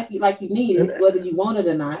you like you need it, whether you want it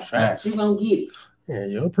or not. Facts. You're gonna get it. Yeah,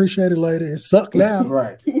 you'll appreciate it later. It sucked now,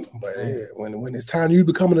 right? But yeah, when it's time you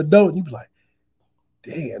become an adult, you be like,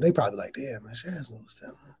 damn. They probably like, damn, man, Shaz was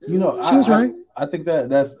telling me. You know, she was right. I think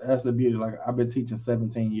that's the beauty. Like, I've been teaching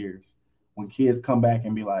 17 years. When kids come back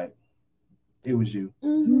and be like, it was you.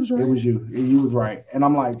 You was right. It was you. You was right. And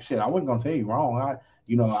I'm like, shit, I wasn't gonna tell you wrong.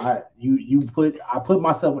 I put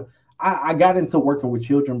myself. I got into working with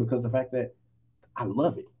children because the fact that I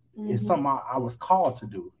love it. It's something I was called to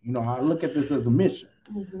do. You know, I look at this as a mission.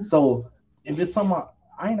 So if it's something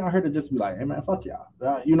I ain't out here to just be like, hey man, fuck y'all.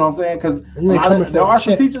 You know what I'm saying? Because there are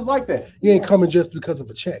some teachers like that. You ain't coming just because of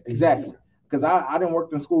a check. Exactly. Because I didn't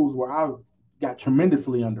work in schools where I got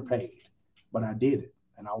tremendously underpaid, but I did it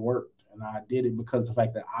and I worked and I did it because of the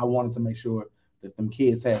fact that I wanted to make sure that them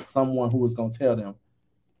kids had someone who was gonna tell them,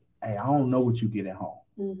 hey, I don't know what you get at home.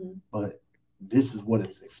 But this is what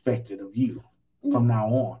is expected of you from now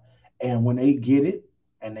on. And when they get it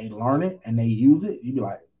and they learn it and they use it, you be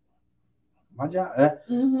like, my job.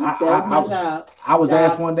 My job. I was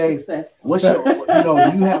asked one day, what's your,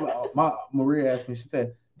 do you have, Maria asked me, she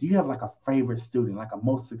said, do you have like a favorite student, like a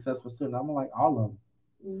most successful student? I'm like, all of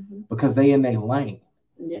them. Because they in their lane.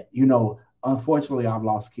 Yeah. You know, unfortunately, I've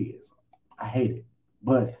lost kids. I hate it.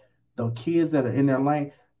 But the kids that are in their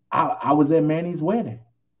lane, I was at Manny's wedding.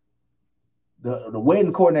 The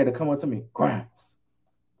wedding coordinator come up to me, Grimes,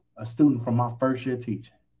 a student from my first year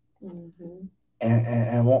teaching.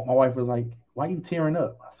 And my wife was like, why are you tearing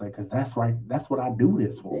up? I said, because that's right. That's what I do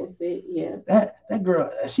this for. That's it, yeah. That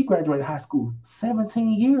girl, she graduated high school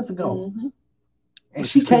 17 years ago. And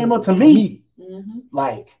she came up to me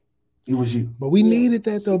like, It was you. But we needed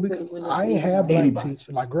that though because I ain't had black teachers.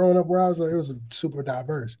 Like growing up where I was, it was super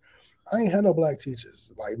diverse. I ain't had no black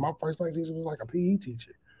teachers. Like my first black teacher was like a PE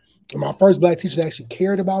teacher. And my first black teacher actually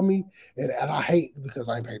cared about me, and I hate because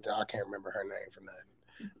I ain't paid attention. I can't remember her name for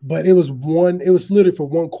nothing. But it was literally for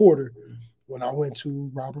 1 quarter when I went to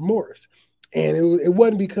Robert Morris. And it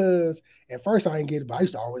wasn't because at first I didn't get it, but I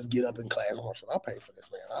used to always get up in class. I'm like, I'll pay for this,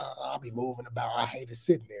 man. I'll be moving about. I hated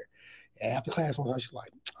sitting there. And after class, one time she's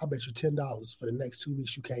like, I'll bet you $10 for the next 2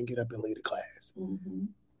 weeks you can't get up and lead a class. Mm-hmm.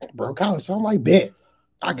 Bro, college, so I'm like, bet.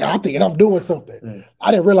 I'm thinking I'm doing something. Mm.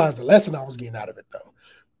 I didn't realize the lesson I was getting out of it, though.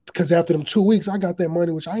 Because after them 2 weeks, I got that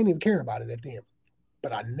money, which I didn't even care about it at the end.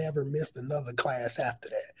 But I never missed another class after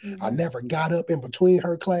that. Mm-hmm. I never got up in between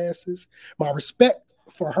her classes. My respect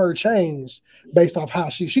for her changed based off how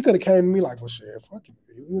she could have came to me like, well, shit, fuck you.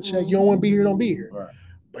 You check, you don't want to be here, don't be here. Right.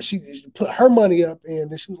 But she put her money up, and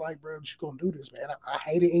then she was like, bro, you gonna do this, man. I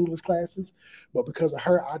hated English classes, but because of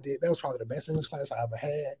her, I did. That was probably the best English class I ever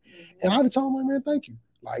had. Mm-hmm. And I told her, man, thank you.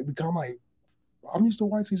 Like, because I'm used to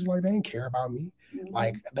white teachers, like, they didn't care about me. Mm-hmm.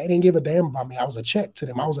 Like, they didn't give a damn about me. I was a check to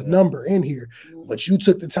them. I was a number in here. Mm-hmm. But you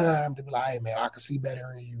took the time to be like, hey, man, I can see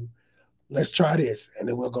better in you. Let's try this, and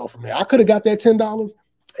then we'll go from there. I could have got that $10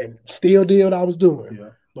 and still did what I was doing.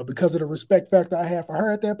 Yeah. But because of the respect factor I had for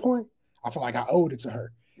her at that point, I feel like I owed it to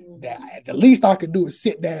her. That the least I could do is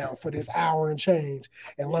sit down for this hour and change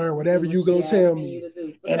and learn whatever you gonna tell me.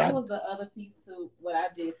 And that was the other piece to what I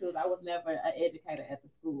did too. Is I was never an educator at the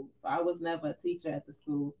school, so I was never a teacher at the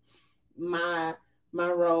school. My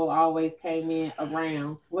role always came in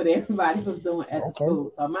around what everybody was doing at the school,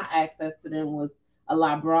 so my access to them was a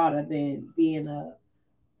lot broader than being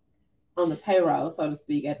on the payroll, so to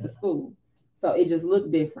speak, at the school. So it just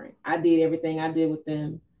looked different. I did everything I did with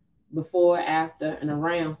them before, after, and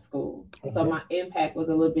around school. So my impact was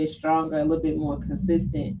a little bit stronger, a little bit more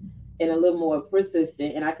consistent, and a little more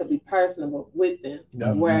persistent, and I could be personable with them,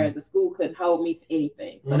 where the school couldn't hold me to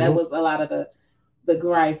anything. So that was a lot of the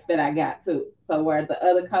gripe that I got too. So where the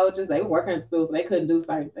other coaches, they were working in schools, so they couldn't do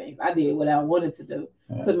certain things. I did what I wanted to do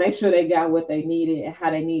to make sure they got what they needed and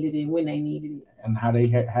how they needed it and when they needed it. And how they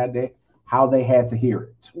how they had to hear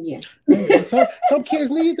it. Yeah. Some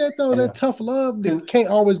kids need that though, that tough love. They can't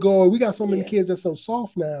always go, we got so many kids that's so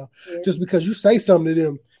soft now. Just because you say something to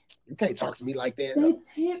them, you can't talk to me like that.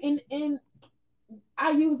 And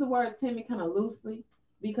I use the word timid kind of loosely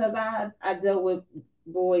because I dealt with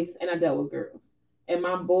boys and I dealt with girls. And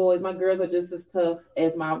my girls are just as tough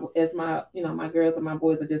as my my girls and my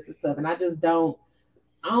boys are just as tough. And I just don't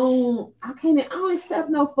accept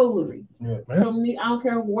no foolery from me. I don't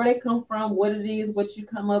care where they come from, what it is, what you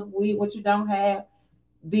come up with, what you don't have.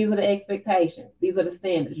 These are the expectations. These are the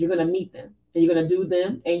standards. You're going to meet them and you're going to do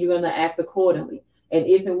them and you're going to act accordingly. And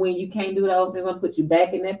if and when you can't do those, they're going to put you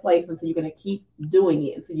back in that place until you're going to keep doing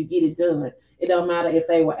it until you get it done. It don't matter if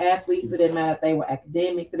they were athletes. It didn't matter if they were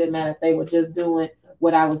academics. It didn't matter if they were just doing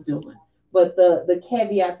what I was doing. But the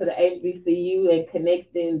caveat to the HBCU and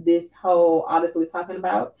connecting this whole, all this we're talking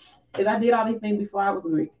about, is I did all these things before I was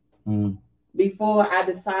Greek. Before I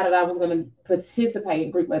decided I was going to participate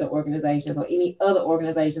in Greek-led organizations or any other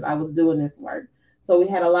organizations, I was doing this work. So we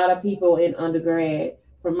had a lot of people in undergrad,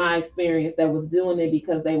 from my experience, that was doing it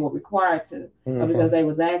because they were required to, or because they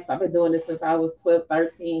was asked. I've been doing this since I was 12,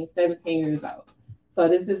 13, 17 years old. So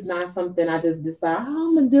this is not something I just decide,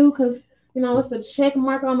 I'm going to do because it's a check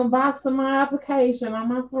mark on the box of my application on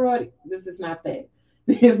my sorority. This is not that.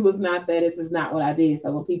 This was not that. This is not what I did.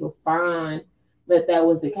 So when people find that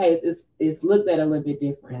was the case, it's looked at a little bit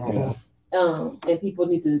different. And people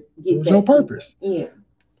need to get that. No purpose. Yeah.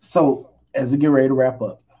 So as we get ready to wrap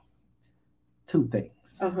up, 2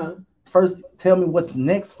 things. First, tell me what's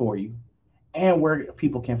next for you and where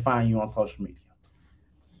people can find you on social media.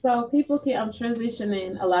 So I'm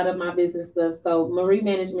transitioning a lot of my business stuff. So Marie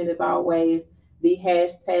Management is always the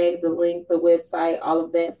hashtag, the link, the website, all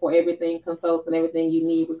of that for everything, consulting, everything you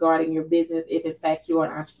need regarding your business. If in fact you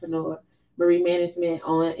are an entrepreneur, Marie Management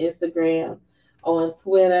on Instagram, on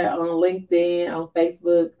Twitter, on LinkedIn, on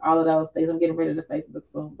Facebook, all of those things. I'm getting rid of the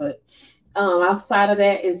Facebook soon, but outside of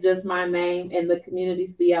that is just my name, and the community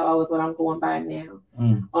COO is what I'm going by now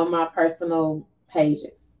on my personal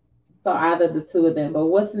pages. So either the 2 of them. But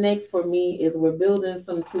what's next for me is we're building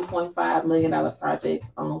some $2.5 million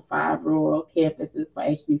projects on 5 rural campuses for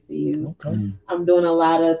HBCUs. I'm doing a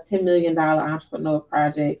lot of $10 million entrepreneur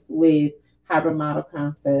projects with hybrid model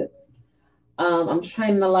concepts. I'm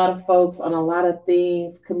training a lot of folks on a lot of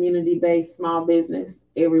things, community-based small business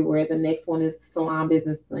everywhere. The next one is salon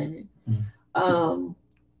business planning.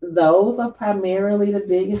 those are primarily the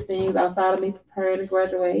biggest things outside of me preparing to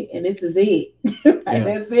graduate, and this is it.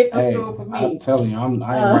 That's it for school for me. I'm telling you, I ain't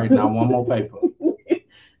writing out one more paper.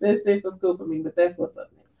 That's it for school for me, but that's what's up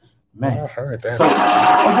next. Man, I heard that. So,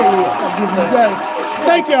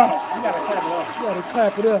 Thank y'all. You gotta clap it up. You gotta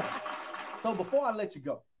clap it up. So before I let you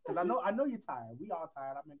go, because I know you're tired. We all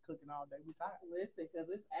tired. I've been cooking all day. We tired. Listen, because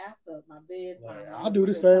it's after my bedtime. I do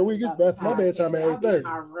the same week. It's best. My bedtime at 8:30.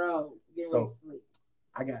 I roll. Get ready So to sleep.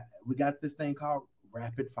 we got this thing called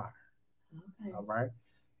rapid fire. Okay. All right.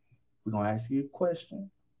 We're gonna ask you a question.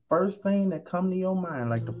 First thing that come to your mind,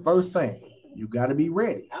 like the first thing, you got to be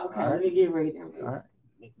ready. Okay, let me get ready. All right.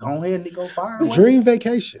 Go ahead and go fire away. Dream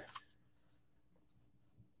vacation.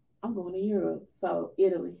 I'm going to Europe, so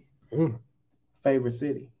Italy. Favorite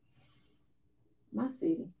city. My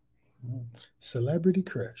city. Celebrity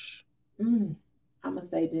crush. I'm gonna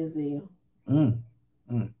say Denzel.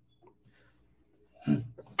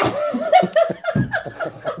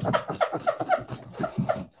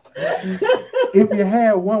 If you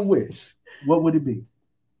had one wish, what would it be?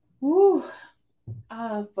 Woo.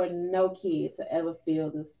 For no kid to ever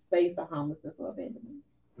feel the space of homelessness or abandonment.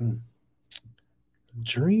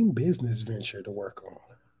 Dream business venture to work on.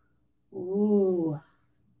 Ooh.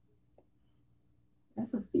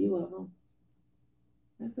 That's a few of them.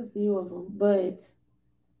 But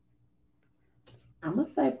I'm going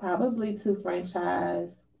to say probably 2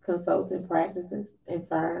 franchise consulting practices and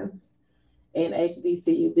firms, and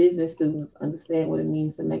HBCU business students understand what it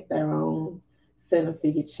means to make their own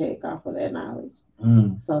 7-figure check off of that knowledge.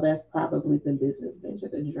 So that's probably the business venture,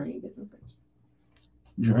 the dream business venture.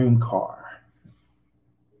 Dream car.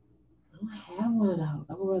 I don't have one of those.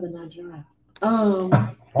 I would rather not drive.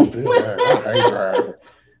 I feel that. I hate driving.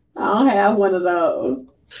 I don't have one of those.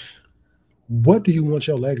 What do you want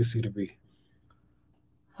your legacy to be?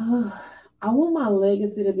 I want my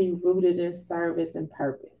legacy to be rooted in service and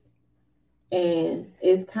purpose. And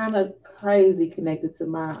it's kind of crazy connected to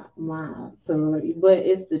my sorority, but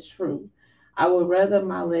it's the truth. I would rather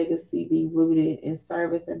my legacy be rooted in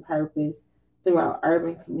service and purpose throughout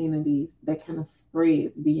urban communities that kind of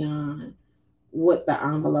spreads beyond what the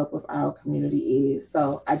envelope of our community is.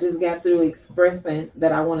 So I just got through expressing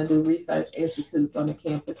that I want to do research institutes on the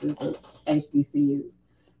campuses of HBCUs,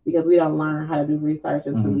 because we don't learn how to do research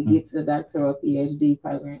until we get to the doctoral PhD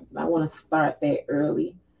programs. And I want to start that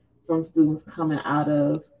early from students coming out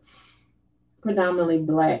of predominantly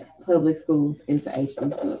Black public schools into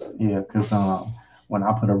HBCUs. Yeah, because when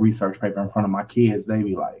I put a research paper in front of my kids, they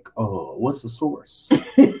be like, "Oh, what's the source?"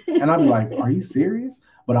 And I'd be like, "Are you serious?"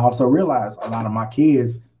 But I also realized a lot of my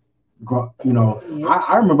kids, I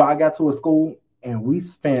remember I got to a school and we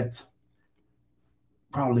spent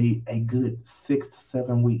probably a good 6 to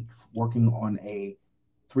 7 weeks working on a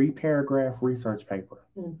 3-paragraph research paper.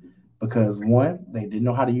 Because one, they didn't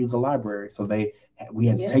know how to use a library. So we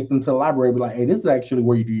had to take them to the library and be like, "Hey, this is actually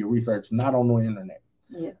where you do your research, not on the internet."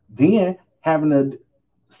 Then having the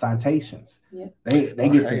citations. They get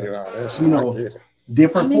to,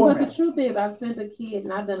 different formats. But the truth is, I've sent a kid,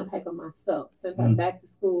 and I've done a paper myself, sent her back to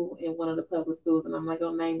school in one of the public schools, and I'm like,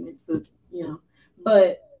 "Gonna name it," so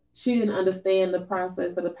but she didn't understand the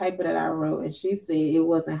process of the paper that I wrote, and she said it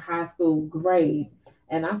wasn't high school grade.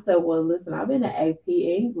 And I said, "Well, listen, I've been to AP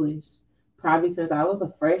English probably since I was a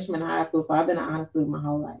freshman in high school, so I've been an honor student my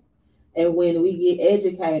whole life. And when we get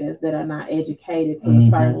educators that are not educated to a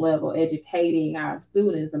certain level, educating our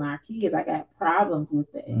students and our kids, I got problems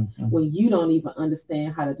with that. When you don't even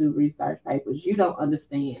understand how to do research papers, you don't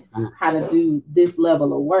understand how to do this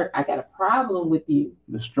level of work, I got a problem with you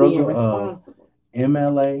the struggle being responsible."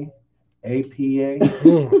 MLA, APA.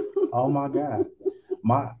 Oh my God.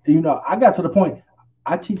 I got to the point,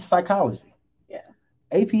 I teach psychology.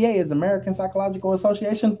 APA is American Psychological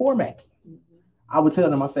Association format. I would tell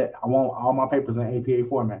them, I said, "I want all my papers in APA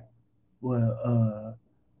format." Well,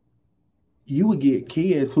 you would get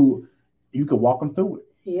kids who you could walk them through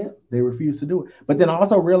it. They refuse to do it. But then I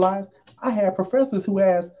also realized I had professors who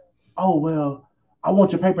asked, "Oh, well, I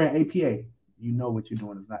want your paper in APA." You know what you're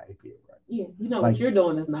doing is not APA, right? Yeah, you know what you're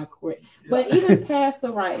doing is not correct. But even past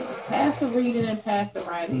the writing, past the reading and past the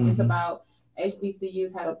writing, it's about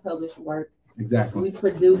HBCUs how to publish work. Exactly. We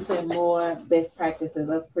producing more best practices,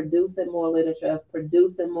 us producing more literature, us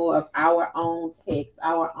producing more of our own text,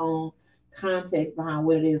 our own context behind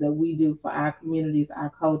what it is that we do for our communities, our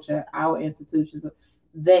culture, our institutions,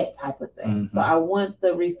 that type of thing. So I want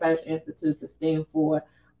the Research Institute to stand for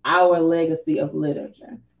our legacy of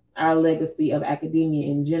literature, our legacy of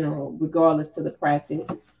academia in general, regardless to the practice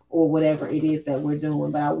or whatever it is that we're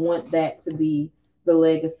doing. But I want that to be the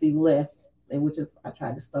legacy left, and which is I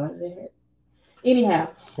tried to start it ahead. Anyhow,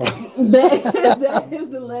 that is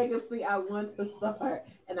the legacy I want to start,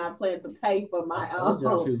 and I plan to pay for my own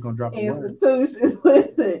she was gonna drop a word. institutions.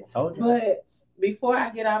 Listen, Told you. but before I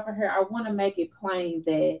get off of here, I want to make it plain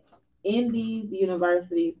that in these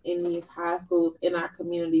universities, in these high schools, in our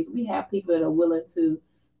communities, we have people that are willing to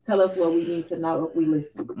tell us what we need to know if we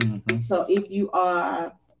listen. Mm-hmm. So if you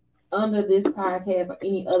are under this podcast or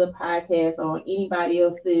any other podcast or anybody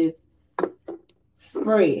else's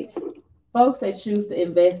spread, folks that choose to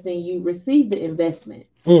invest in you receive the investment.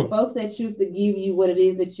 Folks that choose to give you what it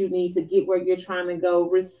is that you need to get where you're trying to go,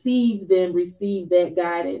 receive that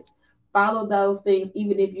guidance. Follow those things,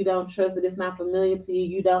 even if you don't trust it, it's not familiar to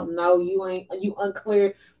you, you don't know, you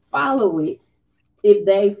unclear. Follow it. If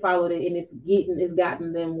they followed it and it's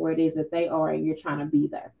gotten them where it is that they are, and you're trying to be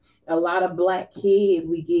there. A lot of Black kids,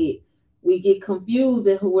 we get confused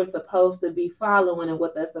in who we're supposed to be following and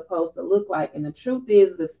what that's supposed to look like. And the truth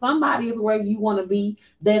is, if somebody is where you want to be,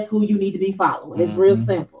 that's who you need to be following. It's real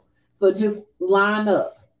simple. So just line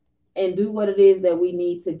up and do what it is that we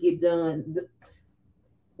need to get done.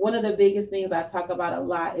 One of the biggest things I talk about a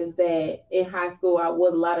lot is that in high school, I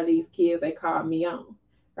was a lot of these kids, they called me on.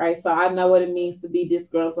 Right. So I know what it means to be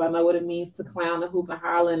disgruntled. I know what it means to clown and hoop and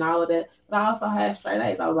holler and all of that. But I also had straight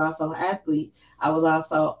A's. I was also an athlete. I was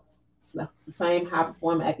also the same high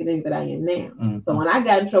performing academic that I am now. Mm-hmm. So when I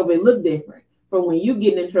got in trouble, it looked different from when you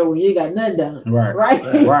get in trouble, you ain't got nothing done. Right.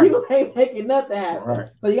 You ain't making nothing happen. Right.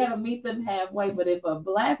 So you got to meet them halfway. But if a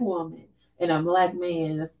Black woman and a Black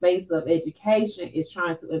man in a space of education is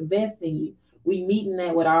trying to invest in you, we meeting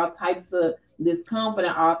that with all types of discomfort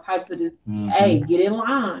and all types of this, hey, get in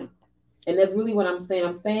line. And that's really what I'm saying.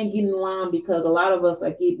 I'm saying get in line because a lot of us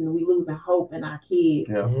we losing hope in our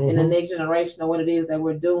kids in the next generation of what it is that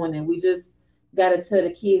we're doing. And we just got to tell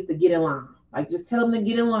the kids to get in line. Like, just tell them to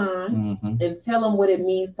get in line and tell them what it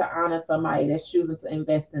means to honor somebody that's choosing to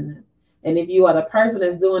invest in them. And if you are the person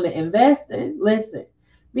that's doing the investing, listen,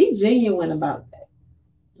 be genuine about that.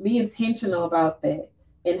 Be intentional about that.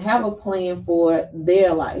 And have a plan for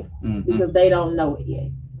their life because they don't know it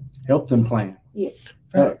yet. Help them plan. Yeah.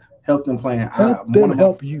 Help them plan.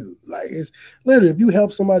 Help you. Like, it's literally, if you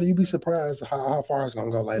help somebody, you'd be surprised how far it's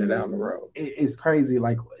gonna go later down the road. It's crazy.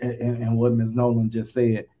 Like, and what Ms. Nolan just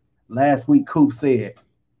said last week. Coop said,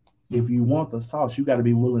 if you want the sauce, you got to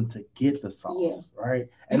be willing to get the sauce, right?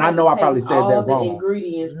 And I know I probably said that wrong. All the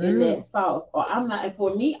ingredients in that sauce, or I'm not. And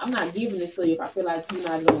for me, I'm not giving it to you if I feel like you're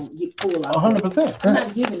not gonna get full. 100%. I'm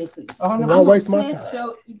not giving it to you. I'm not wasting my time.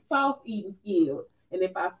 Your sauce eating skills, and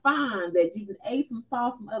if I find that you ate some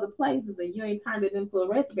sauce from other places and you ain't turned it into a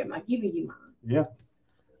recipe, I'm not giving you mine. Yeah,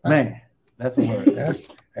 man, that's a word. That's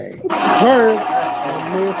a word.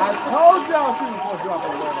 I told y'all she was gonna drop a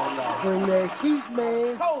word on y'all. Bring that heat,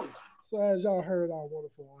 man. So as y'all heard our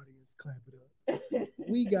wonderful audience clap it up,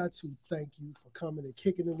 we got to thank you for coming and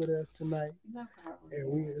kicking it with us tonight. No problem.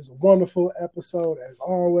 And it's a wonderful episode as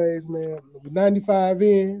always, man. We're 95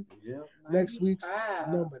 in. Yeah. Next week's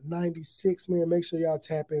number 96, man. Make sure y'all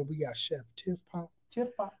tap in. We got Chef Tiff Pop.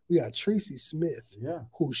 We got Tracy Smith,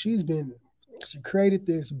 who she created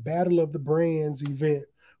this Battle of the Brands event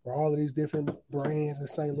where all of these different brands in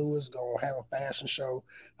St. Louis gonna have a fashion show.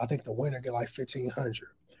 I think the winner get like $1,500.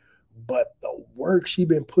 But the work she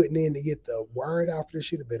been putting in to get the word out for this,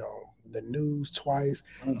 she'd have been on the news twice,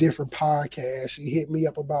 different podcasts. She hit me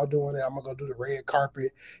up about doing it. I'm gonna go do the red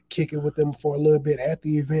carpet, kick it with them for a little bit at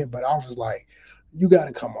the event. But I was just like, you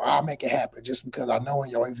gotta come on. I'll make it happen just because I know when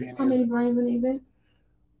your event How many brands in the event?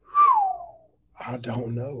 I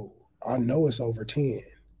don't know. I know it's over 10.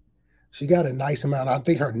 She got a nice amount. I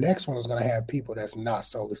think her next one is going to have people that's not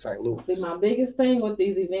solely St. Louis. See, my biggest thing with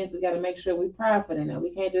these events, we got to make sure we profit in it. We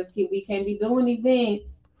can't be doing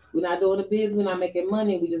events. We're not doing the business. We're not making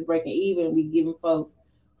money. We just breaking even. We giving folks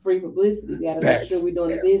free publicity. We got to make sure we're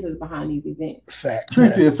doing the business behind these events. Facts.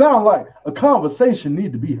 Tracy, it sounds like a conversation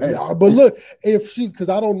need to be had. Yeah, but look, because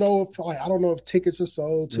I don't know if tickets are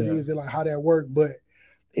sold to the event, like how that work. But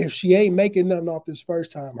if she ain't making nothing off this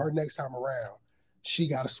first time, her next time around, she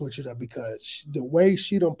got to switch it up because the way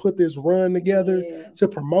she done put this run together to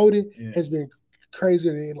promote it has been crazy.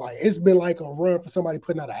 And like, it's been like a run for somebody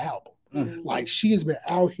putting out an album. Like, she has been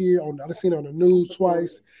out here I've seen her on the news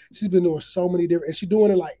twice. She's been doing so many different, and she's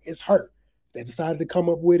doing it like it's her. They decided to come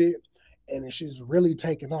up with it, and she's really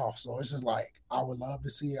taken off. So it's just like, I would love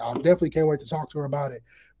to see it. I definitely can't wait to talk to her about it,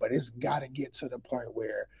 but it's got to get to the point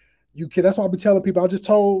where you can. That's why I'll be telling people. I just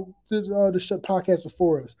told the podcast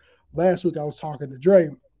before us. Last week I was talking to Dre,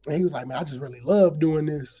 and he was like, man, I just really love doing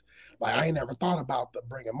this. Like, I ain't never thought about the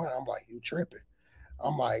bringing money. I'm like, you tripping.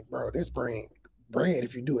 I'm like, bro, this bring bread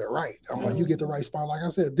if you do it right. I'm like, you get the right spot. Like I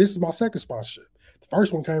said, this is my second sponsorship. The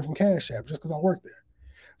first one came from Cash App just because I worked there.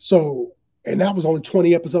 So, and that was only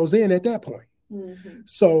 20 episodes in at that point.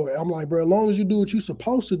 So I'm like, bro, as long as you do what you're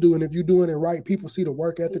supposed to do, and if you're doing it right, people see the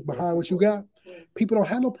work ethic behind what you got. People don't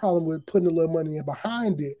have no problem with putting a little money in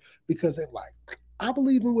behind it because they're like, I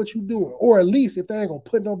believe in what you're doing. Or at least if they ain't gonna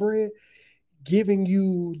put no bread, giving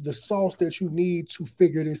you the sauce that you need to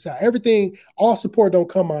figure this out. Everything, all support don't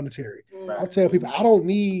come monetary. I tell people,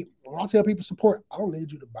 when I tell people support, I don't need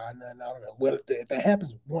you to buy nothing. I don't know. Well, if that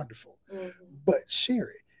happens, wonderful. But share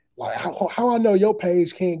it. Like how I know your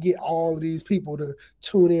page can't get all of these people to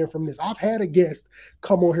tune in from this. I've had a guest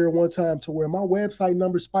come on here one time to where my website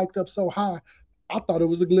number spiked up so high, I thought it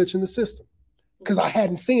was a glitch in the system because I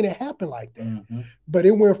hadn't seen it happen like that. But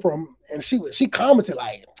it went from, and she commented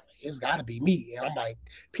like, it's got to be me. And I'm like,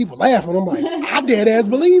 people laughing. I'm like, I dead ass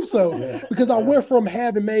believe so. Because I went from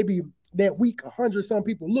having maybe that week 100 some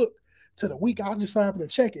people look to the week I just happened to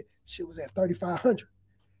check it. Shit was at 3,500.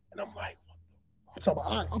 And I'm like, I'm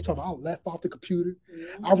talking about I left off the computer.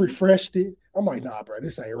 I refreshed it. I'm like, nah, bro,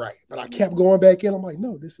 this ain't right. But I kept going back in. I'm like,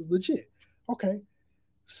 no, this is legit. Okay.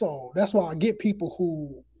 So that's why I get people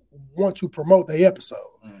who want to promote their episode.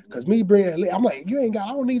 Because me bringing, I'm like, I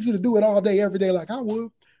don't need you to do it all day, every day like I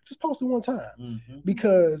would. Just post it one time.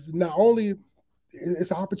 Because not only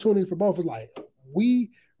it's an opportunity for both, it's like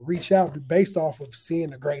we reach out based off of seeing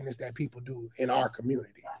the greatness that people do in our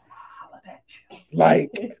community.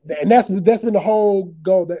 Like, and that's been the whole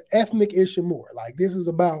goal, the ethnic issue more. Like this is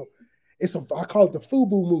about, I call it the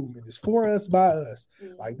FUBU movement. It's for us, by us.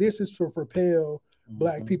 Like this is to propel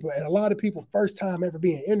Black people. And a lot of people, first time ever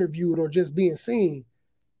being interviewed or just being seen,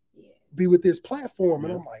 be with this platform.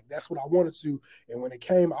 And I'm like, that's what I wanted to. And when it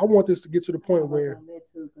came, I want this to get to the point where. That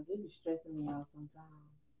too, because it be stressing me out sometimes.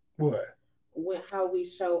 What? How we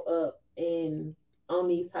show up on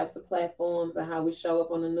these types of platforms and how we show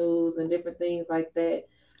up on the news and different things like that.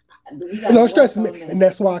 It stresses me. And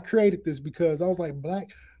that's why I created this, because I was like,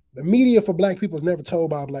 the media for Black people is never told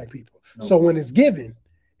by Black people. So when it's given,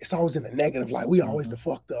 it's always in a negative, like we always the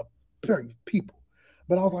fucked up people.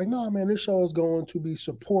 But I was like, nah, man, this show is going to be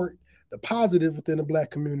support the positive within the Black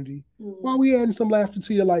community while we adding some laughter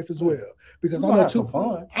to your life as well. Because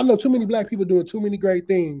I know too many Black people doing too many great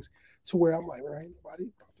things to where I'm like, right,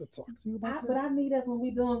 nobody thought to talk to you about that. But I need us, when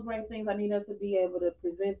we're doing great things, I need us to be able to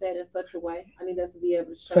present that in such a way. I need us to be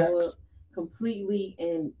able to show up completely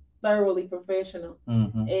and thoroughly professional.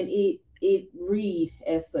 And it read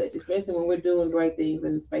as such, especially when we're doing great things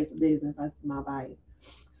in the space of business. That's my bias.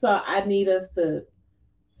 So I need us to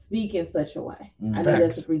speak in such a way. I need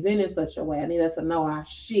us to present in such a way. I need us to know our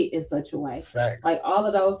shit in such a way. Like all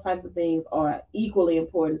of those types of things are equally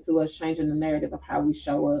important to us changing the narrative of how we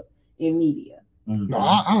show up in media. No,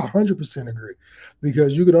 I 100% agree,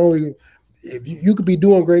 because you could only, if you could be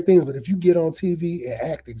doing great things, but if you get on TV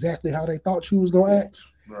and act exactly how they thought you was gonna act,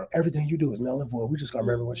 everything you do is null and void. We just gonna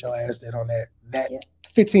remember what your ass did on that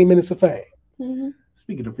 15 minutes of fame.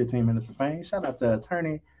 Speaking of 15 minutes of fame, shout out to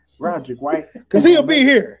attorney Roderick White, because he'll be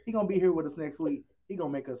here. He's gonna be here with us next week. He gonna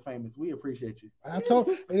make us famous. We appreciate you. And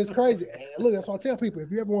it's crazy. And look, that's why I tell people, if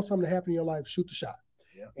you ever want something to happen in your life, shoot the shot.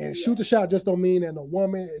 And shoot the shot just don't mean that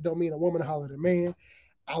it don't mean a woman hollered at a man.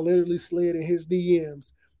 I literally slid in his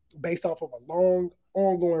DMs based off of a long,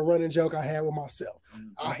 ongoing running joke I had with myself.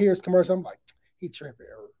 I hear his commercial, I'm like, he tripping.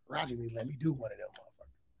 Roger need to let me do one of them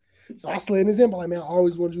motherfuckers. So I slid in his inbox, like, man, I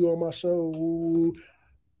always wanted you on my show.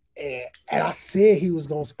 And I said he was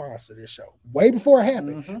gonna sponsor this show way before it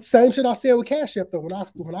happened. Same shit I said with Cash App though.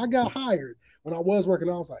 When I got hired, when I was working,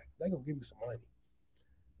 I was like, they gonna give me some money.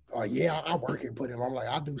 Oh yeah, I work and put in. I'm like,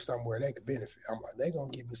 I'll do somewhere they could benefit. I'm like, they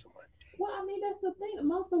gonna give me some money. Well, I mean, that's the thing.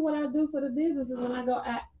 Most of what I do for the business is when I go,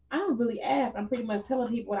 I don't really ask. I'm pretty much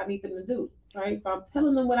telling people what I need them to do, right? So I'm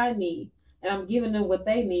telling them what I need, and I'm giving them what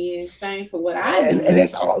they need in exchange for what I need. And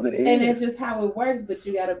that's all it is. And that's just how it works. But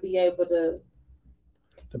you got to be able to.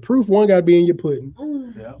 The proof one got to be in your pudding.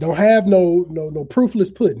 Don't have no proofless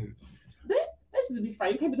pudding. Let's just be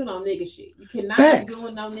frank. You can't be doing no nigga shit. You cannot be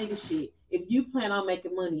doing no nigga shit if you plan on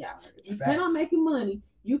making money out of it. If you plan on making money,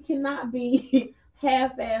 you cannot be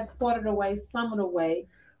half-ass, part of the way, some of the way,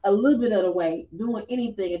 a little bit of the way, doing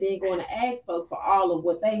anything and then going to ask folks for all of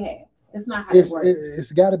what they have. It's not how it works.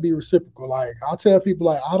 It's got to be reciprocal. Like, I'll tell people,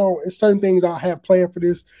 like, it's certain things I have planned for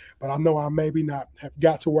this, but I know I maybe not have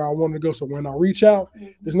got to where I want to go. So when I reach out,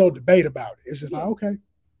 there's no debate about it. It's just like, okay,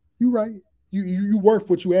 you right. You worth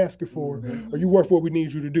what you asking for, or you worth what we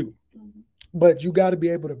need you to do. But you got to be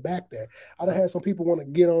able to back that. I done had some people want to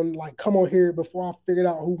get on, like, come on here before I figured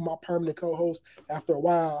out who my permanent co-host after a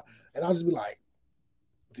while. And I'll just be like,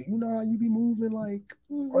 do you know how you be moving like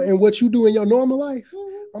and what you do in your normal life?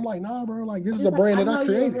 I'm like, nah, bro, like this is a brand that I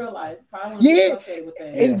created. Real life, so I Yeah,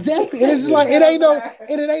 exactly. And it's just like it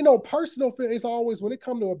ain't no personal feel. It's always when it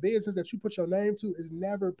comes to a business that you put your name to, it's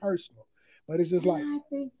never personal. But it's just like I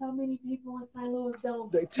think so many people in St. Louis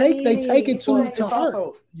don't. They take it to heart.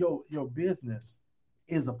 Also, your business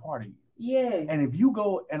is a part of you. Yes. And if you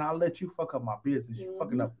go and I let you fuck up my business, you're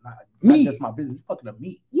fucking up not just my business, you're fucking up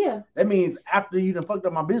me. Yeah. That means after you done fucked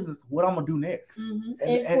up my business, what I'm gonna do next?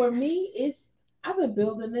 And for me, I've been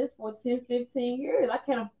building this for 10, 15 years. I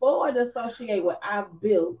can't afford to associate what I've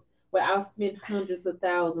built, what I've spent hundreds of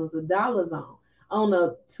thousands of dollars on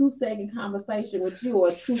a 2-second conversation with you or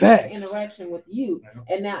a 2-second interaction with you.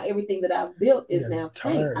 And now everything that I've built is now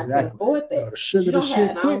tanked. I can't afford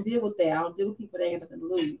that. I don't deal with that. I don't deal with people that ain't nothing to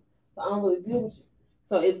lose. So I don't really deal with you.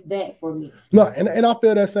 So it's that for me. No, and I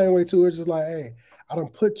feel that same way too. It's just like, hey, I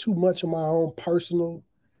don't put too much of my own personal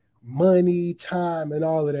money, time, and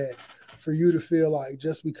all of that for you to feel like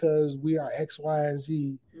just because we are X, Y, and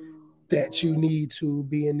Z that you need to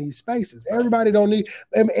be in these spaces. Everybody don't need,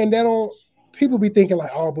 and they don't. People be thinking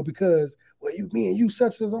like, oh, but because me and you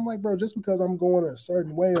such as I'm like, bro, just because I'm going a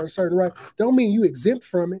certain way or a certain right, don't mean you exempt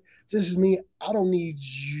from it. Just mean I don't need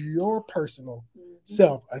your personal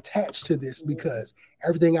self attached to this because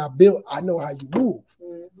everything I built, I know how you move.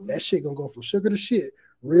 That shit gonna go from sugar to shit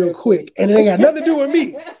real quick. And it ain't got nothing to do with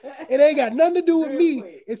me. It ain't got nothing to do with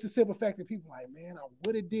me. It's the simple fact that people like, man, I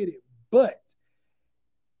would have did it, but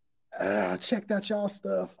I checked out y'all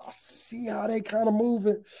stuff. I see how they kind of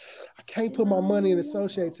moving. I can't put my money and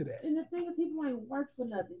associate to that. And the thing is, people ain't worked for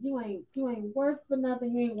nothing. You ain't worked for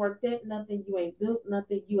nothing. You ain't worked at nothing. You ain't built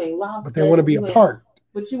nothing. You ain't lost. But they want to be a part.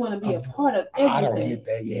 But you want to be a part of everything. I don't get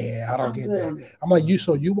that. Yeah, I don't get that. I'm like,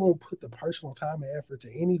 so you won't put the personal time and effort to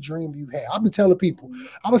any dream you've had. I've been telling people,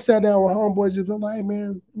 I done sat down with homeboys, just been like, hey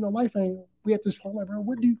man, life ain't, we at this point, like, bro,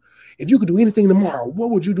 if you could do anything tomorrow, what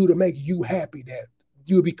would you do to make you happy that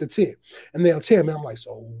you would be content? And they'll tell me, I'm like,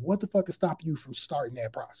 so what the fuck is stopping you from starting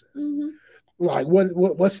that process? Like,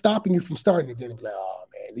 what's stopping you from starting it? Then be like, oh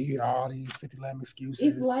man, you hear all these 50-11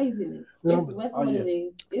 excuses. It's laziness. That's what it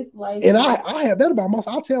is. It's laziness. And I have that about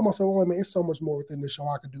myself. I tell myself, oh man, it's so much more within this show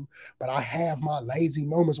I can do. But I have my lazy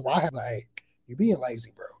moments where I have like, hey, you're being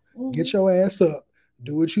lazy, bro. Get your ass up,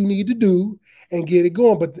 do what you need to do, and get it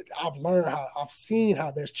going. But I've seen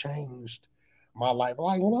how that's changed my life.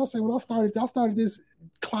 Like when I started this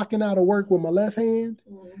clocking out of work with my left hand.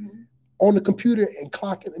 On the computer and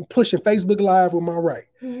clocking and pushing Facebook Live with my right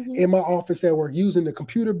in my office at work, using the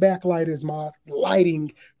computer backlight as my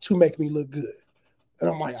lighting to make me look good.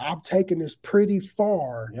 And I'm like, I'm taking this pretty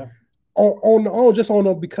far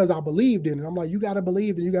because I believed in it. I'm like, you got to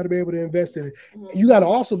believe and you got to be able to invest in it. You got to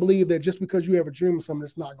also believe that just because you have a dream of something,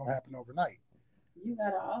 it's not going to happen overnight. You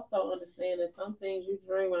got to also understand that some things you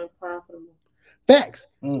dream aren't profitable. Facts.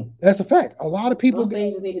 That's a fact. A lot of people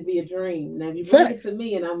things need to be a dream. Now, if you bring it to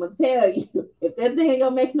me, and I'm gonna tell you, if that thing ain't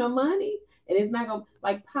gonna make no money, and it's not gonna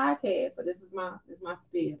like podcasts. So this is my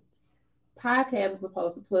spiel. Podcasts are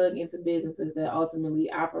supposed to plug into businesses that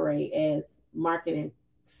ultimately operate as marketing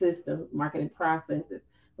systems, marketing processes.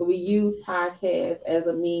 So we use podcasts as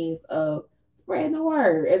a means of spreading the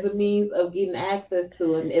word, as a means of getting access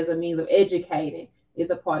to it, as a means of educating. Is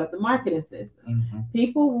a part of the marketing system.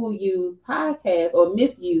 People will use podcasts or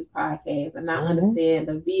misuse podcasts and not understand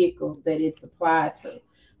the vehicle that it's applied to.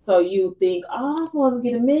 So you think, oh, I'm supposed to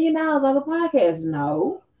get $1 million out of a podcast.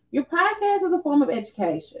 No, your podcast is a form of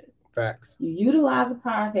education. Facts. You utilize a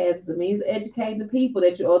podcast as a means of educating the people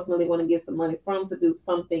that you ultimately want to get some money from to do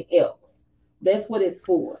something else. That's what it's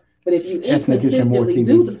for. But if you inconsistently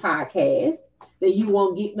do the podcast, then you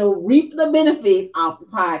won't reap the benefits off the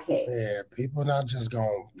podcast. Yeah, people not just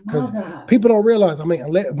going because people don't realize. I mean,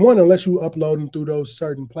 unless you uploading through those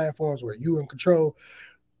certain platforms where you in control,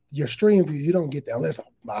 your stream view, you don't get that unless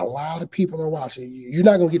a lot of people are watching. You're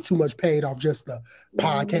not gonna get too much paid off just the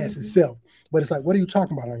podcast itself. But it's like, what are you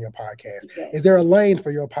talking about on your podcast? Okay. Is there a lane for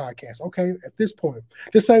your podcast? Okay, at this point,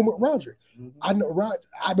 the same with Roger. I know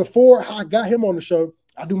before I got him on the show,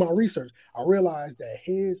 I do my research. I realized that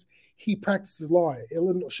he practices law in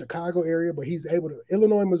Illinois, Chicago area, but he's able to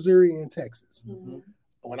Illinois, Missouri, and Texas.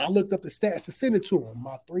 When I looked up the stats to send it to him,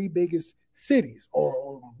 my 3 biggest cities,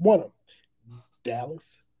 or one of them,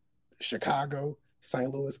 Dallas, Chicago,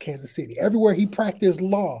 St. Louis, Kansas City. Everywhere he practiced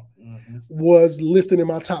law was listed in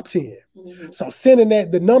my top 10. So sending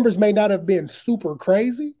that, the numbers may not have been super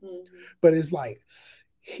crazy, but it's like,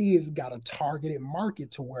 he has got a targeted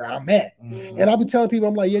market to where I'm at. And I've been telling people,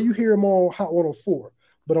 I'm like, yeah, you hear him on Hot 104.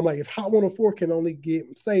 But I'm like, if Hot 104 can only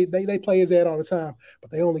get, say they play his ad all the time,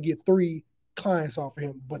 but they only get 3 clients off of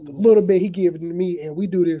him, but the little bit he give to me, and we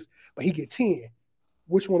do this, but he get 10.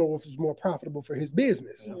 Which one of us is more profitable for his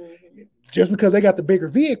business? Just because they got the bigger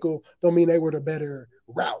vehicle don't mean they were the better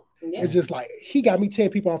route. Yeah. It's just like he got me 10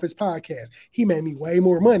 people off his podcast. He made me way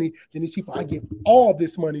more money than these people I give all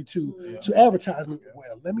this money to advertise me.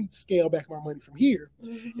 Well, let me scale back my money from here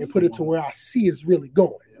and put it to where I see it's really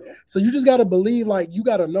going. So you just got to believe, like, you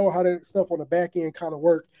got to know how that stuff on the back end kind of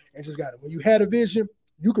work, and just got it. When you had a vision,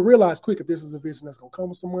 you can realize quick if this is a vision that's going to come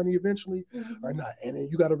with some money eventually or not. And then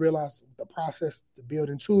you got to realize the process to build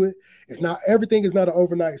into it. It's not, everything is not an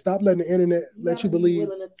overnight. Stop letting the internet let you believe.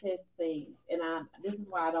 Willing to test things. And this is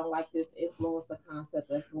why I don't like this influencer concept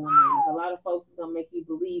that's going on. There's a lot of folks is going to make you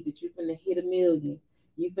believe that you're finna hit 1 million.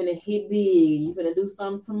 You finna hit big. You finna do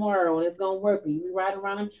something tomorrow and it's going to work. You be riding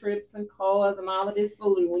around in trips and cars and all of this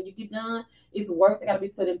foolery. When you get done, it's work that got to be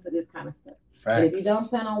put into this kind of stuff. And if you don't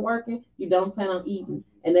plan on working, you don't plan on eating.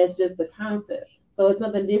 And that's just the concept. So it's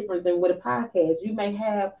nothing different than with a podcast. You may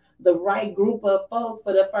have the right group of folks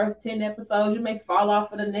for the first 10 episodes. You may fall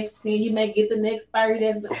off for the next 10. You may get the next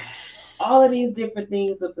 30. All of these different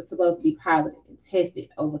things are supposed to be piloted and tested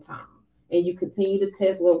over time. And you continue to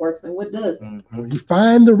test what works and what doesn't. When you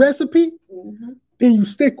find the recipe, then you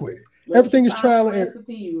stick with it. Everything is trial and error.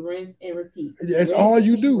 Recipe, you rinse and repeat. That's all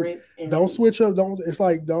you do. Don't switch up. It's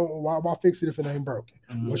like, why fix it if it ain't broken?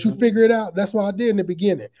 Once you figure it out, that's what I did in the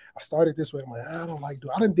beginning. I started this way. I'm like,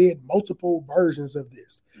 I done did multiple versions of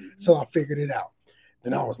this until I figured it out.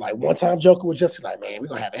 Then I was like, one time joking with Justice, like, man, we're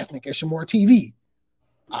gonna have Ethnic Ishimore TV.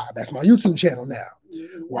 That's my YouTube channel now.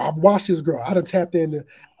 Where I've watched this girl. I done tapped into,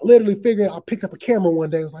 literally figured, I picked up a camera one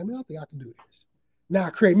day. I was like, man, I think I can do this. Now I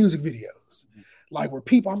create music videos. Like where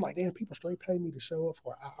people, I'm like, damn, people straight pay me to show up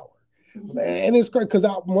for an hour. And it's great because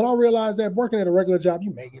when I realized that working at a regular job,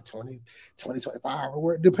 you make it 20, 25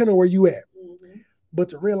 hours, depending on where you at. But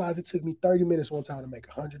to realize it took me 30 minutes one time to make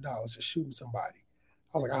 $100 just shooting somebody.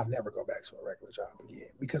 I was like, I'll never go back to a regular job again.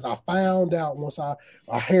 Because I found out once I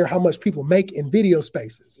hear how much people make in video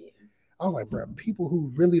spaces. I was like, bro, people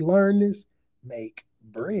who really learn this make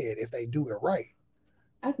bread if they do it right.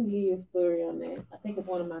 I can give you a story on that. I think it's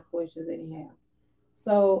one of my questions anyhow.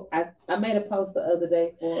 So I made a post the other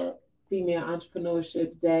day for Female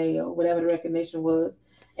Entrepreneurship Day or whatever the recognition was.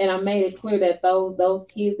 And I made it clear that those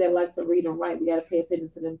kids that like to read and write, we got to pay attention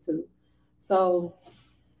to them too. So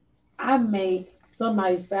I make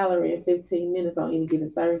somebody's salary in 15 minutes on any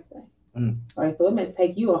given Thursday. All right, so it may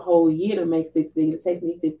take you a whole year to make 6 figures. It takes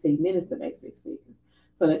me 15 minutes to make 6 figures.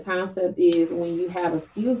 So the concept is when you have a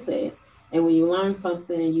skill set and when you learn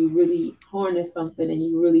something and you really harness something and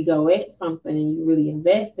you really go at something and you really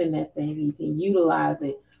invest in that thing, you can utilize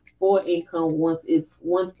it for income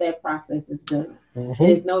once that process is done. And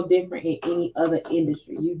it's no different in any other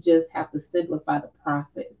industry. You just have to simplify the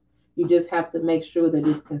process. You just have to make sure that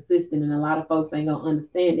it's consistent. And a lot of folks ain't gonna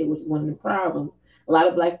understand it, which is one of the problems. A lot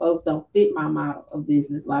of Black folks don't fit my model of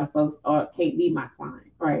business. A lot of folks can't be my client,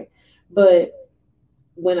 right? But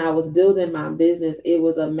when I was building my business, it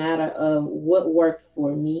was a matter of what works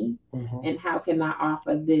for me and how can I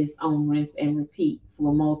offer this on rinse and repeat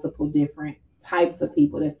for multiple different types of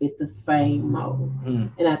people that fit the same mold.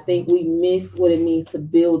 And I think we miss what it means to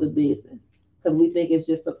build a business because we think it's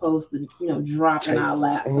just supposed to, drop in our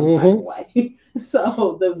lap some type of way.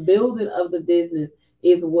 So the building of the business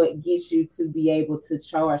is what gets you to be able to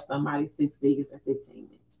charge somebody 6 figures in 15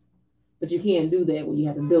 minutes. But you can't do that when you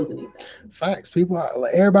haven't built anything. Facts. People,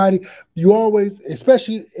 like everybody, you always,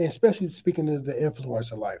 especially speaking of the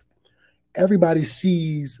influencer life, everybody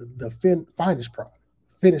sees the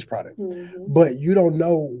finished product, but you don't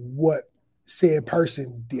know what said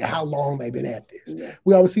person did, how long they've been at this.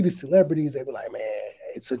 We always see the celebrities, they be like, man,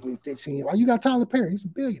 it took me 15. Like you got Tyler Perry, he's a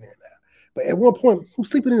billionaire now. But at one point, he was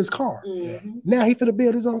sleeping in his car. Now he finna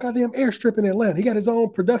build his own goddamn airstrip in Atlanta. He got his own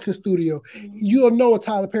production studio. You'll know a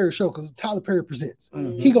Tyler Perry show because Tyler Perry presents.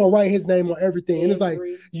 He gonna write his name on everything. And it's like,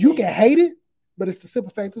 you can hate it, but it's the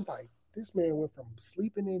simple fact. It's like, this man went from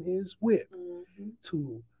sleeping in his whip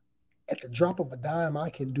to at the drop of a dime, I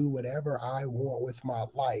can do whatever I want with my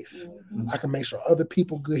life. I can make sure other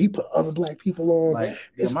people good. He put other Black people on. Like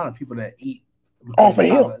the amount of people that eat off of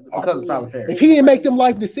him because of Tyler Perry. If he didn't make them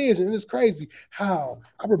life decisions, and it's crazy how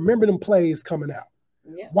I remember them plays coming out.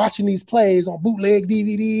 Watching these plays on bootleg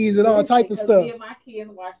DVDs and all type of stuff. Me and my kids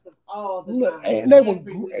watch them all the time. And they were,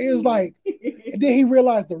 it was like, and then he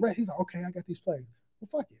realized the rest. He's like, okay, I got these plays.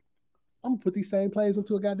 Well, fuck it. I'm gonna put these same plays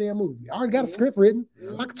into a goddamn movie. I already got a script written.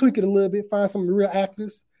 I can tweak it a little bit, find some real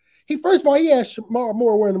actors. First of all, he had Shamar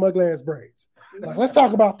Moore wearing the Muglands braids. Like, let's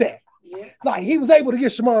talk about that. Like he was able to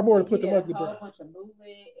get Shamar Moore to put the ugly a bro. whole bunch of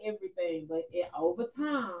bootleg, everything, but over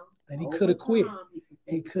time, and he could have quit.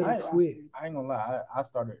 He could have quit. I ain't gonna lie. I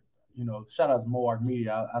started, shout out to Mohawk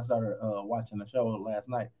Media. I started watching the show last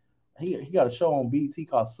night. He got a show on BET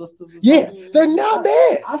called Sisters. Yeah, they're not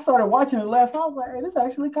bad. I started watching it last night. I was like, hey, this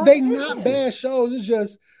actually kind of they not bad shows. It's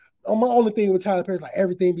just my only thing with Tyler Perry is like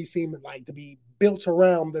everything be seeming like to be built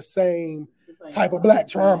around the same type of black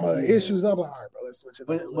trauma issues. I'm like, all right, bro, let's switch it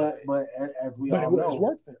up. But as we all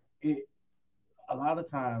know, a lot of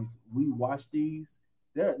times we watch these.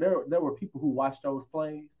 There were people who watched those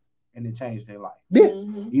plays and it changed their life. Yeah.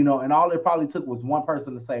 And all it probably took was one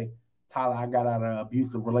person to say, Tyler, I got out of an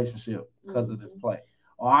abusive relationship because of this play.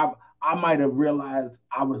 Or I might have realized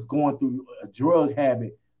I was going through a drug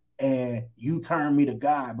habit and you turned me to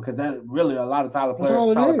God, because that really a lot of Tyler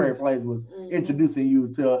Perry plays was introducing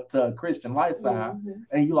you to a Christian lifestyle.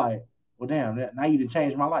 And you like, well, damn, now you done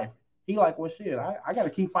changed my life. He like, well, shit, I got to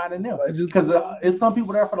keep finding them. Because it's some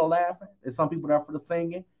people there for the laughing. It's some people there for the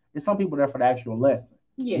singing. It's some people there for the actual lesson.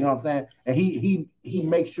 Yeah. You know what I'm saying? And he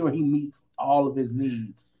makes sure he meets all of his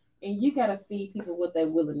needs. And you got to feed people what they're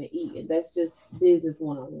willing to eat. And that's just business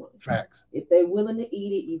one-on-one. Facts. If they're willing to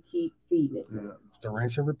eat it, you keep feeding it to them. It's the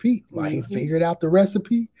rinse and repeat. Like he figured out the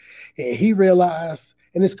recipe and he realized,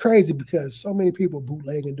 and it's crazy because so many people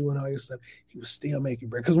bootlegging, doing all this stuff, he was still making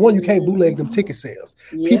bread. Because one, you can't bootleg them ticket sales.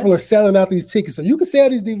 Yeah. People are selling out these tickets. So you can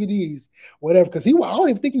sell these DVDs, whatever. Because I don't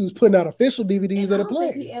even think he was putting out official DVDs of the play.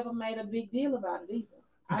 I don't think he ever made a big deal about it either.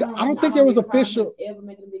 I don't think there was official. Ever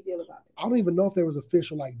making a big deal about it. I don't even know if there was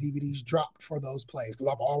official like DVDs dropped for those plays, because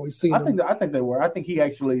I've always seen. I think they were. I think he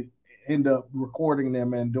actually ended up recording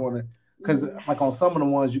them and doing it, because like on some of the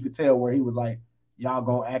ones you could tell where he was like, "Y'all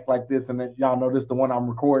gonna act like this," and then y'all know this the one I'm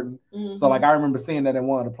recording. So like I remember seeing that in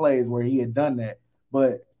one of the plays where he had done that.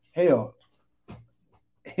 But hell,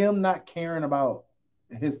 him not caring about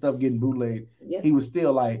his stuff getting bootlegged, he was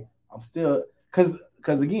still like, I'm still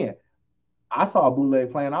because again. I saw a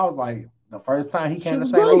bootleg playing. I was like, the first time he came to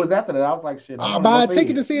St. Louis after that, I was like, shit. I'll buy a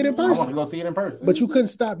ticket to see it in person. I want to go see it in person. But you couldn't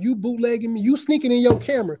stop you bootlegging me. You sneaking in your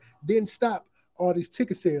camera didn't stop all these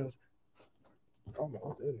ticket sales. I don't know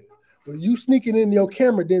what that is. But you sneaking in your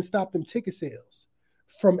camera didn't stop them ticket sales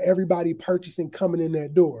from everybody purchasing, coming in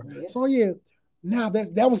that door. Yeah. So now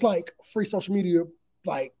that was like free social media,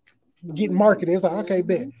 like getting marketing. It's like, okay,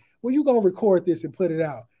 bet. Well, you gonna record this and put it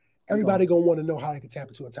out. Everybody gonna want to know how they can tap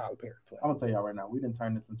into a Tyler Perry play. I'm gonna tell y'all right now, we didn't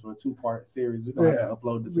turn this into a 2-part series. We're gonna have to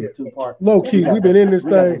upload this in 2 parts. Low key, we've been in this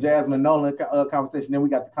thing. Got the Jasmine Nolan conversation, then we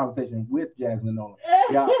got the conversation with Jasmine Nolan.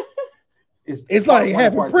 Yeah, it's like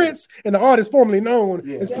having Prince and the artist formerly known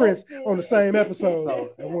as Prince on the same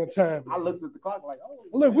episode at one time. I looked at the clock like, oh,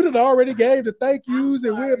 look, we done already gave the thank yous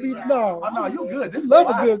and we'll be no. Oh, no, you good. This love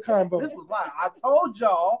a good combo. This was live. I told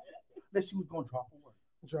y'all that she was gonna drop a word.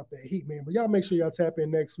 Drop that heat, man. But y'all make sure y'all tap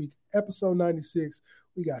in next week. Episode 96.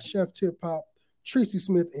 We got Chef Tip Hop, Tracy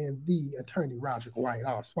Smith, and the attorney Roderick White,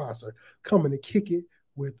 our sponsor, coming to kick it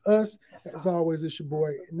with us. As always, it's your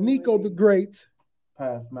boy Nico the Great.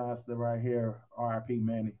 Past master right here. R.I.P.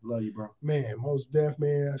 Manny. Love you, bro. Man, most deaf,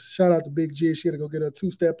 man. Shout out to Big G. She had to go get her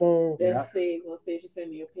 2-step on. That's it. We'll see if she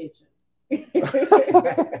send me a picture.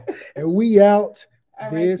 And we out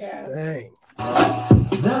all this right, thing.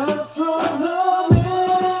 That's all the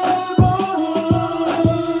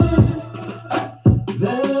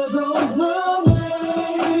there goes the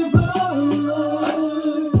neighborhood.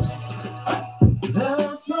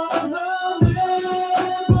 That's all the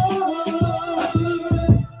neighborhood.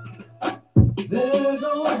 There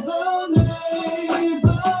goes the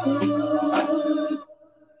neighborhood.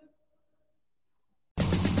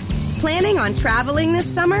 Planning on traveling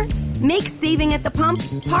this summer? Make saving at the pump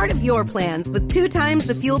part of your plans with 2 times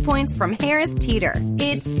the fuel points from Harris Teeter.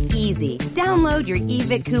 It's easy. Download your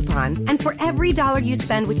eVic coupon, and for every $1 you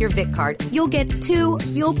spend with your Vic card, you'll get 2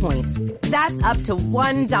 fuel points. That's up to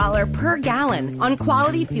 $1 per gallon on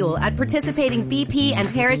quality fuel at participating BP and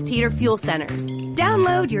Harris Teeter fuel centers.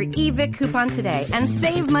 Download your eVic coupon today and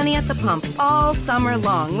save money at the pump all summer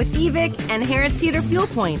long with eVic and Harris Teeter fuel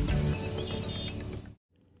points.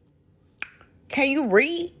 Can you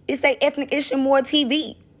read? It say Ethnic Issue More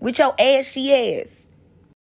TV with your ashy ass.